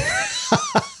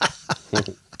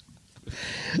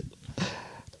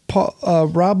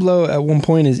 Rob Lowe at one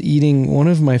point is eating one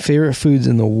of my favorite foods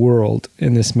in the world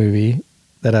in this movie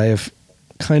that I have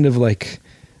kind of like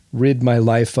rid my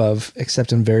life of,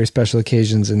 except on very special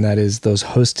occasions, and that is those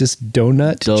Hostess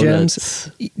donut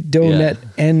gems. Donut,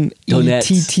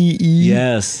 N-E-T-T-E.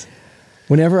 Yes.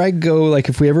 Whenever I go, like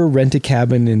if we ever rent a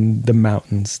cabin in the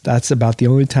mountains, that's about the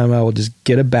only time I will just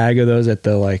get a bag of those at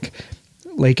the like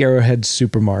Lake Arrowhead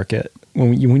supermarket.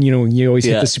 When you always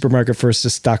hit the supermarket first to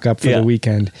stock up for the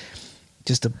weekend.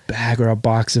 Just a bag or a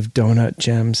box of donut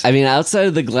gems. I mean, outside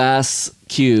of the glass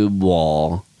cube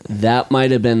wall, that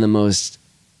might have been the most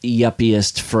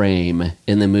yuppiest frame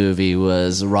in the movie,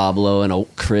 was Rob Lowe in a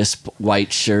crisp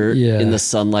white shirt in the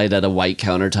sunlight at a white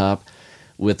countertop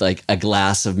with like a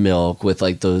glass of milk with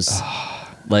like those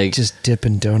like just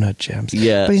dipping donut gems.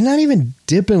 Yeah. But he's not even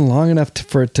dipping long enough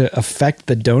for it to affect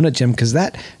the donut gem, because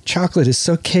that chocolate is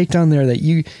so caked on there that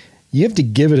you have to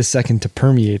give it a second to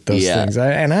permeate those things.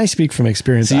 I speak from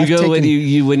experience. So when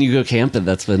you go camping,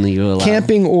 that's when you go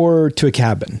camping or to a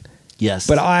cabin. Yes.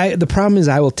 But the problem is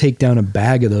I will take down a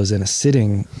bag of those in a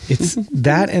sitting. It's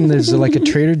that, and there's like a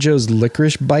Trader Joe's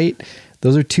licorice bite.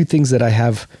 Those are two things that I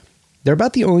have. They're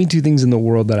about the only two things in the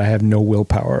world that I have no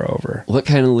willpower over. What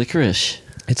kind of licorice?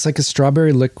 It's like a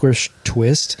strawberry licorice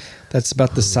twist. That's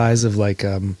about the size of like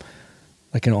an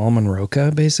almond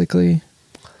roca, basically.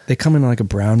 They come in like a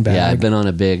brown bag. Yeah, I've been on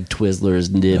a big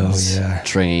Twizzlers Nibs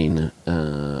train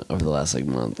over the last like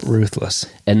month. Ruthless.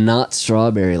 And not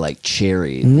strawberry, like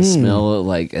cherry. The smell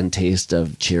like and taste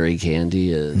of cherry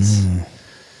candy is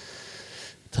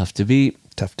tough to beat.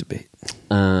 Tough to beat.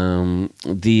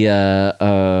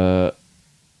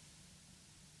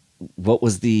 What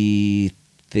was the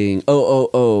thing?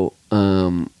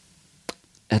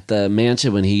 At the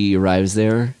mansion when he arrives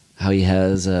there, how he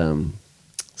has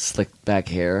slicked back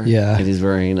hair, and he's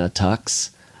wearing a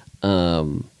tux.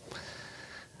 Remember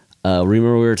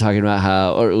we were talking about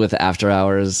how, or with After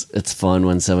Hours, it's fun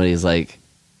when somebody's like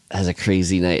has a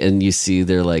crazy night and you see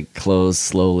their like clothes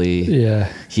slowly.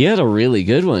 Yeah, he had a really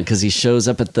good one because he shows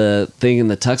up at the thing in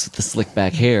the tux with the slick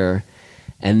back hair,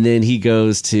 and then he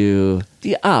goes to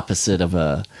the opposite of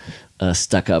a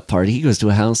stuck up party. He goes to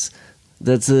a house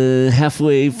that's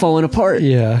halfway falling apart.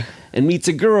 Yeah. And meets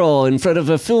a girl in front of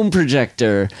a film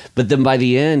projector. But then by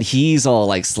the end, he's all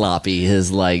like sloppy.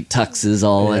 His like tux is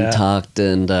all untucked,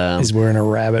 and he's wearing a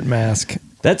rabbit mask.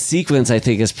 That sequence, I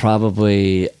think, is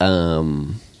probably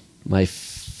my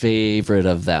favorite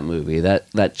of that movie.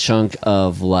 That chunk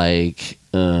of like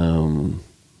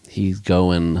he's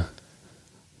going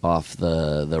off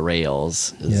the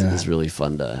rails is really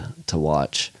fun to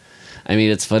watch. I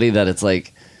mean, it's funny that it's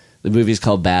like the movie's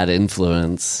called Bad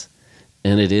Influence.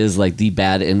 And it is like the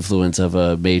bad influence of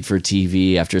a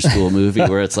made-for-TV after-school movie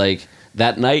where it's like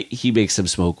that night he makes them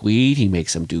smoke weed, he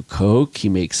makes them do coke, he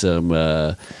makes them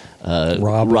rob,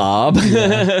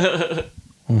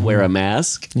 wear a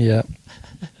mask. Yeah.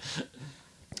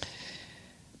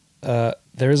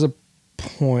 There's a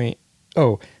point.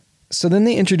 Oh, so then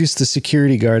they introduced the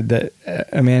security guard that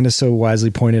Amanda so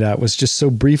wisely pointed out was just so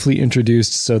briefly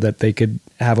introduced so that they could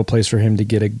have a place for him to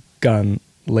get a gun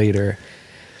later.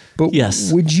 But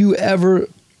yes. Would you ever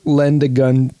lend a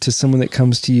gun to someone that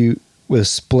comes to you with a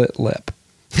split lip?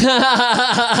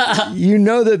 You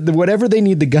know that whatever they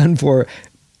need the gun for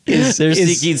they're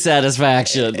seeking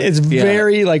satisfaction. It's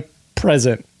very like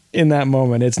present. in that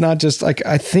moment. It's not just like,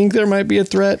 I think there might be a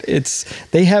threat. It's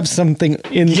they have something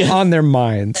on their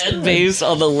minds. And based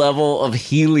on the level of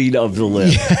healing of the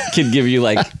lip can give you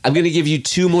like, I'm going to give you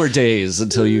 2 more days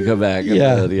until you come back.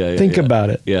 Think about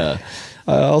it. Yeah.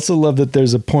 I also love that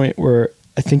there's a point where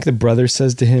I think the brother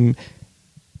says to him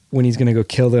when he's going to go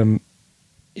kill them,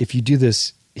 if you do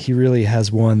this, he really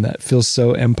has one that feels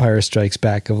so Empire Strikes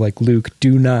Back of like, Luke,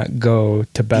 do not go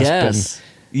to Bespin.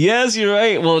 Yes, you're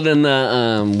right. Well,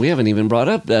 then we haven't even brought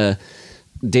up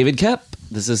David Koepp.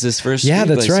 This is his first screenplay.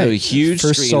 That's right. So a huge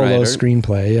first solo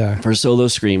screenplay, First solo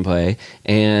screenplay.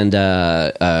 And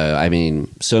I mean,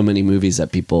 so many movies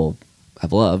that people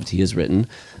have loved, he has written.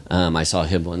 I saw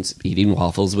him once eating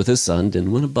waffles with his son.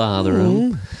 Didn't want to bother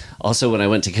him. Also, when I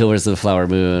went to Killers of the Flower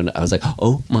Moon, I was like,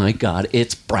 oh my God,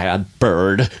 it's Brad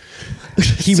Bird.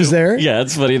 He was there? Yeah,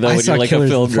 it's funny though. I when saw you're like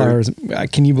Killers a film of the Flowers.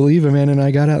 Can you believe Amanda and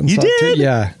I got out and saw it too?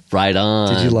 Yeah. Right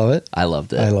on. Did you love it? I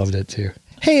loved it. I loved it too.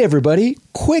 Hey everybody,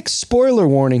 quick spoiler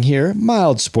warning here.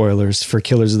 Mild spoilers for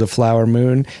Killers of the Flower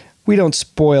Moon. We don't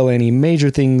spoil any major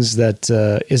things that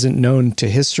isn't known to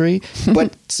history,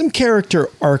 but some character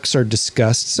arcs are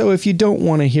discussed. So if you don't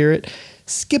want to hear it,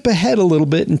 skip ahead a little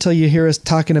bit until you hear us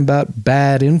talking about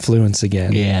bad influence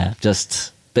again. Yeah,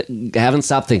 but haven't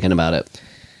stopped thinking about it.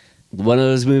 One of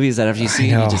those movies that after you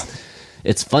see it,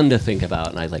 it's fun to think about,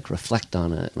 and I like reflect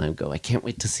on it, and I go, I can't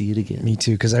wait to see it again. Me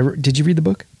too, because did you read the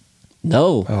book?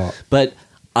 No, but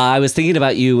I was thinking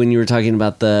about you when you were talking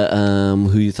about the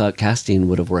who you thought casting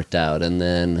would have worked out, and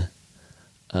then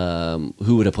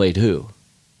who would have played who.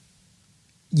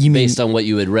 Based on what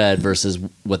you had read versus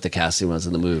what the casting was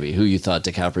in the movie, who you thought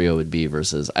DiCaprio would be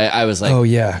versus... I was like... Oh,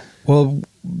 yeah. Well,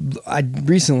 I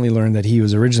recently learned that he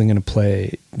was originally going to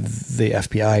play the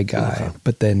FBI guy,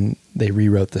 but then they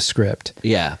rewrote the script.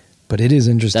 Yeah. But it is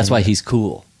interesting. That's why he's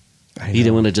cool. He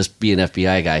didn't want to just be an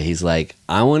FBI guy. He's like,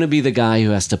 I want to be the guy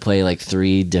who has to play like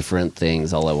 3 different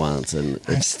things all at once. And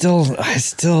I still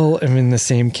am in the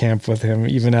same camp with him,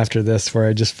 even after this, where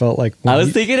I just felt like... I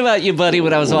was thinking about you, buddy,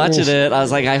 when I was watching it. I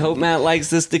was like, I hope Matt likes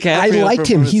this DiCaprio. I like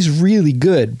him. He's really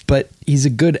good, but he's a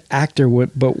good actor.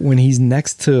 But when he's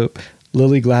next to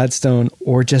Lily Gladstone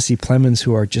or Jesse Plemons,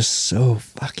 who are just so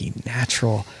fucking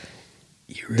natural...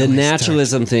 The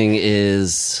naturalism thing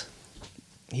is...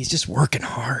 He's just working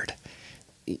hard.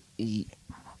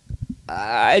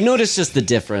 I noticed just the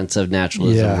difference of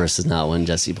naturalism versus not when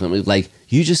Jesse Plemons. Like,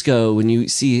 you just go, when you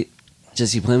see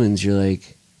Jesse Plemons, you're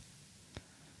like,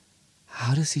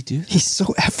 how does he do that? He's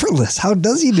so effortless. How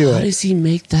does he do it? How does he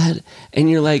make that? And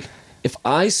you're like, if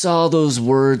I saw those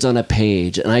words on a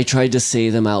page and I tried to say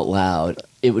them out loud,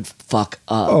 it would fuck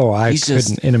up. Oh, I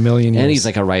couldn't in a million years. And he's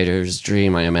like a writer's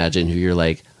dream, I imagine, who you're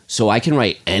like, so I can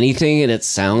write anything and it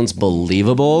sounds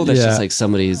believable. That's just like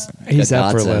somebody's... He's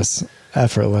effortless.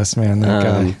 Effortless, man, that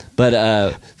guy.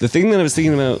 But the thing that I was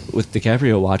thinking about with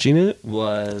DiCaprio watching it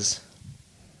was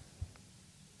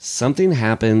something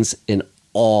happens in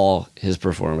all his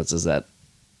performances that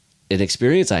an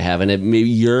experience I have, and it maybe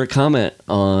your comment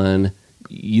on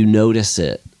you notice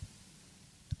it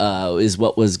is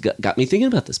what got me thinking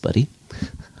about this, buddy.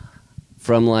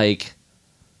 From like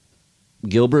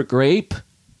Gilbert Grape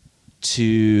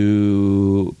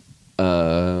to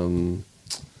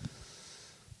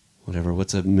whatever,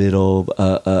 what's a middle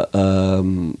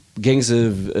Gangs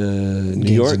of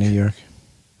New York.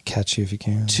 Catch You If You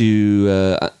Can.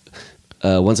 To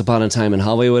Once Upon a Time in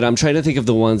Hollywood. I'm trying to think of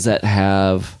the ones that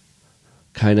have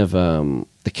kind of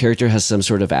the character has some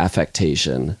sort of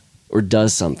affectation or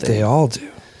does something. They all do.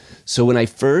 So when I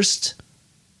first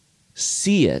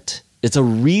see it, it's a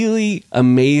really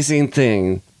amazing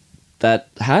thing that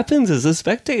happens as a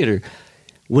spectator.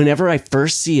 Whenever I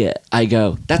first see it, I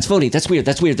go, that's phony, that's weird,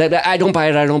 I don't buy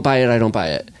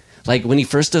it. Like when he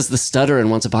first does the stutter in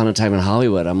Once Upon a Time in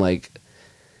Hollywood, I'm like,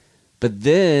 but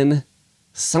then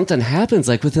something happens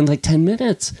like within like 10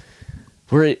 minutes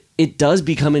where it does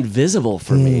become invisible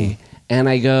for me. And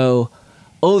I go,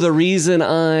 oh, the reason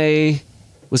I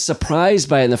was surprised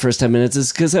by it in the first 10 minutes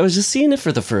is because I was just seeing it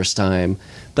for the first time.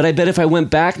 But I bet if I went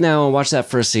back now and watched that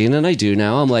first scene, and I do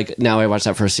now, I'm like, now I watch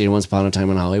that first scene Once Upon a Time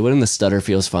in Hollywood and the stutter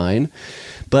feels fine.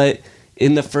 But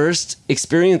in the first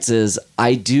experiences,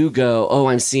 I do go, oh,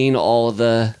 I'm seeing all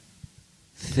the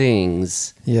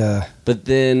things. Yeah. But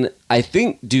then I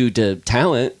think due to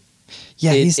talent,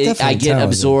 he's definitely I get talented.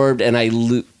 Absorbed and I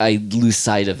lose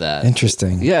sight of that.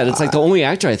 Interesting. Yeah, and it's like the only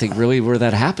actor I think really where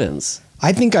that happens.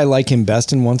 I think I like him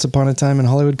best in Once Upon a Time in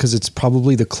Hollywood because it's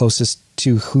probably the closest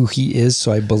to who he is,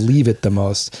 so I believe it the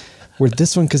most. Where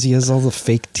this one, because he has all the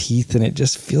fake teeth and it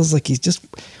just feels like he's just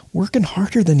working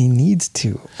harder than he needs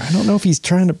to. I don't know if he's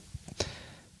trying to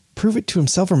prove it to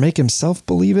himself or make himself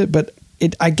believe it, but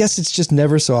I guess it's just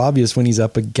never so obvious when he's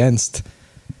up against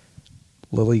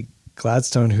Lily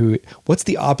Gladstone, what's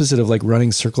the opposite of like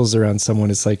running circles around someone?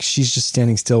 It's like she's just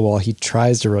standing still while he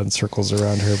tries to run circles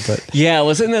around her. But yeah, it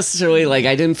wasn't necessarily like,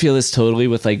 I didn't feel this totally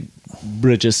with like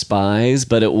Bridge of Spies,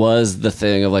 but it was the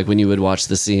thing of like when you would watch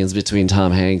the scenes between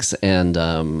Tom Hanks and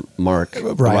Mark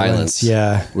Rylance,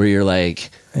 yeah, where you're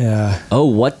like, yeah, oh,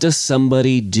 what does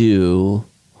somebody do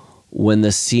when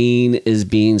the scene is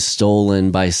being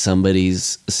stolen by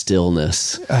somebody's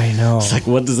stillness? I know. It's like,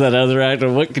 what does that other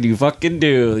actor, what can you fucking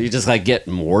do? You just like get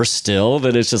more still,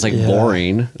 then it's just like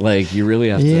boring. Like you really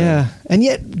have to. Yeah. And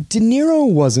yet De Niro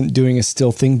wasn't doing a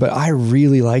still thing, but I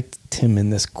really liked him in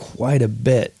this quite a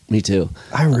bit. Me too.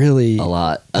 I really. A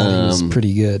lot. Thought he was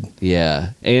pretty good.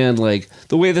 Yeah. And like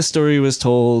the way the story was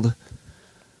told,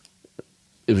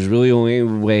 it was really the only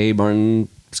way Martin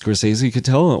Scorsese could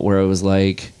tell it, where it was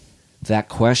like, that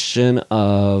question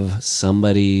of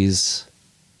somebody's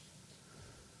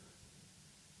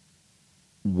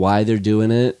why they're doing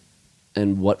it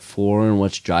and what for and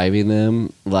what's driving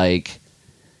them, like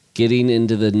getting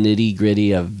into the nitty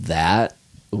gritty of that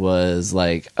was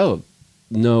like, oh,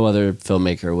 no other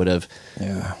filmmaker would have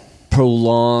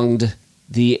prolonged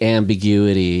the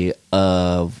ambiguity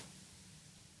of,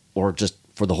 or just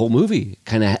for the whole movie,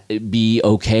 kind of be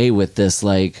okay with this,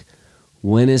 like,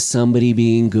 when is somebody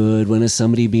being good? When is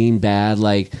somebody being bad?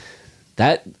 Like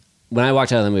that, when I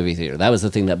walked out of the movie theater, that was the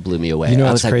thing that blew me away. You know,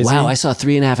 I was like, crazy? wow, I saw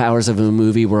 3.5 hours of a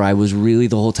movie where I was really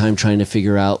the whole time trying to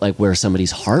figure out like where somebody's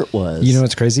heart was. You know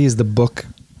what's crazy is the book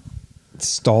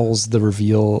stalls the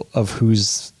reveal of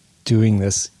who's doing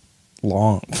this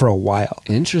long for a while.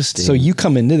 Interesting. So you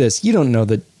come into this, you don't know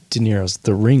that De Niro's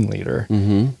the ringleader,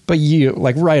 but you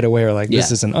like right away are like,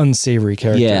 this is an unsavory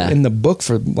character. Yeah. In the book,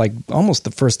 for like almost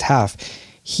the first half,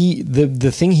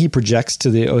 the thing he projects to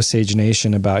the Osage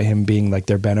Nation about him being like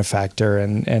their benefactor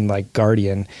and like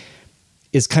guardian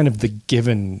is kind of the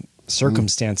given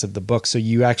circumstance of the book. So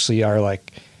you actually are like,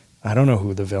 I don't know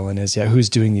who the villain is yet, who's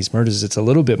doing these murders. It's a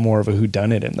little bit more of a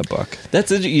whodunit in the book. That's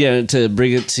to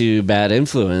bring it to Bad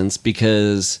Influence,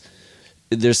 because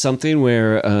there's something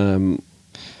where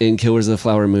in Killers of the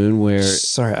Flower Moon where...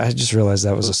 Sorry, I just realized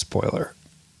that was a spoiler.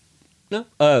 No.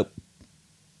 I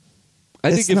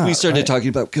think if we started talking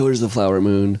about Killers of the Flower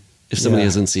Moon, if somebody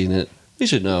hasn't seen it, they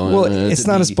should know. Well, it's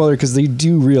not a spoiler because they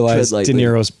do realize De lightly.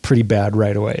 Niro's pretty bad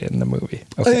right away in the movie.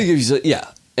 Okay. I think if you,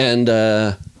 and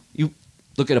you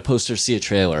look at a poster, see a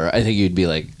trailer, I think you'd be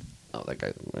like, oh, that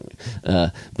guy.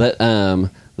 But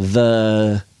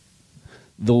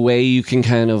the way you can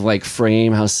kind of like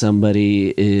frame how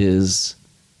somebody is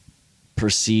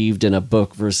perceived in a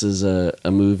book versus a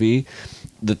movie,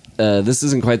 this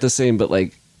isn't quite the same, but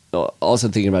like also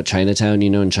thinking about Chinatown,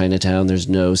 in Chinatown there's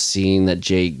no scene that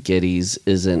Jake Geddes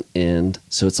isn't in,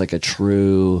 so it's like a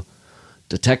true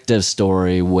detective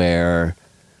story where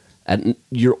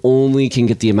you only can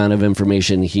get the amount of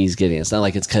information he's getting. It's not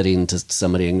like it's cutting to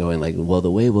somebody and going like, well,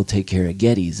 the way we'll take care of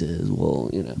Geddes is,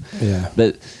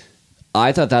 but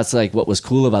I thought that's like what was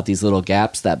cool about these little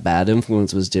gaps that Bad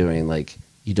Influence was doing. Like,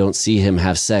 you don't see him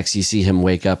have sex. You see him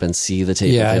wake up and see the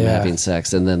tape of him having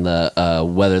sex. And then the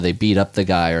whether they beat up the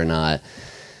guy or not.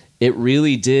 It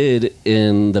really did,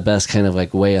 in the best kind of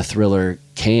like way a thriller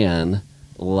can,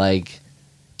 like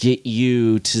get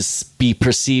you to be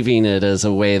perceiving it as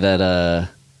a way that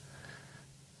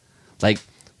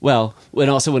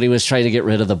when he was trying to get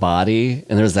rid of the body,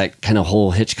 and there's that kind of whole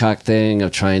Hitchcock thing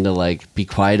of trying to like be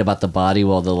quiet about the body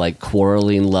while the like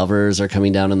quarreling lovers are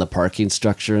coming down in the parking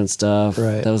structure and stuff.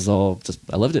 Right. That was all just,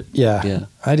 I loved it. Yeah.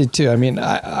 I did too. I mean,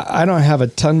 I don't have a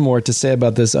ton more to say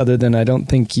about this other than I don't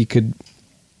think you could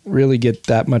really get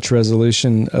that much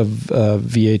resolution of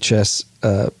VHS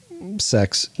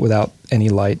sex without any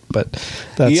light, but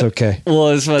that's okay. Well,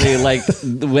 it's funny, like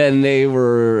when they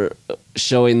were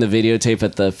showing the videotape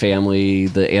at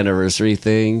the anniversary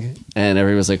thing, and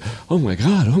everyone was like, oh my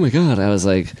god, I was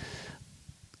like,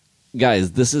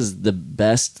 guys, this is the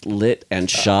best lit and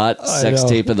shot sex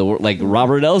tape in the world. Like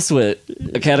Robert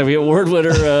Elswit, Academy Award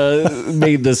winner,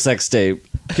 made this sex tape.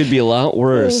 Could be a lot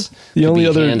worse. The only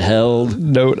other handheld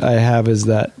note I have is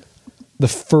that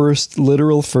the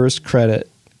literal first credit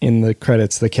in the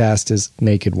credits, the cast is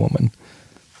naked woman.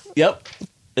 Yep.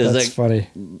 That's like, funny.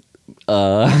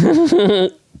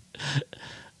 I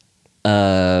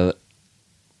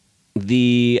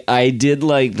did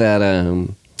like that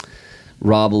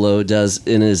Rob Lowe does,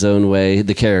 in his own way,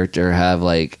 the character have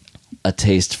like a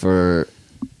taste for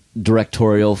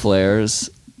directorial flares,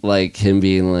 like him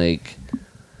being like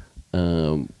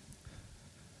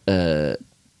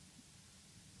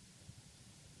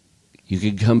you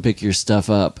could come pick your stuff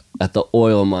up at the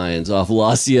oil mines off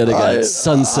La Cienega at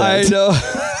sunset. I know.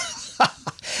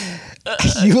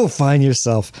 You will find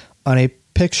yourself on a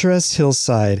picturesque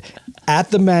hillside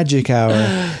at the magic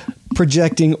hour,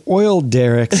 projecting oil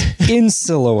derricks in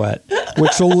silhouette,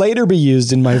 which will later be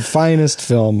used in my finest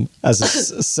film as a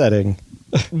setting.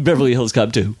 Beverly Hills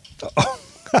Cop 2.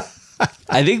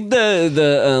 I think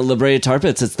the La Brea Tar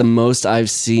Pits, it's the most I've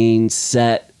seen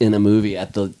set in a movie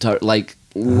at the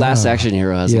Last Action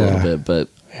Hero has a little bit, but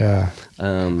yeah.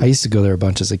 I used to go there a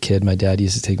bunch as a kid. My dad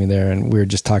used to take me there, and we were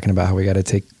just talking about how we got to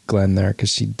take Glenn there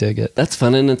because she'd dig it. That's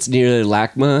fun, and it's near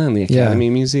LACMA and the Academy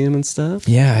Museum and stuff.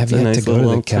 Yeah, I have yet to go to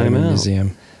the Academy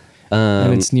Museum.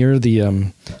 And it's near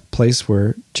the place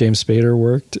where James Spader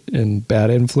worked in Bad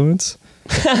Influence.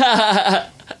 A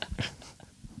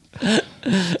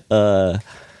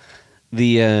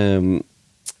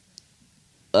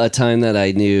time that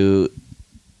I knew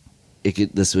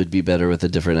this would be better with a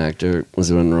different actor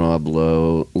was when Rob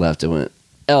Lowe left. It went,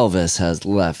 Elvis has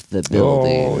left the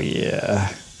building. Oh,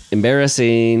 yeah.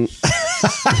 Embarrassing.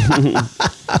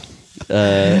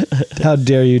 How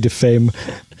dare you defame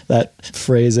that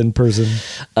phrase in person?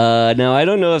 Now, I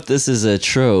don't know if this is a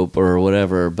trope or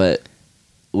whatever, but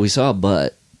we saw a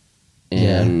butt,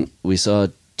 and we saw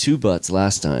 2 butts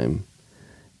last time.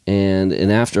 And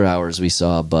in After Hours, we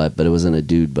saw a butt, but it wasn't a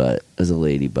dude butt. It was a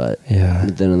lady butt. Yeah.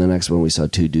 But then in the next one, we saw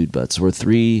 2 dude butts. We're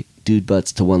 3 dude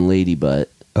butts to 1 lady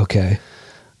butt. Okay.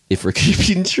 If we're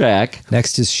keeping track.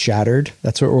 Next is Shattered.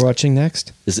 That's what we're watching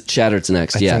next? Is it Shattered's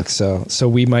next? I think so. So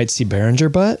we might see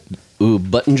Behringer butt? Ooh,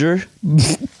 Buttinger?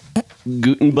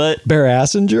 Guten butt?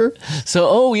 Barassenger?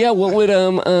 So, what would,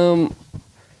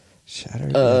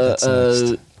 Shattered? That's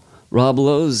next. Rob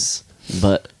Lowe's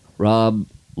butt. Rob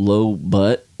Lowe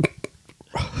butt.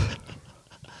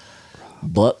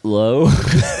 Butt low.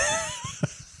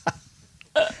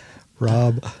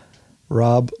 Rob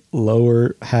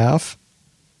lower half.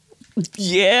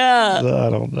 Yeah. I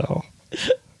don't know.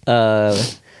 I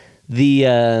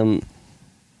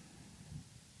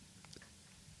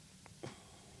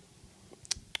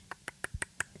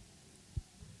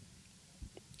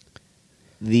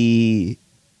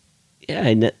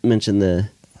mentioned the.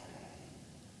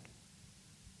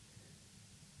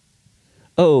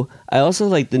 Oh, I also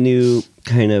like the new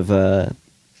kind of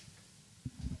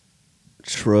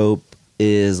trope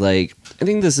is like, I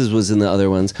think this was in the other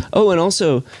ones. Oh, and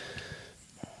also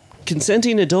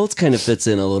consenting adults kind of fits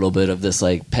in a little bit of this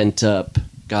like pent up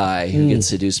guy who gets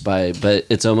seduced by, but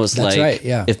it's almost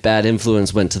if Bad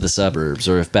Influence went to the suburbs,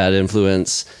 or if Bad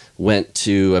Influence went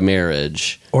to a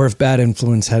marriage, or if Bad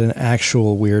Influence had an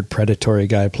actual weird predatory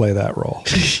guy play that role.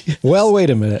 Well, wait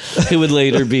a minute. It would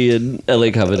later be in LA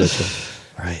Confidential.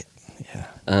 Right. Yeah.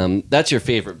 That's your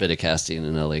favorite bit of casting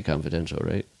in LA Confidential,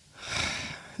 right?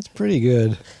 It's pretty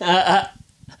good.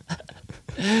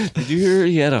 Did you hear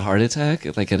he had a heart attack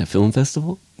at a film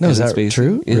festival? No, is that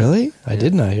true? Yeah. Really? I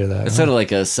did not hear that. It's sort of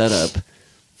like a setup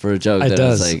for a joke. It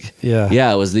does. Was like,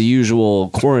 it was the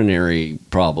usual coronary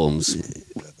problems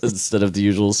instead of the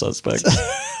usual suspects.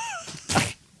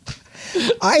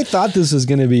 I thought this was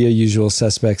going to be a Usual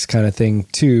Suspects kind of thing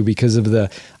too, because of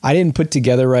I didn't put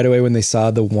together right away when they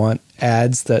saw the want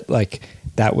ads that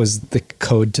that was the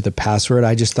code to the password.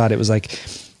 I just thought it was like,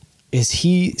 is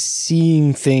he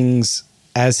seeing things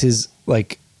as his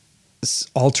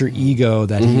alter ego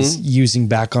that he's using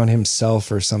back on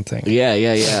himself or something?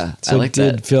 Yeah. So I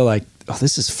did feel like, oh,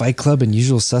 this is Fight Club and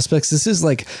Usual Suspects. This is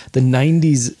like the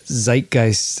 90s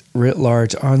zeitgeist writ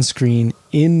large on screen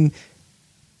in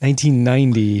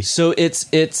 1990. So it's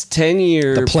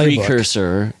 10-year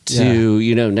precursor to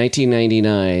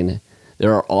 1999.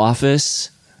 There are Office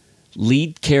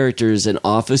lead characters in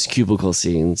Office cubicle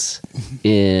scenes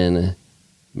in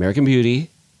American Beauty,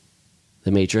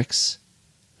 The Matrix,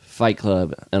 Fight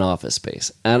Club, and Office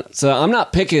Space. And so I'm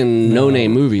not picking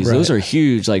no-name movies. Right. Those are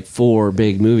huge, 4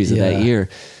 big movies of that year.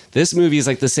 This movie is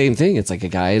the same thing. It's like a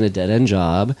guy in a dead-end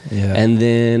job. Yeah. And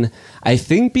then I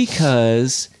think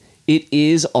because it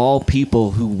is all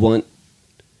people who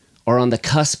are on the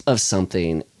cusp of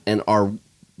something and are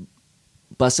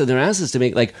busting their asses to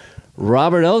make,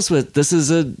 Robert Elswit, this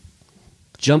is a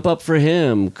jump up for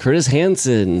him. Curtis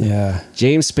Hanson,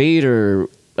 James Spader.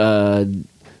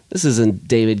 This isn't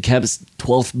David Koepp's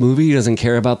 12th movie. He doesn't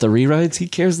care about the rewrites. He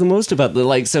cares the most about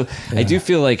the So I do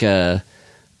feel like a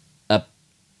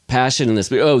passion in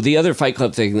this. Oh, the other Fight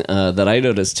Club thing that I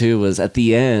noticed too was at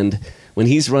the end when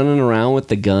he's running around with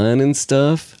the gun and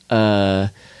stuff.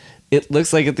 It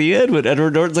looks like at the end when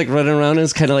Edward Norton's running around and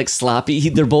is kind of sloppy.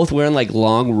 They're both wearing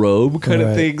long robe kind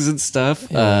of things and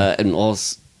stuff, and all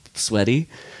sweaty.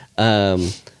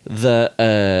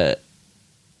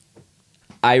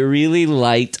 I really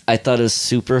liked. I thought it was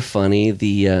super funny.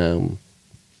 The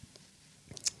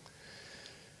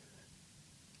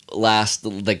last,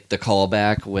 like the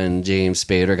callback when James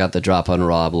Spader got the drop on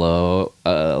Rob Lowe.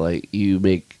 Like you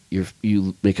make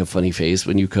a funny face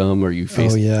when you come, or you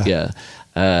face. Oh yeah.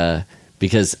 Yeah.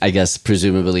 Because I guess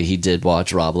presumably he did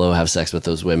watch Rob Lowe have sex with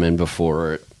those women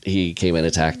before he came and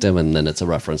attacked him, and then it's a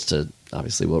reference to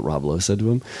obviously what Rob Lowe said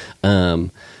to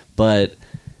him. But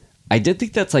I did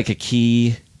think that's like a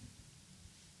key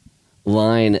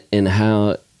line in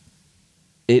how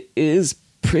it is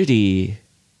pretty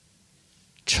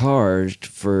charged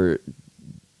for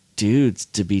dudes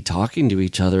to be talking to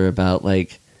each other about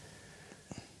like,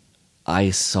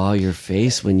 I saw your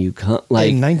face when you come,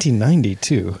 like in 1990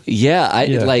 too. Yeah,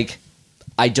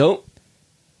 I don't.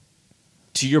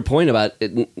 To your point about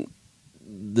it,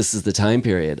 this is the time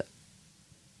period.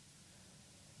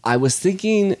 I was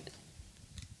thinking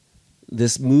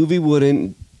this movie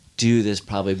wouldn't do this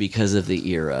probably because of the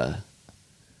era.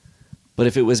 But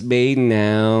if it was made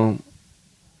now,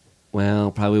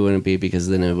 well, probably wouldn't be, because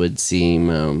then it would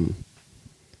seem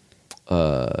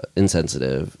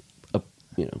insensitive,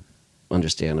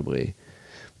 understandably.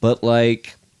 But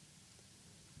like,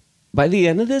 by the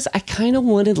end of this, I kind of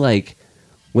wanted, like,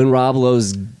 when Rob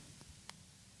Lowe's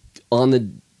on the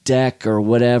deck or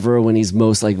whatever, when he's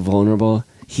most like vulnerable,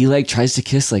 he like tries to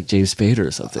kiss like James Spader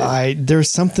or something. There's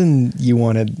something you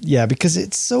wanted, yeah, because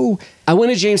it's so. I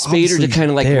wanted James Spader to kind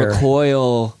of like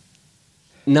recoil,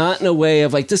 not in a way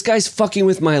of like, this guy's fucking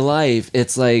with my life.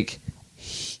 It's like,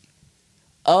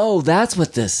 oh, that's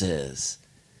what this is.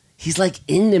 He's like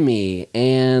into me,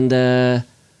 and a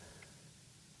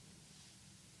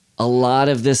lot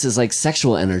of this is like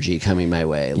sexual energy coming my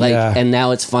way. Like, and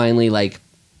now it's finally like.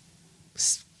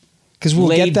 Because we'll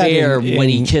laid get that bare when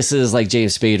he kisses like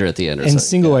James Spader at the end or something. And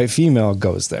Single White Female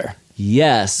goes there.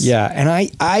 Yes. Yeah, and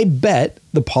I bet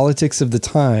the politics of the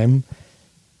time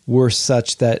were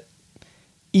such that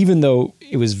even though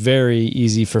it was very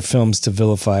easy for films to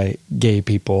vilify gay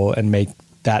people and make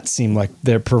that seem like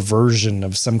their perversion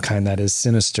of some kind that is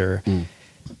sinister,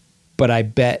 but I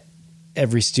bet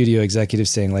every studio executive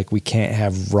saying like, we can't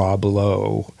have Rob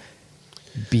Lowe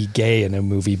be gay in a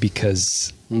movie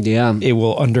because it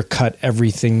will undercut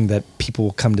everything that people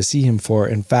will come to see him for.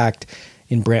 In fact,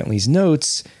 in Brantley's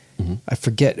notes, I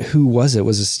forget who was it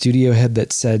was a studio head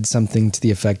that said something to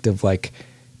the effect of like,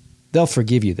 they'll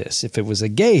forgive you this. If it was a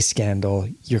gay scandal,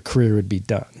 your career would be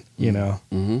done. You know,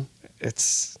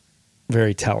 it's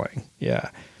very telling. Yeah.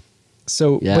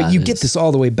 So, but you get this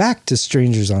all the way back to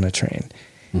Strangers on a Train.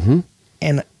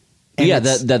 And yeah,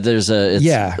 that there's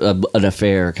an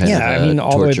affair kind of. Yeah, I mean,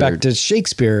 all the way back to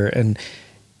Shakespeare,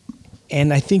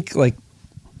 and I think like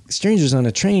Strangers on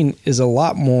a Train is a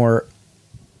lot more.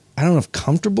 I don't know if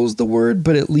comfortable is the word,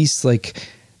 but at least like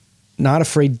not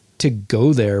afraid to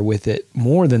go there with it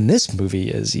more than this movie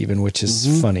is, even, which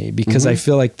is funny because I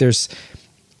feel like there's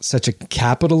such a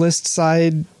capitalist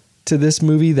side to this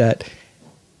movie that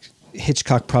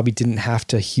Hitchcock probably didn't have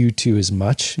to hew to as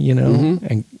much, you know?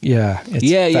 And yeah.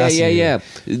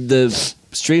 The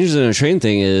Strangers on a Train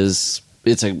thing is,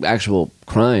 it's an actual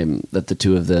crime that the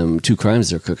two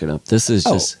crimes they're cooking up. This is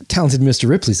just Talented Mr.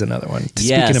 Ripley's another one.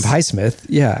 Speaking of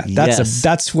Highsmith,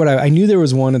 that's what I knew there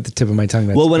was one at the tip of my tongue.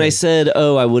 Well, when I said,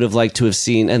 I would have liked to have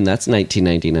seen, and that's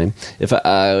 1999.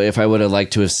 If I would have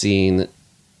liked to have seen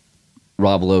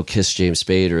Rob Lowe kiss James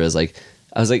Spader,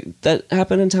 I was like, that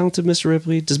happened in Talented Mr.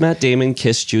 Ripley. Does Matt Damon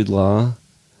kiss Jude Law?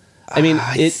 I mean,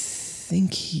 I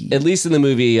think he, at least in the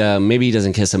movie, maybe he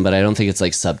doesn't kiss him, but I don't think it's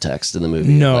like subtext in the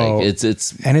movie. No, like, it's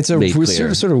and it's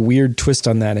a sort of weird twist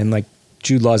on that. And like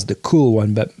Jude Law's the cool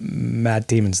one, but Matt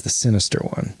Damon's the sinister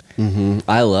one.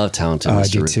 I love Talented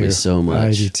Mr. Ripley so much.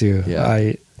 I do too. Yeah.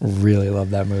 I really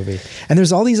love that movie. And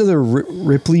there's all these other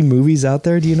Ripley movies out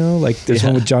there. Do you know? Like there's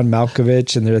one with John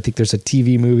Malkovich, and I think there's a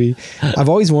TV movie. I've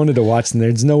always wanted to watch them.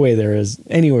 There's no way there is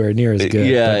anywhere near as good.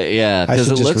 Yeah,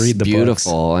 because it looks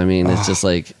beautiful. I mean, it's just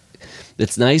like,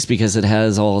 it's nice because it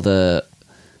has all the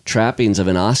trappings of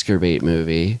an Oscar bait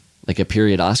movie, like a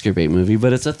period Oscar bait movie,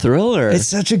 but it's a thriller. It's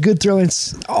such a good thriller.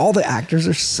 All the actors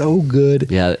are so good.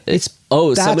 Yeah, that's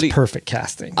perfect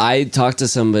casting. I talked to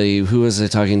somebody, who was I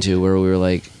talking to, where we were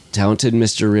like, Talented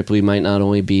Mr. Ripley might not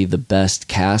only be the best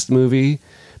cast movie,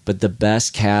 but the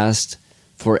best cast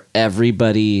for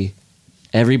everybody.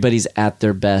 Everybody's at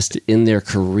their best in their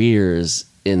careers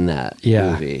in that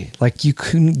movie. Like you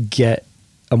couldn't get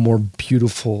a more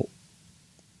beautiful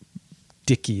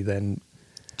Dickie than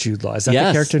Jude Law. Is that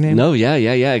the character name? No, yeah,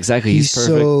 exactly. He's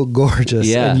perfect. So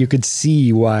gorgeous. And you could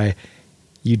see why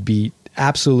you'd be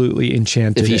absolutely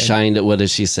enchanted. If he shined, what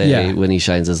does she say when he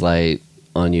shines his light?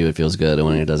 on you, it feels good. And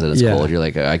when he does it, it's Yeah. cold. You're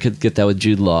like, I could get that with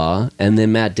Jude Law. And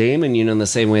then Matt Damon, in the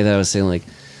same way that I was saying, like,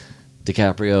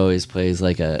 DiCaprio always plays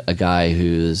like a guy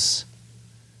who's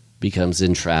becomes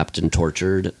entrapped and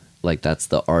tortured. Like, that's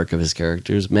the arc of his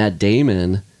characters. Matt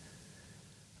Damon,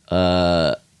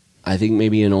 I think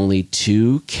maybe in only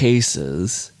 2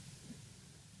 cases,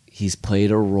 he's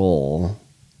played a role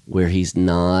where he's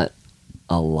not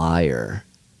a liar.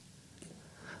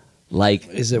 Like,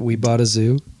 is it We Bought a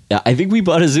Zoo? Yeah, I think We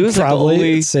Bought a Zoo is probably like the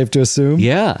only... it's safe to assume.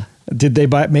 Yeah. Did they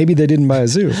buy? Maybe they didn't buy a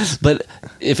zoo. But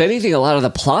if anything, a lot of the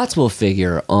plots will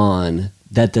figure on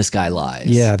that this guy lies.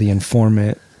 Yeah, The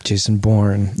Informant, Jason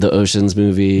Bourne, the Ocean's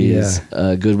movies,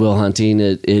 Yeah. Good Will Hunting.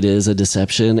 It is a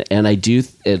deception, and I do.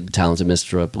 Talented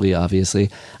Mr. Ripley, obviously.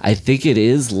 I think it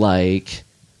is like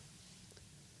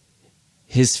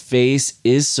his face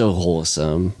is so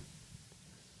wholesome.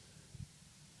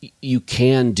 You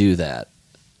can do that.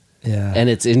 Yeah. And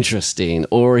it's interesting.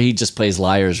 Or he just plays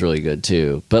liars really good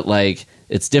too. But like,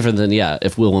 it's different than,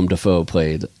 if Willem Dafoe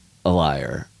played a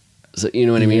liar. So, you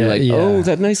know what I mean? Yeah, Like, yeah. oh,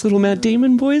 that nice little Matt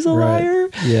Damon boy's a Right. liar.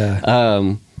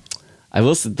 Yeah. I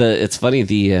will say it's funny,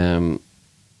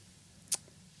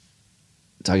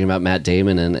 talking about Matt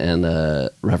Damon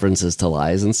and references to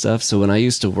lies and stuff. So when I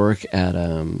used to work at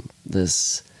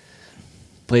this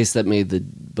place that made the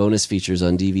bonus features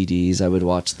on DVDs, I would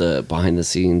watch the behind the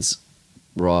scenes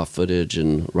raw footage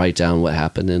and write down what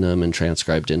happened in them and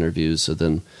transcribed interviews, so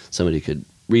then somebody could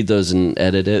read those and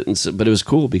edit it. And so, but it was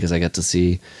cool because I got to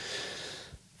see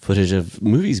footage of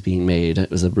movies being made. It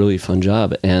was a really fun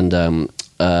job. And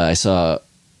I saw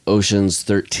Ocean's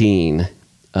 13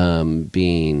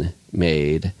 being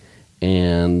made,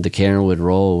 and the camera would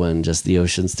roll when just the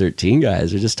Ocean's 13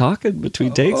 guys are just talking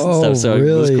between takes and stuff. So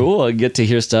it was cool. I get to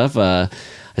hear stuff. I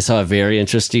saw a very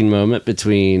interesting moment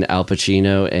between Al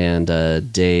Pacino and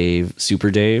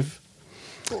Super Dave.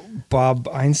 Bob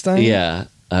Einstein? Yeah.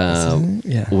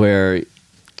 Where,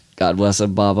 God bless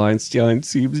him, Bob Einstein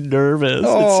seems nervous.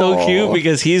 It's so cute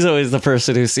because he's always the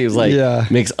person who seems like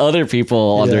makes other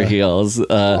people on their heels.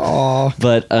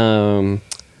 But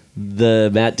the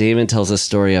Matt Damon tells a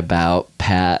story about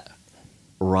Pat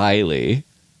Riley,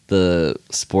 the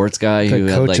sports guy The who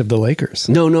had coach of the Lakers.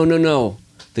 No.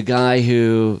 The guy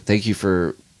who, thank you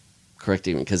for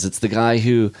correcting me, because it's the guy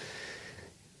who,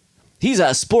 he's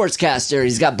a sportscaster.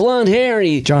 He's got blonde hair.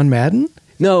 John Madden?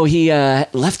 No, he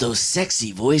left those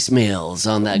sexy voicemails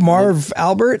on that. Marv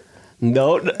Albert?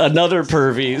 No, another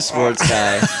pervy sports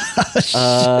guy.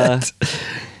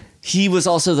 He was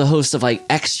also the host of like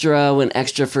Extra when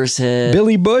Extra first hit.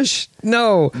 Billy Bush?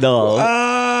 No. We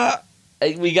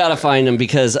got to find him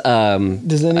because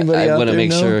does anybody I out want to there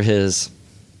make know? sure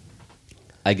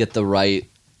I get the right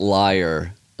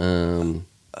liar. Anybody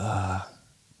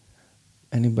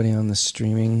on the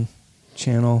streaming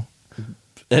channel?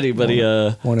 Anybody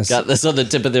wanna got this on the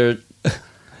tip of their...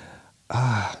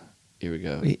 Here we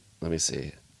go. Wait. Let me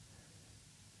see.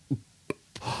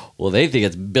 Well, they think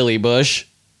it's Billy Bush.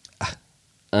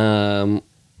 And...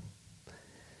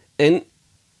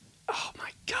 Oh,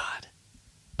 my God.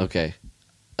 Okay.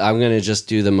 I'm going to just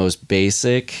do the most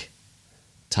basic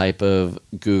type of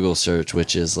Google search,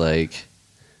 which is like...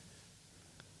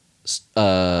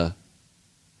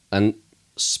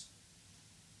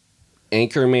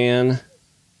 Anchorman...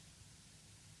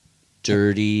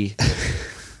 Dirty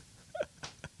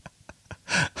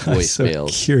voicemails. I'm so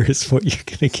curious what you're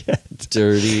gonna get.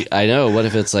 Dirty. I know. What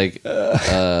if it's like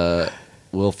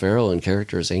Will Ferrell in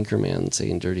character as Anchorman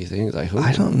saying dirty things? I hope.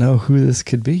 I don't know who this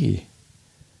could be.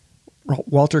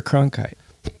 Walter Cronkite.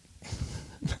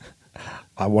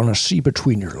 I want to see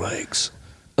between your legs.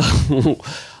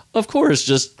 Of course,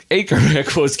 just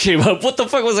Anchorman quotes came up. What the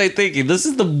fuck was I thinking? This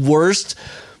is the worst,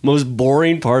 most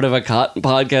boring part of a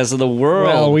podcast in the world.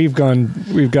 Well, we've done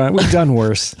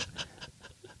worse.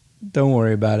 Don't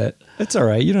worry about it. It's all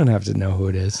right. You don't have to know who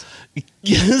it is.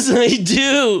 Yes, I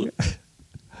do.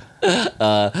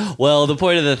 Well, the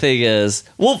point of the thing is,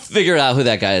 we'll figure out who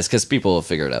that guy is because people will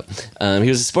figure it out. He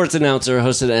was a sports announcer,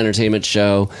 hosted an entertainment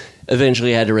show.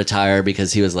 Eventually had to retire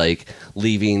because he was like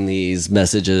leaving these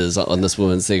messages on this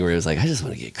woman's thing where he was like, I just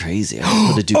want to get crazy. I just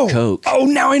want to do coke. Oh,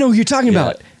 now I know who you're talking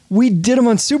about. We did him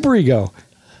on Super Ego.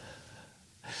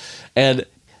 And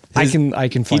I can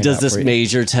find he does out this for you.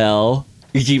 major tell.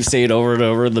 He keeps saying over and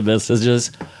over in the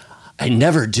messages, I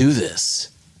never do this.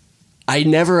 I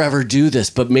never ever do this,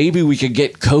 but maybe we could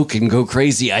get coke and go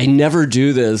crazy. I never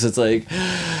do this. It's like,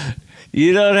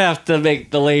 you don't have to make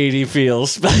the lady feel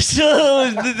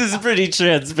special. This is pretty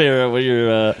transparent when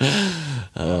you're...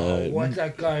 What's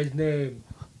that guy's name?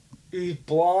 He's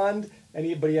blonde But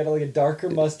he had like a darker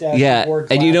mustache. Yeah, wore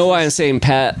and you know why I'm glasses. saying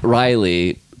Pat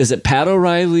Riley? Is it Pat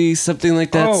O'Reilly? Something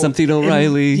like that? Something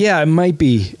O'Reilly? Yeah, it might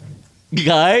be.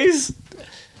 Guys?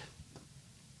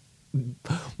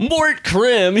 Mort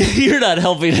Krim, you're not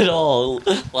helping at all.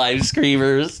 Live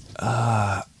screamers.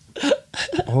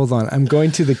 Hold on. I'm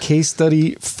going to the case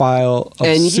study file of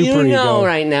And Super you know Ego.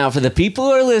 right now, for the people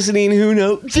who are listening who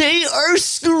know, they are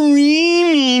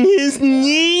screaming his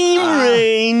name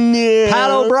right now.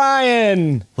 Pat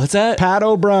O'Brien. What's that? Pat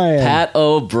O'Brien. Pat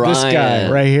O'Brien. This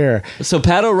guy right here. So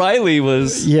Pat O'Reilly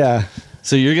was... Yeah.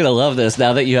 So you're going to love this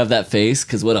now that you have that face,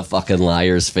 because what a fucking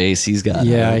liar's face he's got.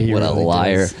 Yeah, he what really a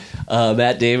liar. does.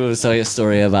 Matt Damon was telling a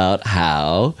story about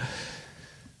how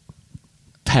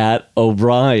Pat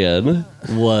O'Brien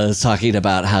was talking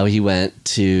about how he went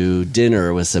to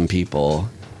dinner with some people,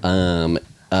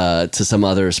 to some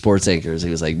other sports anchors.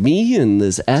 He was like, me and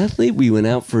this athlete, we went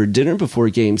out for dinner before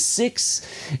Game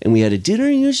 6, and we had a dinner,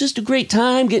 and it was just a great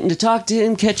time getting to talk to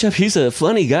him, catch up. He's a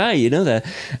funny guy, you know that.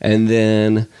 And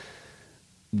then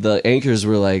the anchors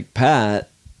were like, Pat,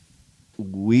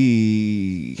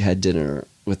 we had dinner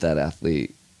with that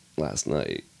athlete last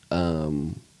night.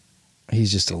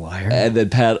 He's just a liar. And then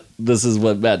Pat, this is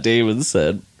what Matt Damon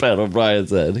said. Pat O'Brien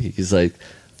said, he's like,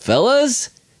 fellas,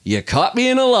 you caught me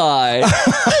in a lie.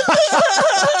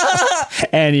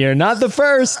 And you're not the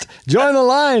first. Join the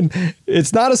line.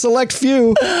 It's not a select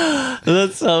few.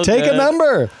 That's so Take good. a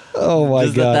number. Oh my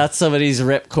God. That's somebody's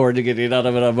ripcord to getting out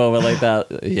of it a moment like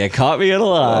that. You caught me in a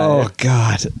lie. Oh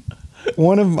God.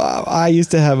 I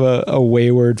used to have a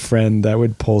wayward friend that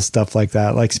would pull stuff like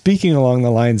that, like speaking along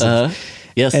the lines of,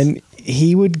 yes. And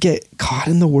he would get caught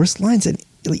in the worst lines. And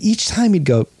each time he'd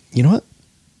go, you know what?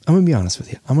 I'm going to be honest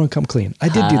with you. I'm going to come clean. I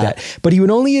did do that. But he would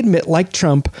only admit, like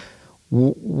Trump,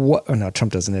 what? Oh, no,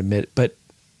 Trump doesn't admit, but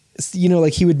you know,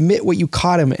 like he would admit what you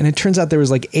caught him. And it turns out there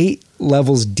was like 8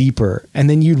 levels deeper. And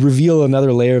then you'd reveal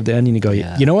another layer of the onion and go,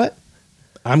 you know what?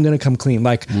 I'm going to come clean.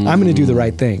 Like, I'm going to do the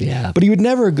right thing. Yeah. But he would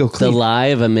never go clean. The lie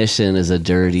of omission is a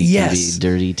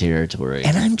dirty territory.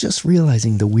 And I'm just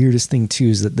realizing the weirdest thing, too,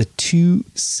 is that the 2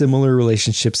 similar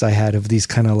relationships I had of these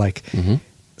kind of like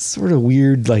sort of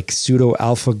weird, like pseudo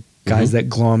alpha guys that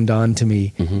glommed on to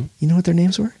me. You know what their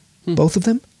names were? Both of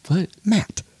them? What?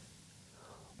 Matt.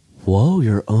 Whoa,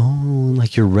 your own,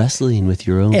 like you're wrestling with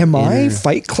your own. Am I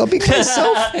fight clubbing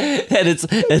myself? And it's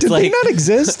Did like they not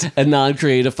exist? a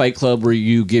non-creative fight club where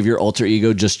you give your alter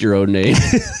ego just your own name.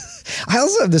 I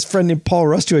also have this friend named Paul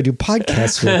Rust who I do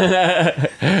podcasts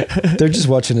with. They're just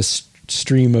watching a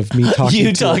stream of me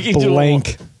talking to a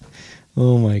blank.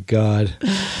 Oh my God.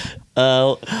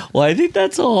 Well, I think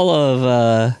that's all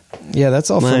of. Yeah, that's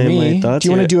all for me. Do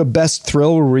you want to do a best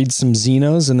thrill? We'll read some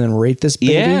Xenos and then rate this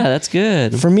baby? Yeah, that's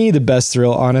good. For me, the best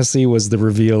thrill, honestly, was the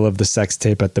reveal of the sex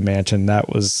tape at the mansion. That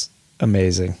was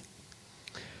amazing.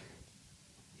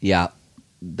 Yeah.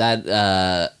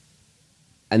 That,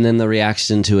 and then the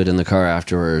reaction to it in the car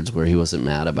afterwards where he wasn't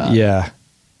mad about it. Yeah.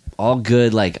 All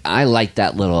good. Like, I like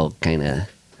that little kind of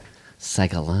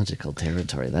psychological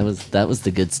territory. That was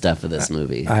the good stuff of this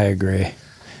movie. I agree.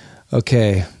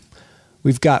 Okay.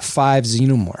 We've got 5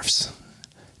 xenomorphs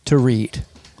to read.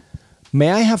 May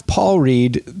I have Paul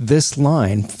read this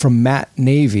line from Matt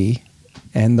Navy?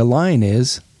 And the line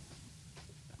is...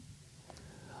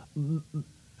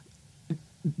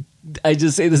 I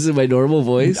just say this in my normal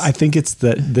voice? I think it's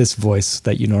this voice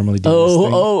that you normally do.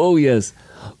 Oh, yes.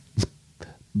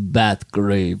 Bat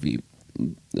gravy.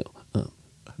 No.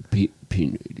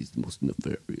 Peanut is the most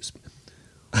nefarious.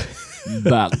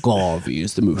 Bat Garvey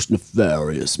is the most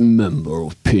nefarious member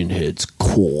of Pinhead's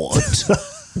court.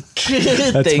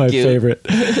 That's my favorite.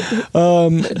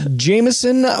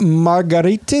 Jameson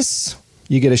Margaritis,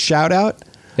 you get a shout out.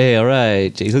 Hey, all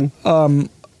right, Jason.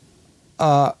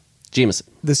 Jameson.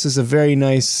 This is a very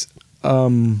nice.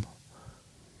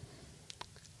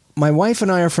 My wife and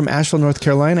I are from Asheville, North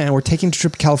Carolina, and we're taking a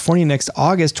trip to California next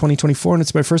August 2024, and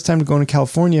it's my first time going to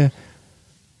California.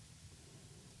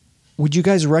 Would you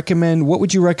guys recommend? What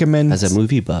would you recommend as a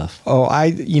movie buff? Oh,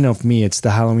 for me, it's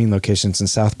the Halloween locations in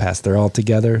South Pass. They're all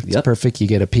together. It's perfect. You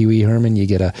get a Pee Wee Herman, you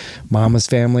get a Mama's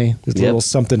Family. There's a little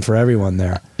something for everyone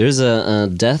there. There's a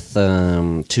death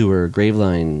tour,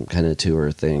 Graveline kind of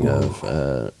tour thing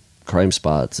of crime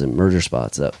spots and murder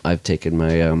spots that I've taken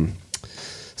my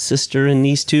sister and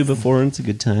niece to before, and it's a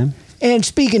good time. And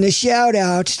speaking of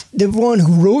shout-outs, the one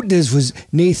who wrote this was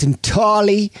Nathan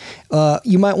Tolley.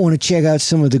 You might want to check out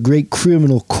some of the great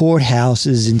criminal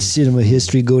courthouses in cinema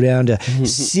history. Go down to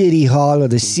City Hall or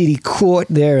the City Court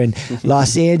there in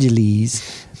Los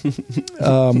Angeles.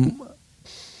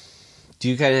 Do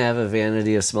you kind of have a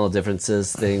vanity of small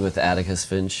differences thing with Atticus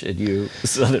Finch and you,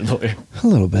 Southern Lawyer? A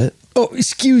little bit. Oh,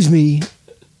 excuse me.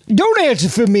 Don't answer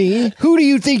for me. Who do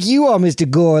you think you are, Mr.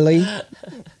 Gorley?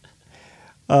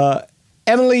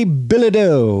 Emily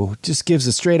Bilodeau just gives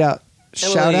a straight out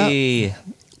shout out.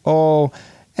 Oh,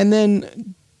 and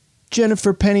then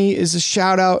Jennifer Penny is a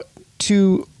shout out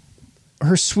to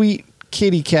her sweet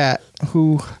kitty cat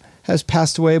who has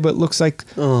passed away but looks like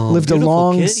lived a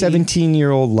long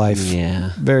 17-year-old life.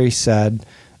 Yeah. Very sad.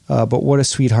 But what a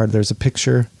sweetheart. There's a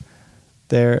picture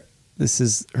there. This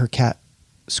is her cat,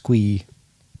 Squee.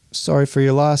 Sorry for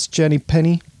your loss, Jenny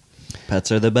Penny.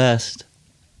 Pets are the best.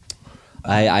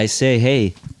 I say,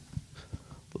 hey,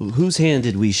 whose hand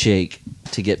did we shake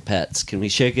to get pets? Can we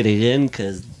shake it again?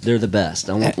 Because they're the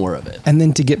best. I want more of it. And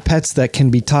then to get pets that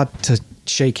can be taught to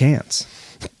shake hands.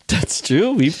 That's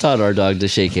true. We've taught our dog to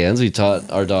shake hands. We taught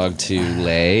our dog to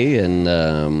lay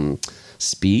and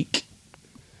speak.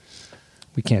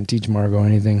 We can't teach Margot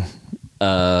anything.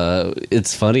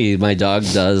 It's funny. My dog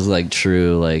does like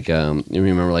true, like, you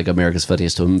remember like America's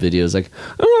Funniest Home Videos, like,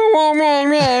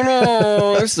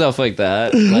 stuff like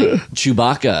that. Like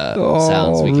Chewbacca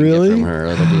sounds we can get from her.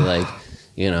 It'll be like,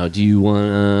 you know, do you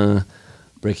want,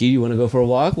 Bricky, you want to go for a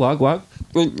walk? Walk.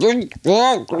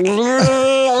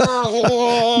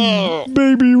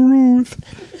 Baby Ruth.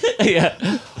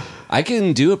 Yeah. I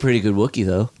can do a pretty good Wookiee,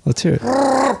 though. Let's hear it.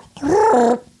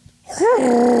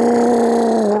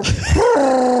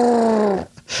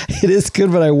 It is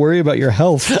good, but I worry about your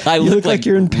health. You look like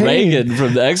you're in pain. Reagan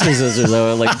from The Exorcist, or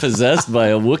though, like possessed by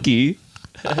a Wookiee.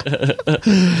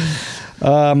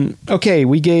 Okay,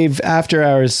 we gave After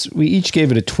Hours, we each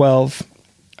gave it a 12.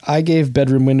 I gave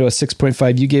Bedroom Window a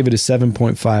 6.5. You gave it a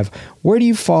 7.5. Where do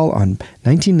you fall on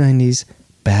 1990s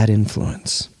Bad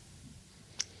Influence?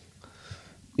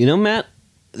 You know, Matt,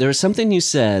 there was something you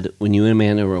said when you and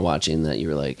Amanda were watching that you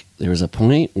were like, there was a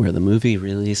point where the movie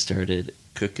really started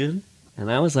cooking.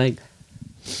 And I was like,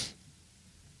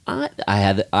 I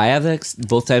had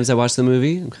both times I watched the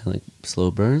movie, I'm kind of like,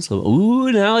 slow burn,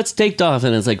 ooh, now it's taked off,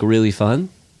 and it's like really fun.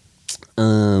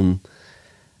 And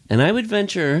I would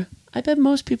venture, I bet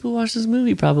most people who watch this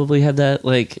movie probably had that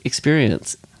like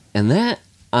experience. And that,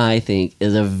 I think,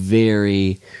 is a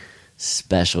very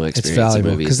special experience. It's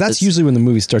valuable because that's usually when the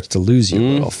movie starts to lose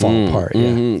you, it'll fall apart.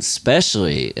 Yeah.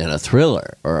 Especially in a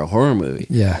thriller or a horror movie.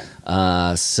 Yeah.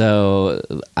 So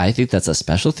I think that's a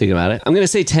special thing about it. I'm going to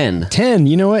say 10. 10.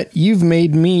 You know what?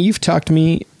 You've talked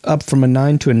me up from a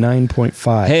 9 to a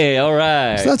 9.5. Hey, all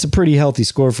right. So that's a pretty healthy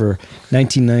score for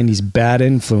 1990s Bad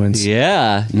Influence.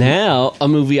 Yeah. Now, a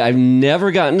movie I've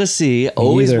never gotten to see.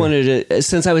 Always wanted to,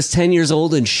 since I was 10 years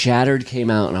old and Shattered came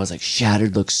out, and I was like,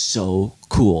 Shattered looks so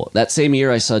cool. That same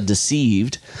year I saw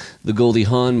Deceived, the Goldie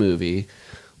Hawn movie,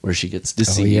 where she gets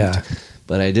deceived. Oh, yeah.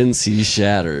 But I didn't see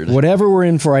Shattered. Whatever we're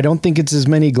in for, I don't think it's as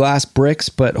many glass bricks,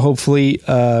 but hopefully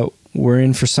we're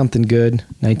in for something good.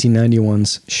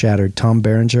 1991's Shattered. Tom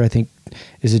Berenger, I think,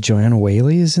 is it Joanna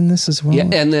Whaley is in this as well? Yeah,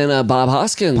 and then Bob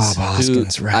Hoskins. Bob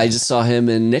Hoskins, right. I just saw him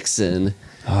in Nixon.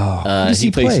 Oh, he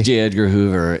plays J. Edgar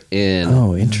Hoover in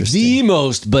interesting. the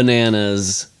most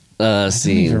bananas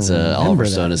scenes Oliver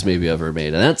Stone has maybe ever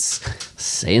made. And that's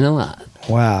saying a lot.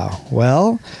 Wow.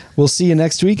 Well, we'll see you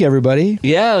next week, everybody.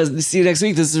 Yeah, see you next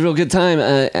week. This is a real good time.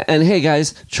 And hey,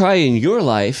 guys, try in your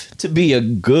life to be a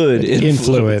good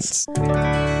influence.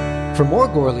 For more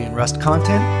Gorley and Rust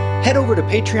content, head over to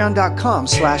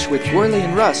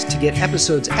patreon.com/withGorleyandRust to get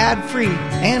episodes ad-free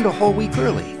and a whole week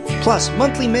early. Plus,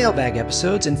 monthly mailbag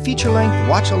episodes and feature-length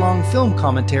watch-along film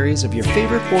commentaries of your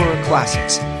favorite horror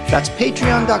classics. That's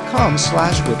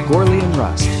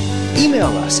patreon.com/withGorleyandRust.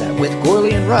 Email us at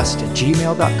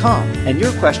withGorleyandRust@gmail.com, and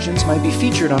your questions might be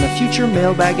featured on a future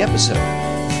mailbag episode.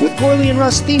 With Gorley and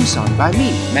Rust theme song by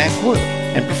me, Matt Gorley,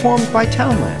 and performed by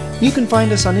Townland. You can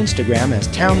find us on Instagram as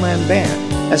Townland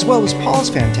Band, as well as Paul's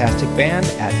fantastic band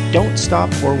at Don't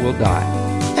Stop or We'll Die.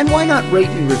 And why not rate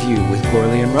and review With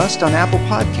Gorley and Rust on Apple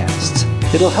Podcasts?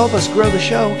 It'll help us grow the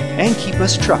show and keep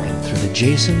us trucking through the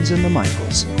Jasons and the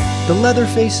Michaels, the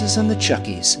Leatherfaces and the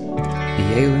Chuckies,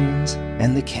 the aliens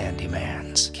and the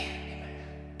Candymans.